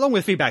 along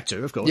with feedback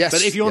too, of course. Yes,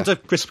 But if you want yeah. a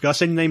Christmas card,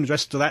 send your name and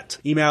address to that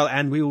email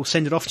and we will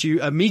send it off to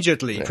you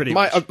immediately, pretty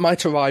much.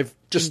 Might arrive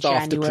just In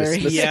after January.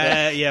 Christmas.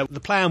 Yeah.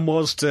 The plan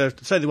was to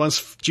say the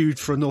ones due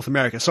for North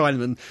America, sign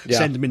them and Yeah.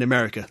 send them in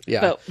America.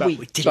 Yeah. But we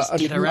didn't just But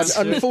get around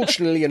to it.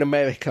 unfortunately, in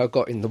America,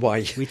 got in the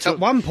way. At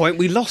one point,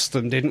 we lost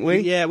them, didn't we?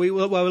 Yeah, we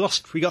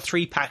lost. We got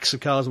 3 packs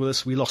of cards with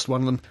us. We lost one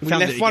of them. We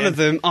Found left it one again. of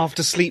them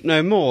after Sleep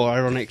No More,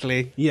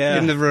 ironically. Yeah.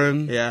 In the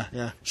room.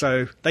 Yeah.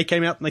 So they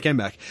came out and they came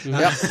back.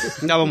 Yeah.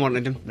 No one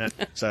wanted them. No.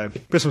 So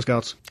Christmas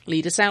cards.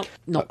 Lead us out.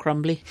 Not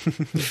crumbly.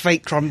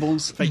 Fake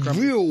crumbles.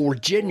 Real,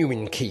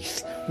 genuine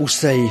Keith will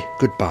say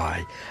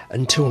goodbye.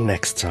 Until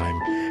next time,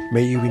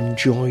 may you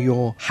enjoy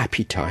your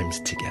happy times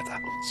together.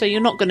 So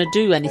you're not going to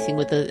do anything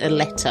with a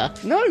letter?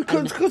 No,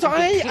 because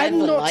I am Clever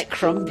not like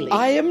Crumbly.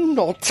 I am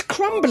not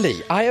crumbly.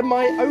 I am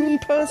my own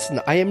person.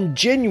 I am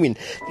genuine.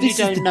 You This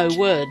is don't the- know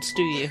words,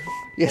 do you?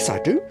 Yes, I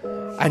do.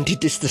 No, you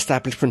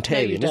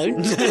Anti-disestablishmentarian.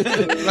 don't.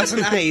 That's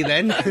an A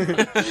then.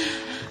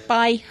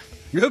 Bye.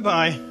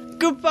 Goodbye.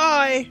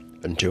 Goodbye.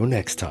 Until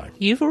next time.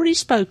 You've already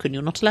spoken.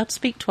 You're not allowed to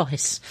speak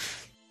twice.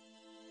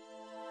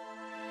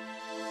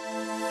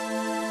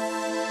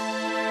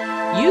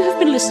 You have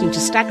been listening to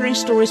Staggering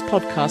Stories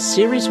Podcast,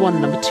 Series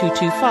 1, number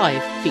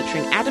 225,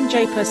 featuring Adam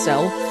J.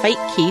 Purcell, Fake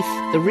Keith,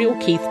 The Real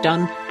Keith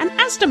Dunn, and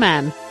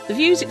Asdaman. The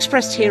views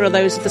expressed here are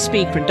those of the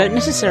speaker and don't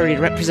necessarily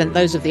represent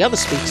those of the other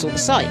speakers or the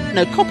site.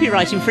 No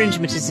copyright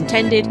infringement is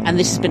intended, and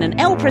this has been an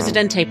El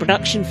Presidente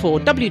production for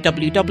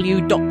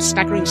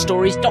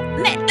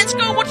www.staggeringstories.net. Let's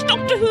go and watch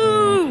Doctor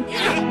Who!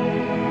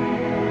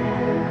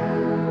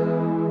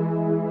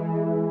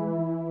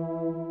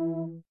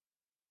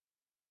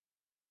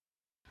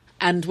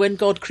 And when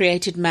God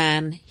created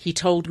man, he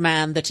told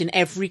man that in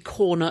every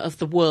corner of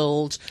the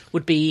world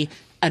would be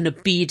an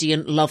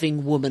obedient,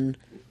 loving woman.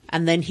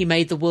 And then he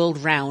made the world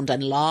round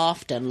and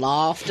laughed and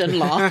laughed and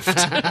laughed.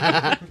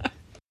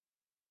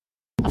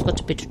 I've got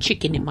a bit of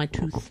chicken in my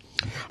tooth.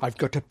 I've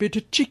got a bit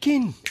of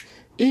chicken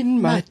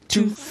in my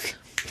tooth.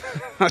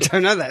 I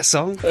don't know that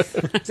song.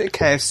 Is it a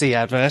KFC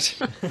advert?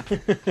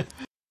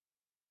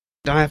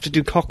 I have to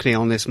do Cockney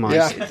on this, Mike.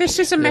 Yeah. This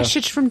is a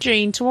message from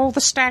Jean to all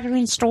the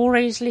Staggering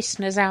Stories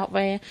listeners out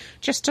there,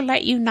 just to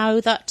let you know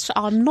that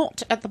I'm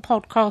not at the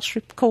podcast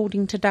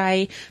recording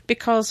today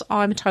because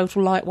I'm a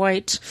total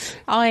lightweight.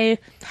 I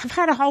have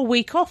had a whole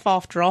week off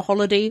after our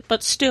holiday,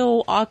 but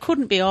still I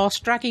couldn't be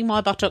arsed dragging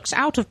my buttocks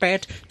out of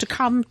bed to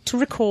come to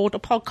record a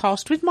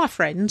podcast with my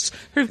friends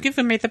who've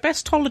given me the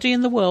best holiday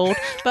in the world,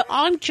 but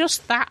I'm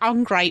just that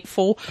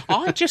ungrateful.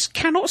 I just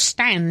cannot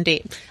stand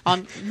it.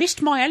 I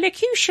missed my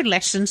elocution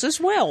lessons as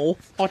well.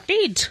 I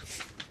did.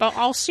 But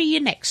I'll see you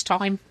next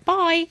time.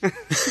 Bye.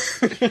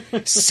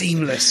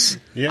 Seamless.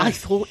 Yeah. I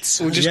thought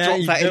so. We'll just Yeah, drop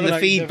you that in never the know,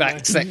 feedback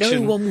No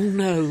section. one will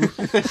know.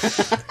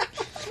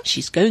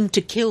 She's going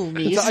to kill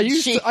me, I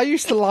isn't she?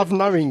 used to love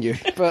knowing you,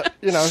 but,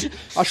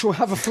 I shall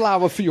have a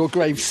flower for your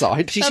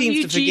graveside. She Love seems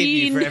you, to forgive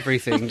you for Jean.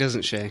 everything,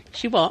 doesn't she?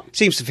 She what?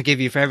 Seems to forgive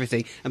you for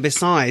everything. And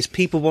besides,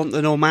 people want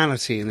the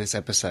normality in this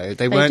episode.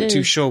 They weren't do.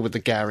 too sure with the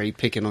Gary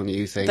picking on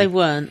you thing. They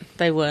weren't.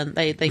 They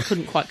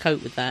couldn't quite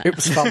cope with that. It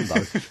was fun,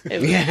 though.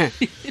 It was- Yeah.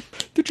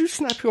 Did you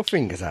snap your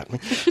fingers at me?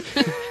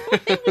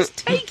 He was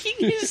taking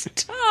his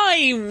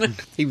time.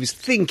 He was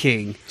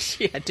thinking.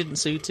 Yeah, it didn't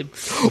suit him.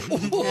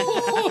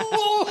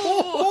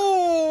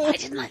 Why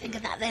didn't I think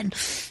of that then?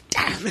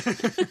 Damn.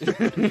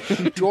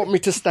 Do you want me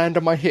to stand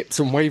on my hips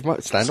and wave my...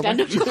 Stand on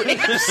my Stand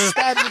up.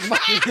 Stand on my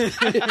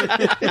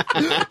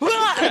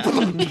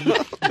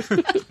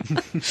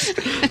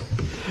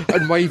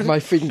and wave my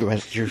finger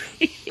at you.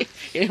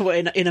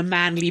 in a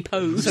manly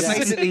pose. So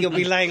basically, you'll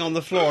be laying on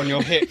the floor on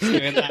your hips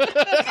doing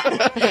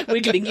that.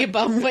 Wiggling your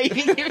bum,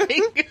 waving your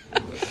finger.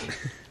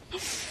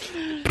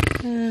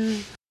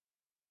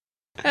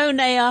 Oh,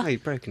 Naya, Oh,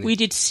 you've broken it. we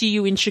did see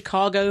you in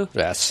Chicago,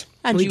 Yes.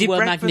 and We you did were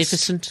breakfast.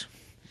 magnificent.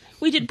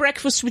 We did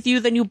breakfast with you,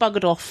 then you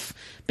buggered off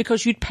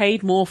because you'd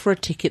paid more for a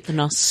ticket than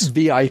us.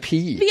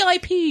 VIP.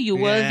 VIP, you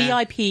were Yeah.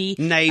 VIP,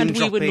 Name and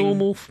we were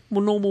dropping.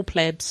 normal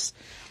plebs.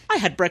 I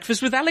had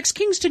breakfast with Alex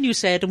Kingston, you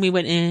said, and we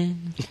went,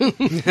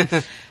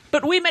 eh.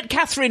 But we met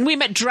Catherine, we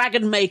met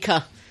Dragon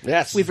Maker.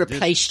 Yes. We've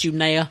replaced you,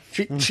 Naya.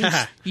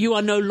 She's- You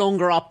are no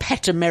longer our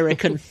pet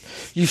American.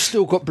 You've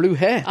still got blue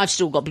hair. I've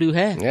still got blue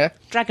hair. Yeah.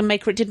 Dragon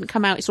Maker, it didn't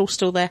come out, it's all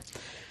still there.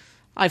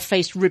 I've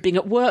faced ribbing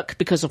at work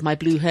because of my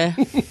blue hair.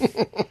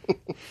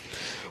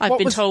 I've What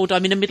been was- told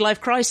I'm in a midlife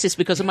crisis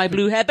because of my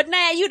blue hair, but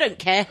nah, you don't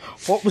care.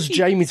 What was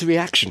Jamie's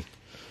reaction?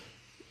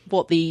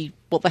 What the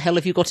hell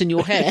have you got in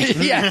your hair?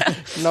 Yeah.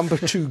 Number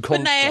 2 But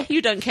contract. nah,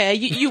 you don't care.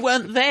 You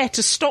weren't there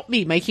to stop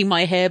me making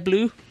my hair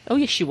blue. Oh,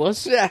 yes, she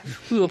was. Yeah.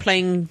 We were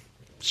playing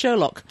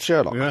Sherlock.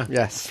 Sherlock,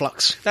 yes.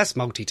 Flux. That's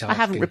multitasking. I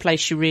haven't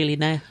replaced you really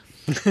now.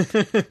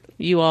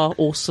 You are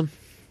awesome.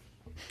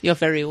 You're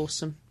very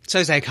awesome.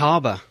 So's Egg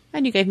Harbour.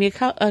 And you gave me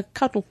a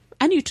cuddle.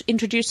 And you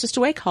introduced us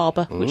to Egg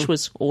Harbour, which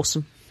was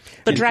awesome.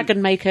 The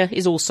Dragon Maker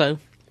is also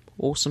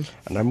awesome.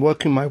 And I'm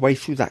working my way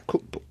through that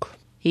cookbook.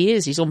 He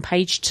is. He's on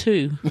page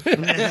 2.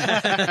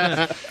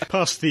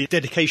 Past the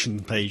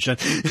dedication page. Then.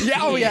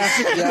 Yeah,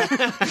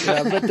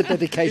 I read the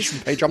dedication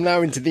page. I'm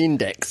now into the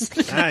index.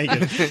 There you go.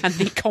 And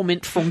the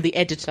comment from the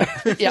editor.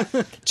 Yeah.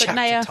 But Chapter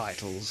Naya,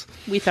 titles.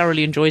 we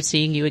thoroughly enjoyed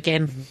seeing you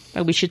again.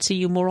 And we should see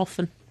you more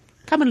often.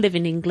 Come and live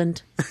in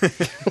England.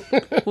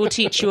 We'll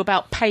teach you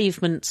about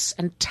pavements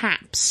and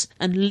taps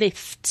and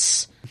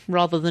lifts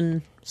rather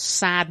than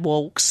sad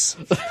walks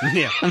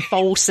and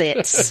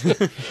faucets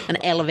and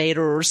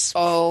elevators.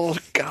 Oh,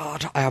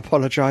 God, I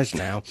apologise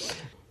now.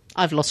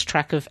 I've lost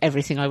track of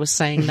everything I was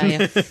saying,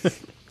 Naya.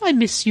 I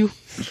miss you.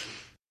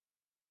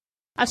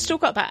 I've still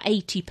got about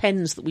 80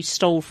 pens that we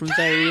stole from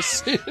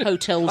various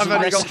hotels I've and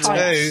only got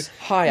restaurants. 2.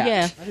 Hyatt.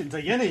 Yeah, I didn't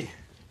take any.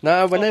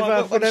 No,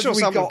 whenever I'm sure we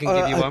someone can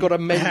give you one. got a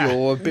menu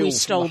or a bill we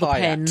stole from the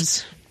Hyatt,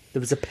 pens.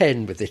 there was a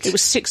pen with it. It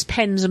was 6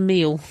 pens a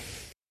meal.